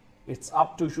civilization, it's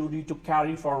up to Shuri to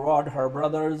carry forward her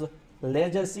brother's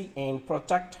legacy and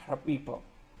protect her people.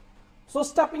 So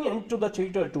stepping into the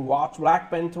theater to watch Black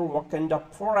Panther Wakanda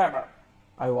Forever,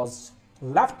 I was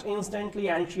left instantly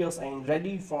anxious and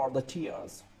ready for the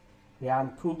tears.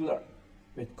 Ryan Coogler,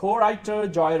 with co-writer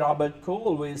Joy Robert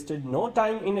Cole, wasted no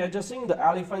time in addressing the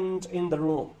elephant in the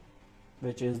room,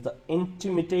 which is the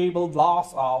indomitable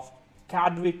loss of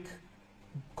Chadwick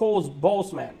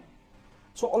Boseman.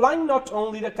 So allowing not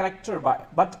only the character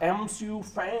but MCU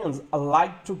fans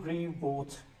alike to grieve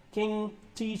both King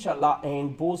T'Challa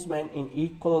and Boseman in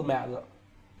equal measure.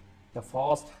 The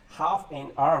first half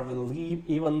an hour will leave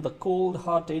even the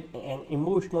cold-hearted and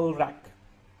emotional wreck.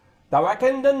 The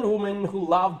Wakandan women who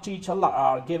love T'Challa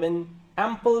are given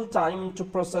ample time to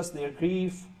process their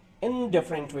grief in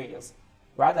different ways,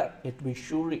 whether it be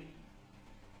Shuri,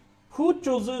 who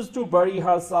chooses to bury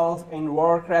herself in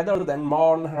work rather than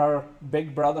mourn her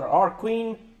big brother, or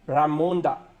Queen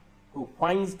Ramonda, who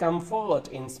finds comfort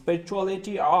in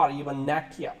spirituality, or even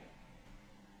Nakia,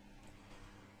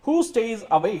 who stays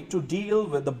away to deal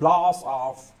with the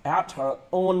loss at her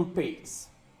own pace.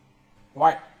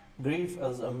 While grief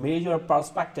is a major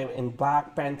perspective in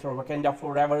Black Panther Wakanda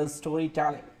Forever's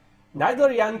storytelling, neither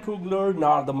Ryan Coogler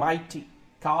nor the mighty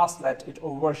cast let it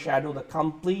overshadow the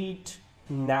complete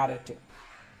narrative.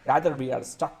 Rather, we are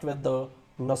stuck with the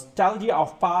nostalgia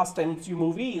of past MCU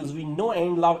movies we know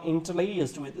and love,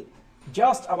 interlaced with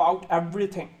just about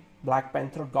everything Black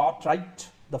Panther got right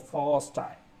the first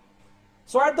time.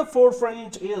 So at the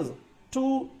forefront is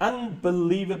two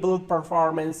unbelievable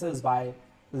performances by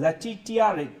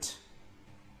Letitia Wright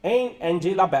and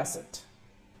Angela Bassett,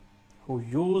 who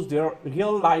used their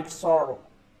real-life sorrow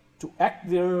to act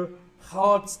their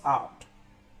hearts out.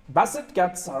 Bassett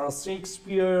gets her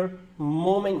Shakespeare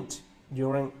moment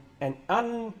during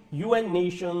an UN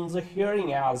Nations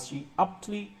hearing as she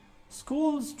aptly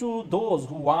schools to those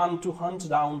who want to hunt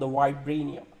down the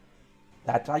vibranium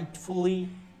that rightfully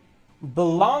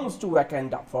belongs to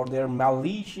Wakanda for their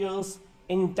malicious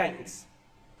intents.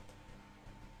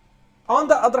 On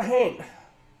the other hand,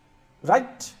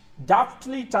 Wright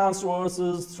deftly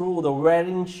transverses through the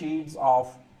varying shades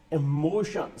of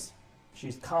emotions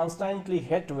she's constantly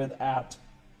hit with at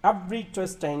every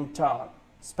twist and turn,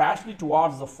 especially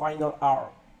towards the final hour.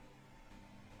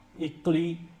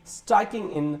 Equally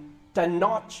striking in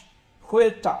Tenoch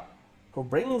Huerta, who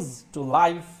brings to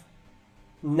life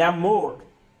Namor,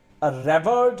 a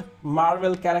revered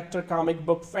Marvel character comic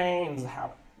book fans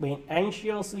have been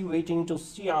anxiously waiting to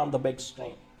see on the big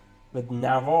screen. With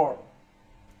Namor,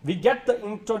 we get the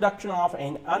introduction of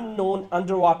an unknown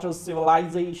underwater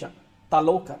civilization,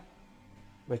 Talokan,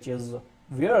 which is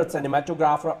where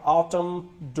cinematographer Autumn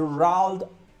Durald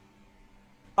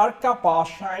Arcapa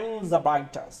shines the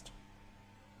brightest.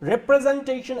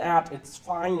 Representation at its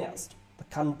finest, the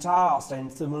contrast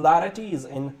and similarities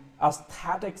in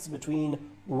aesthetics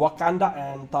between Wakanda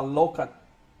and Talokan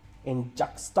in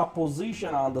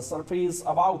juxtaposition on the surface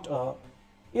about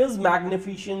is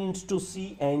magnificent to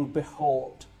see and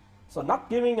behold. So not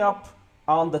giving up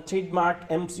on the trademark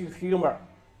MCU humor,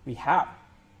 we have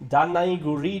Danai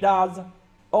Gurira's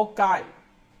Okai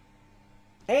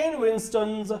and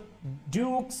Winston's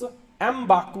Duke's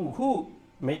M'Baku, who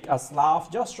make us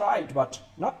laugh just right but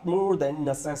not more than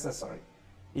necessary.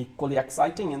 Equally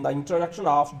exciting in the introduction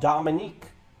of Dominic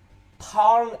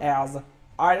Thorne as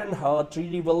Ironheart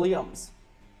Treaty Williams,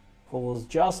 who's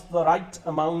just the right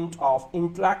amount of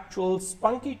intellectual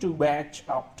spunky to match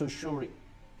up to Shuri,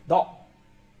 though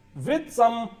with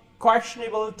some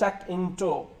questionable tech in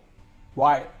tow,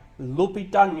 while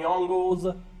Lupita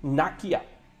Nyong'o's Nakia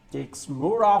takes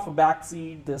more of a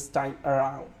backseat this time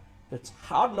around. It's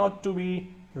hard not to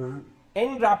be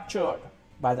enraptured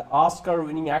by the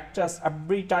Oscar-winning actress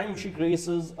every time she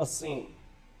graces a scene.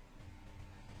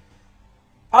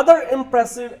 Other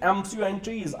impressive MCU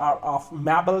entries are of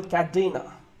Mabel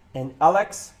Cadena and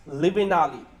Alex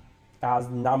Livinali as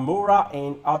Namora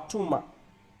and Atuma,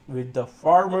 with the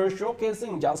former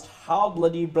showcasing just how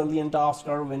bloody brilliant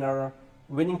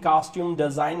Oscar-winning costume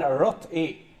designer Ruth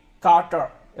A.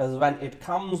 Carter is when it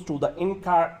comes to the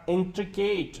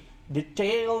intricate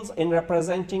details in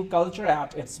representing culture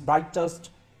at its brightest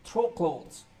through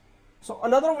clothes. So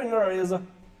another winner is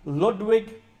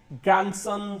Ludwig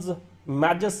Göransson's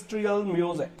magisterial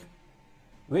music,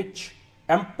 which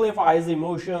amplifies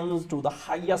emotions to the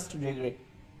highest degree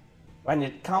when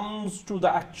it comes to the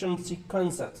action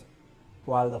sequences,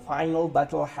 while the final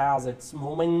battle has its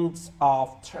moments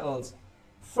of thrills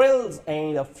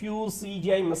and a few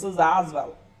CGI misses as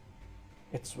well.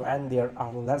 It's when there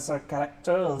are lesser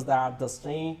characters that the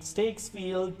stakes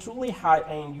feel truly high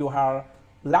and you are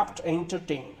left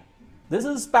entertained. This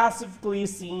is specifically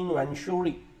seen when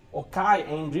Shuri, Okai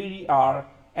and Riri are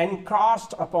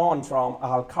encroached upon from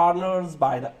all corners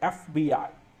by the FBI,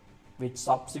 which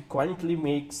subsequently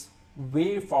makes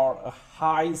way for a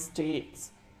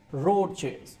high-stakes road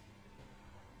chase.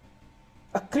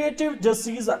 A creative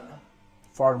decision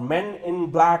for men in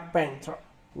Black Panther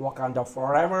Wakanda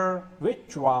Forever,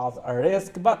 which was a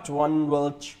risk but one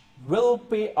which will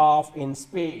pay off in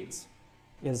spades,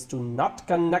 is to not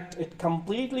connect it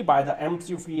completely by the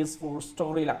MCU Phase 4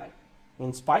 storyline,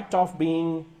 in spite of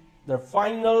being the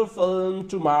final film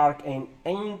to mark an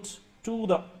end to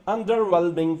the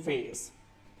underwhelming phase.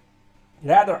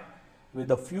 Rather,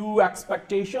 with a few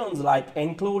expectations like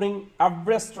including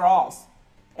Everest Ross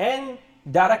and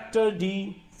director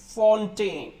D.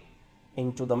 Fontaine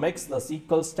into the mix, the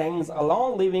sequel stands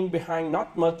alone, leaving behind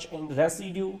not much in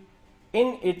residue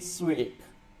in its wake.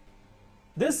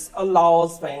 This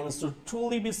allows fans to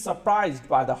truly be surprised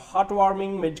by the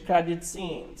heartwarming mid-credit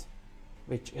scenes,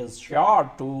 which is sure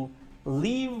to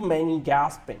leave many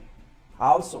gasping.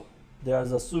 Also,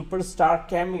 there's a superstar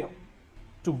cameo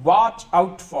to watch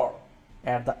out for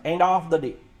at the end of the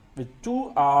day, with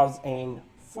 2 hours and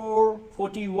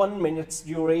 41 minutes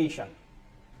duration.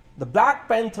 The Black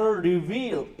Panther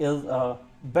reveal is a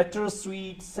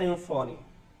bittersweet symphony.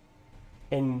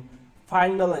 In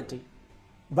finality,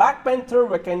 Black Panther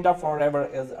Wakanda Forever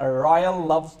is a royal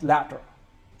love letter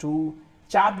to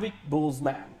Chadwick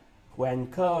Boseman, who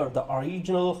anchored the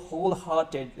original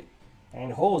wholeheartedly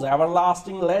and whose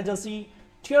everlasting legacy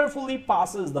tearfully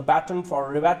passes the baton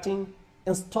for riveting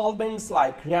installments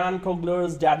like Ryan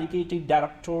Coogler's dedicated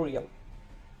directorial.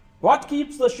 What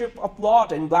keeps the ship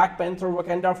afloat in Black Panther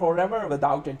Wakanda Forever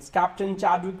without its Captain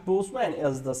Chadwick Boseman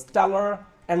is the stellar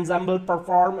ensemble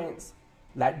performance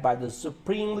led by the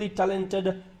supremely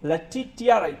talented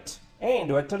Letitia Wright and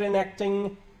veteran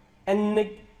acting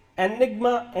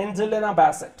enigma Angelina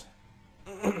Bassett.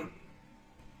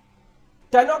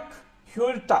 Tenoch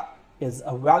Huerta is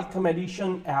a welcome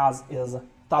addition, as is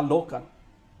Talokan.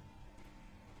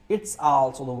 It's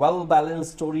also the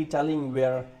well-balanced storytelling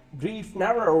where grief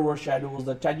never overshadows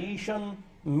the tradition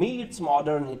meets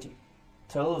modernity,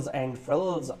 thrills and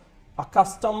frills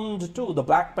accustomed to the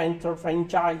Black Panther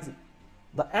franchise.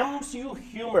 The MCU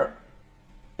humor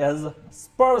is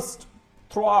spersed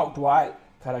throughout, while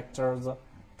character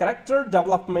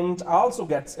development also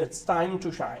gets its time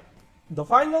to shine. The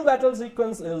final battle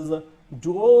sequence is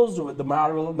dosed with the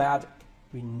Marvel magic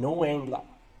we know and love.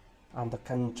 On the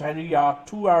contrary, our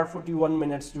 2 hour 41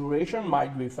 minutes duration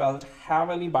might be felt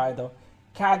heavily by the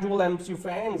casual MCU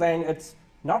fans, and it's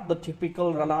not the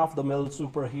typical run-of-the-mill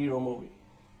superhero movie.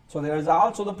 So there is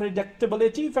also the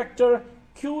predictability factor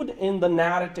cued in the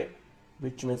narrative,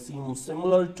 which may seem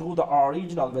similar to the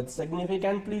original with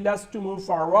significantly less to move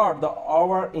forward. The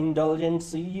overindulgent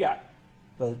CGI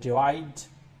will divide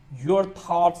your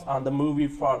thoughts on the movie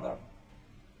further.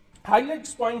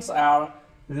 Highlights points are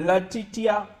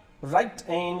Letitia Wright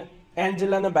and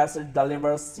Angelina Bassett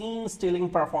deliver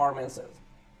scene-stealing performances,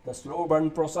 the slow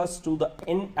burn process to the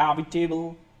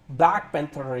inevitable Black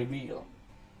Panther reveal,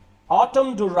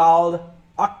 Autumn Durald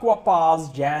Aquapa's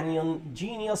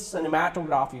genius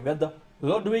cinematography with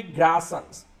Ludwig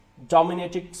Göransson's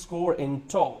dominating score in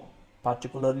tow,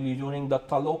 particularly during the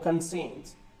Talokan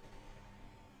scenes,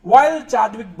 While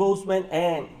Chadwick Boseman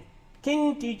and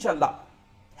King T'Challa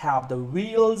have the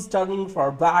wheels turning for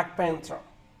Black Panther,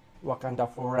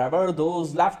 Wakanda Forever,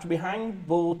 those left behind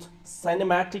both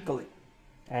cinematically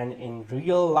and in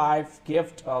real life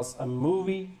gift us a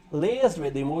movie laced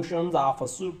with emotions of a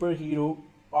superhero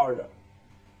order.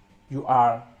 You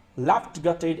are left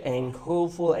gutted and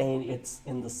hopeful, and it's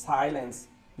in the silence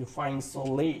you find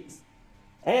solace.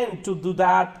 And to do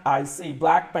that, I say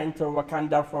Black Panther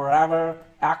Wakanda Forever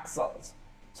excels.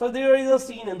 So there is a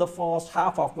scene in the first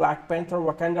half of Black Panther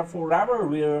Wakanda Forever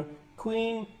where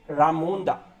Queen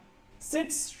Ramonda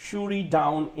sits Shuri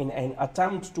down in an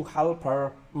attempt to help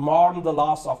her mourn the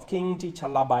loss of King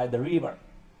T'Challa by the river.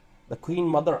 The Queen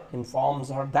Mother informs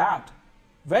her that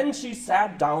when she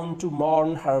sat down to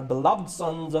mourn her beloved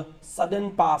son's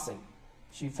sudden passing,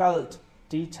 she felt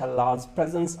T'Challa's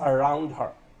presence around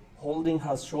her, holding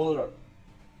her shoulder,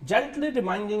 gently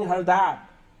reminding her that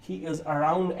he is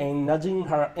around and nudging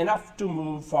her enough to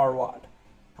move forward.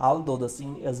 Although the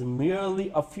scene is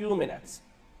merely a few minutes,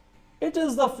 it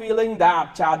is the feeling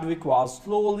that Chadwick was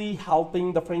slowly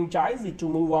helping the franchise to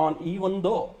move on, even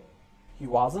though he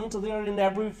wasn't there in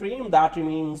every frame that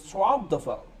remains throughout the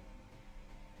film.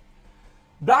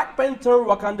 Black Panther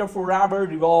Wakanda Forever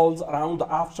revolves around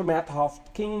the aftermath of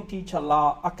King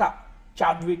T'Challa aka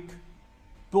Chadwick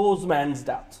Boseman's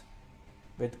death,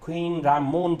 with Queen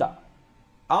Ramonda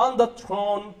on the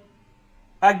throne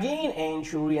again and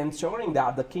Shuri ensuring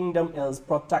that the kingdom is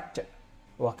protected.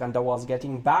 Wakanda was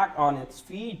getting back on its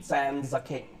feet sans the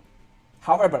king.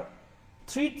 However,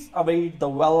 threats await the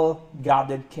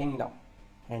well-guarded kingdom,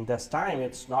 and this time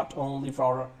it's not only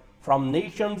from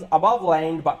nations above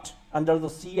land but under the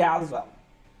sea as well.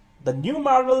 The new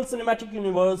Marvel Cinematic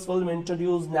Universe film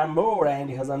introduced Namor and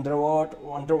his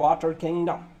underwater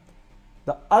kingdom,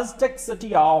 the Aztec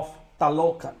city of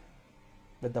Talocan.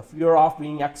 With the fear of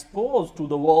being exposed to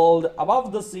the world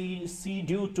above the sea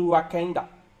due to Wakanda,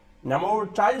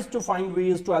 Namor tries to find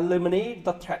ways to eliminate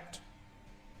the threat.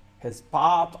 His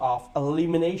path of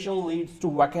elimination leads to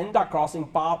Wakanda crossing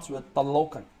paths with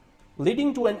Talocan,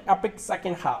 leading to an epic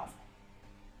second half.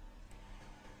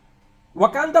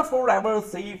 Wakanda Forever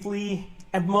safely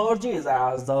emerges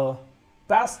as the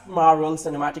best Marvel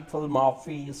cinematic film of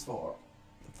Phase 4.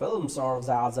 The film serves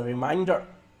as a reminder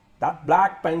that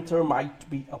Black Panther might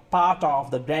be a part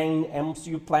of the grand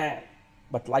MCU plan,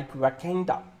 but like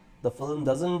Wakanda, the film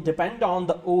doesn't depend on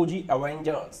the OG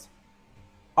Avengers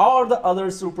or the other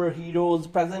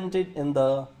superheroes presented in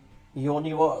the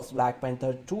universe. Black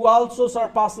Panther 2 also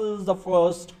surpasses the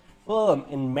first film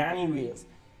in many ways,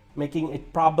 making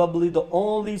it probably the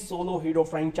only solo hero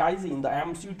franchise in the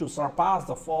MCU to surpass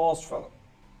the first film.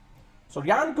 So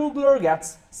Ryan Coogler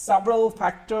gets several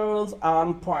factors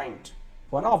on point,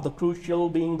 one of the crucial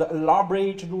being the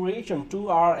elaborate duration, 2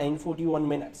 hours and 41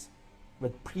 minutes.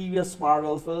 With previous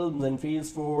Marvel films in Phase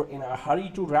 4 in a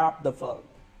hurry to wrap the film,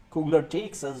 Coogler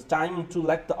takes his time to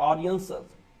let the audiences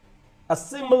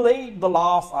assimilate the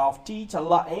loss of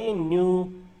T'Challa and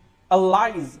new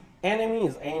allies,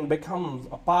 enemies, and becomes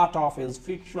a part of his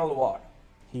fictional world.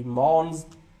 He mourns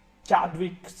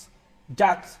Chadwick's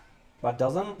death, but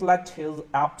doesn't let his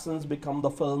absence become the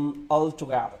film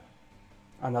altogether.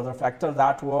 Another factor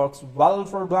that works well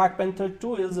for Black Panther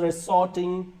 2 is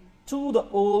resorting to the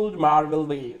old Marvel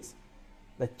ways.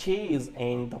 The chase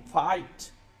and the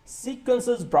fight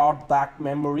sequences brought back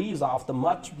memories of the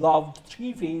much-loved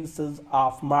three phases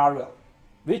of Marvel,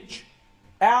 which,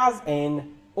 as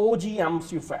an OG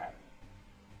MCU fan,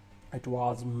 it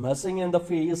was missing in the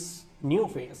new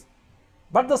phase.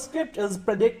 But the script is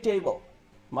predictable,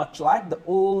 much like the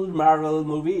old Marvel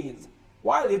movies.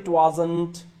 While it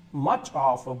wasn't much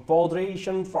of a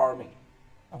botheration for me,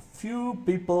 a few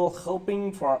people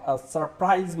hoping for a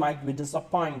surprise might be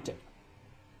disappointed.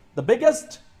 The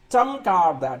biggest trump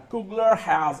card that Coogler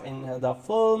has in the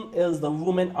film is the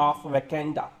woman of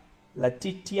Wakanda,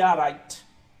 Letitia Wright.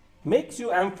 Makes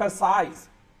you emphasize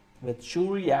with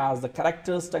Shuri as the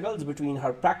character struggles between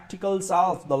her practical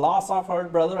self, the loss of her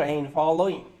brother, and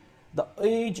following the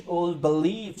age-old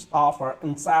beliefs of her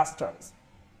ancestors.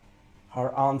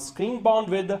 Her on-screen bond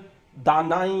with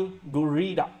Danai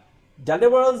Gurira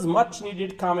delivers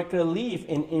much-needed comic relief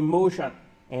in emotion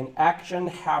and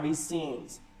action-heavy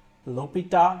scenes.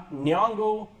 Lupita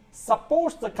Nyong'o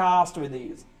supports the cast with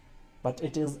ease, but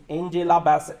it is Angela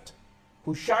Bassett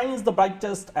who shines the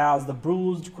brightest as the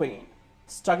bruised queen,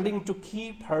 struggling to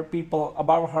keep her people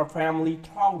above her family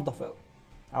throughout the film.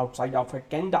 Outside of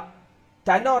Wakanda,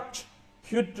 Tenoch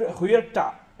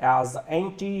Huerta as the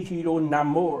anti-hero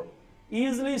Namor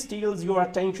easily steals your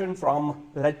attention from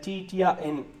Letitia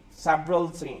in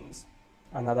several scenes.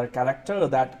 Another character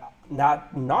that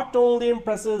not only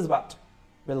impresses but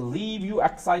will leave you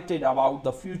excited about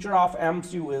the future of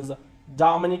MCU is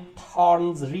Dominic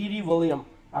Thorne's Riri Williams,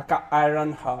 aka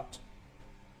Ironheart.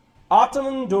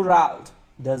 Autumn Durald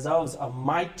deserves a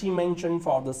mighty mention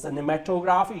for the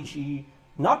cinematography. She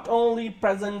not only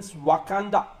presents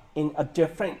Wakanda in a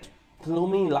different,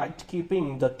 gloomy light,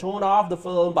 keeping the tone of the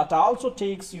film, but also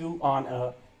takes you on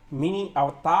a mini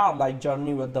avatar-like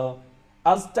journey with the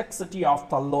Aztec city of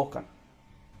Talocan.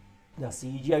 The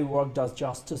CGI work does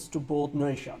justice to both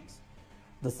nations.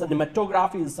 The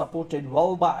cinematography is supported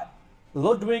well by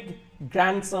Ludwig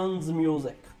Göransson's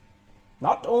music.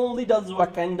 Not only does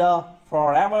Wakanda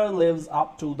Forever lives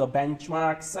up to the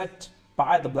benchmark set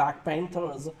by the Black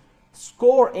Panther's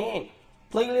score and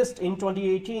playlist in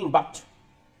 2018, but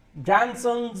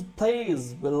Grandson's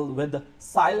plays with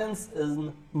silence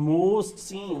in most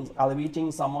scenes,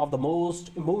 elevating some of the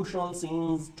most emotional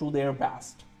scenes to their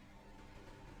best.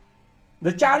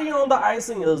 The cherry on the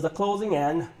icing is the closing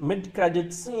and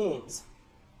mid-credit scenes.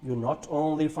 You not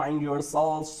only find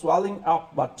yourself swelling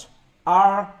up, but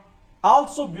are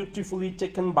also beautifully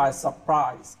taken by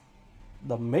surprise.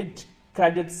 The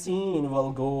mid-credit scene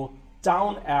will go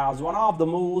down as one of the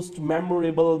most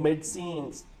memorable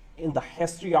mid-scenes in the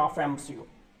history of MCU.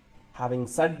 Having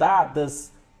said that, this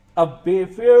a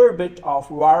fair bit of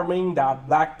warning that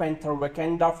Black Panther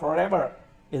Wakanda Forever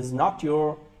is not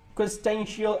your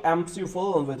quintessential MCU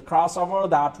film with crossover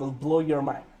that will blow your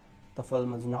mind. The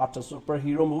film is not a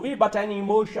superhero movie but an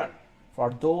emotion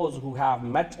for those who have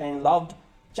met and loved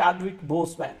Chadwick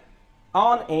Boseman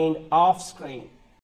on and off screen.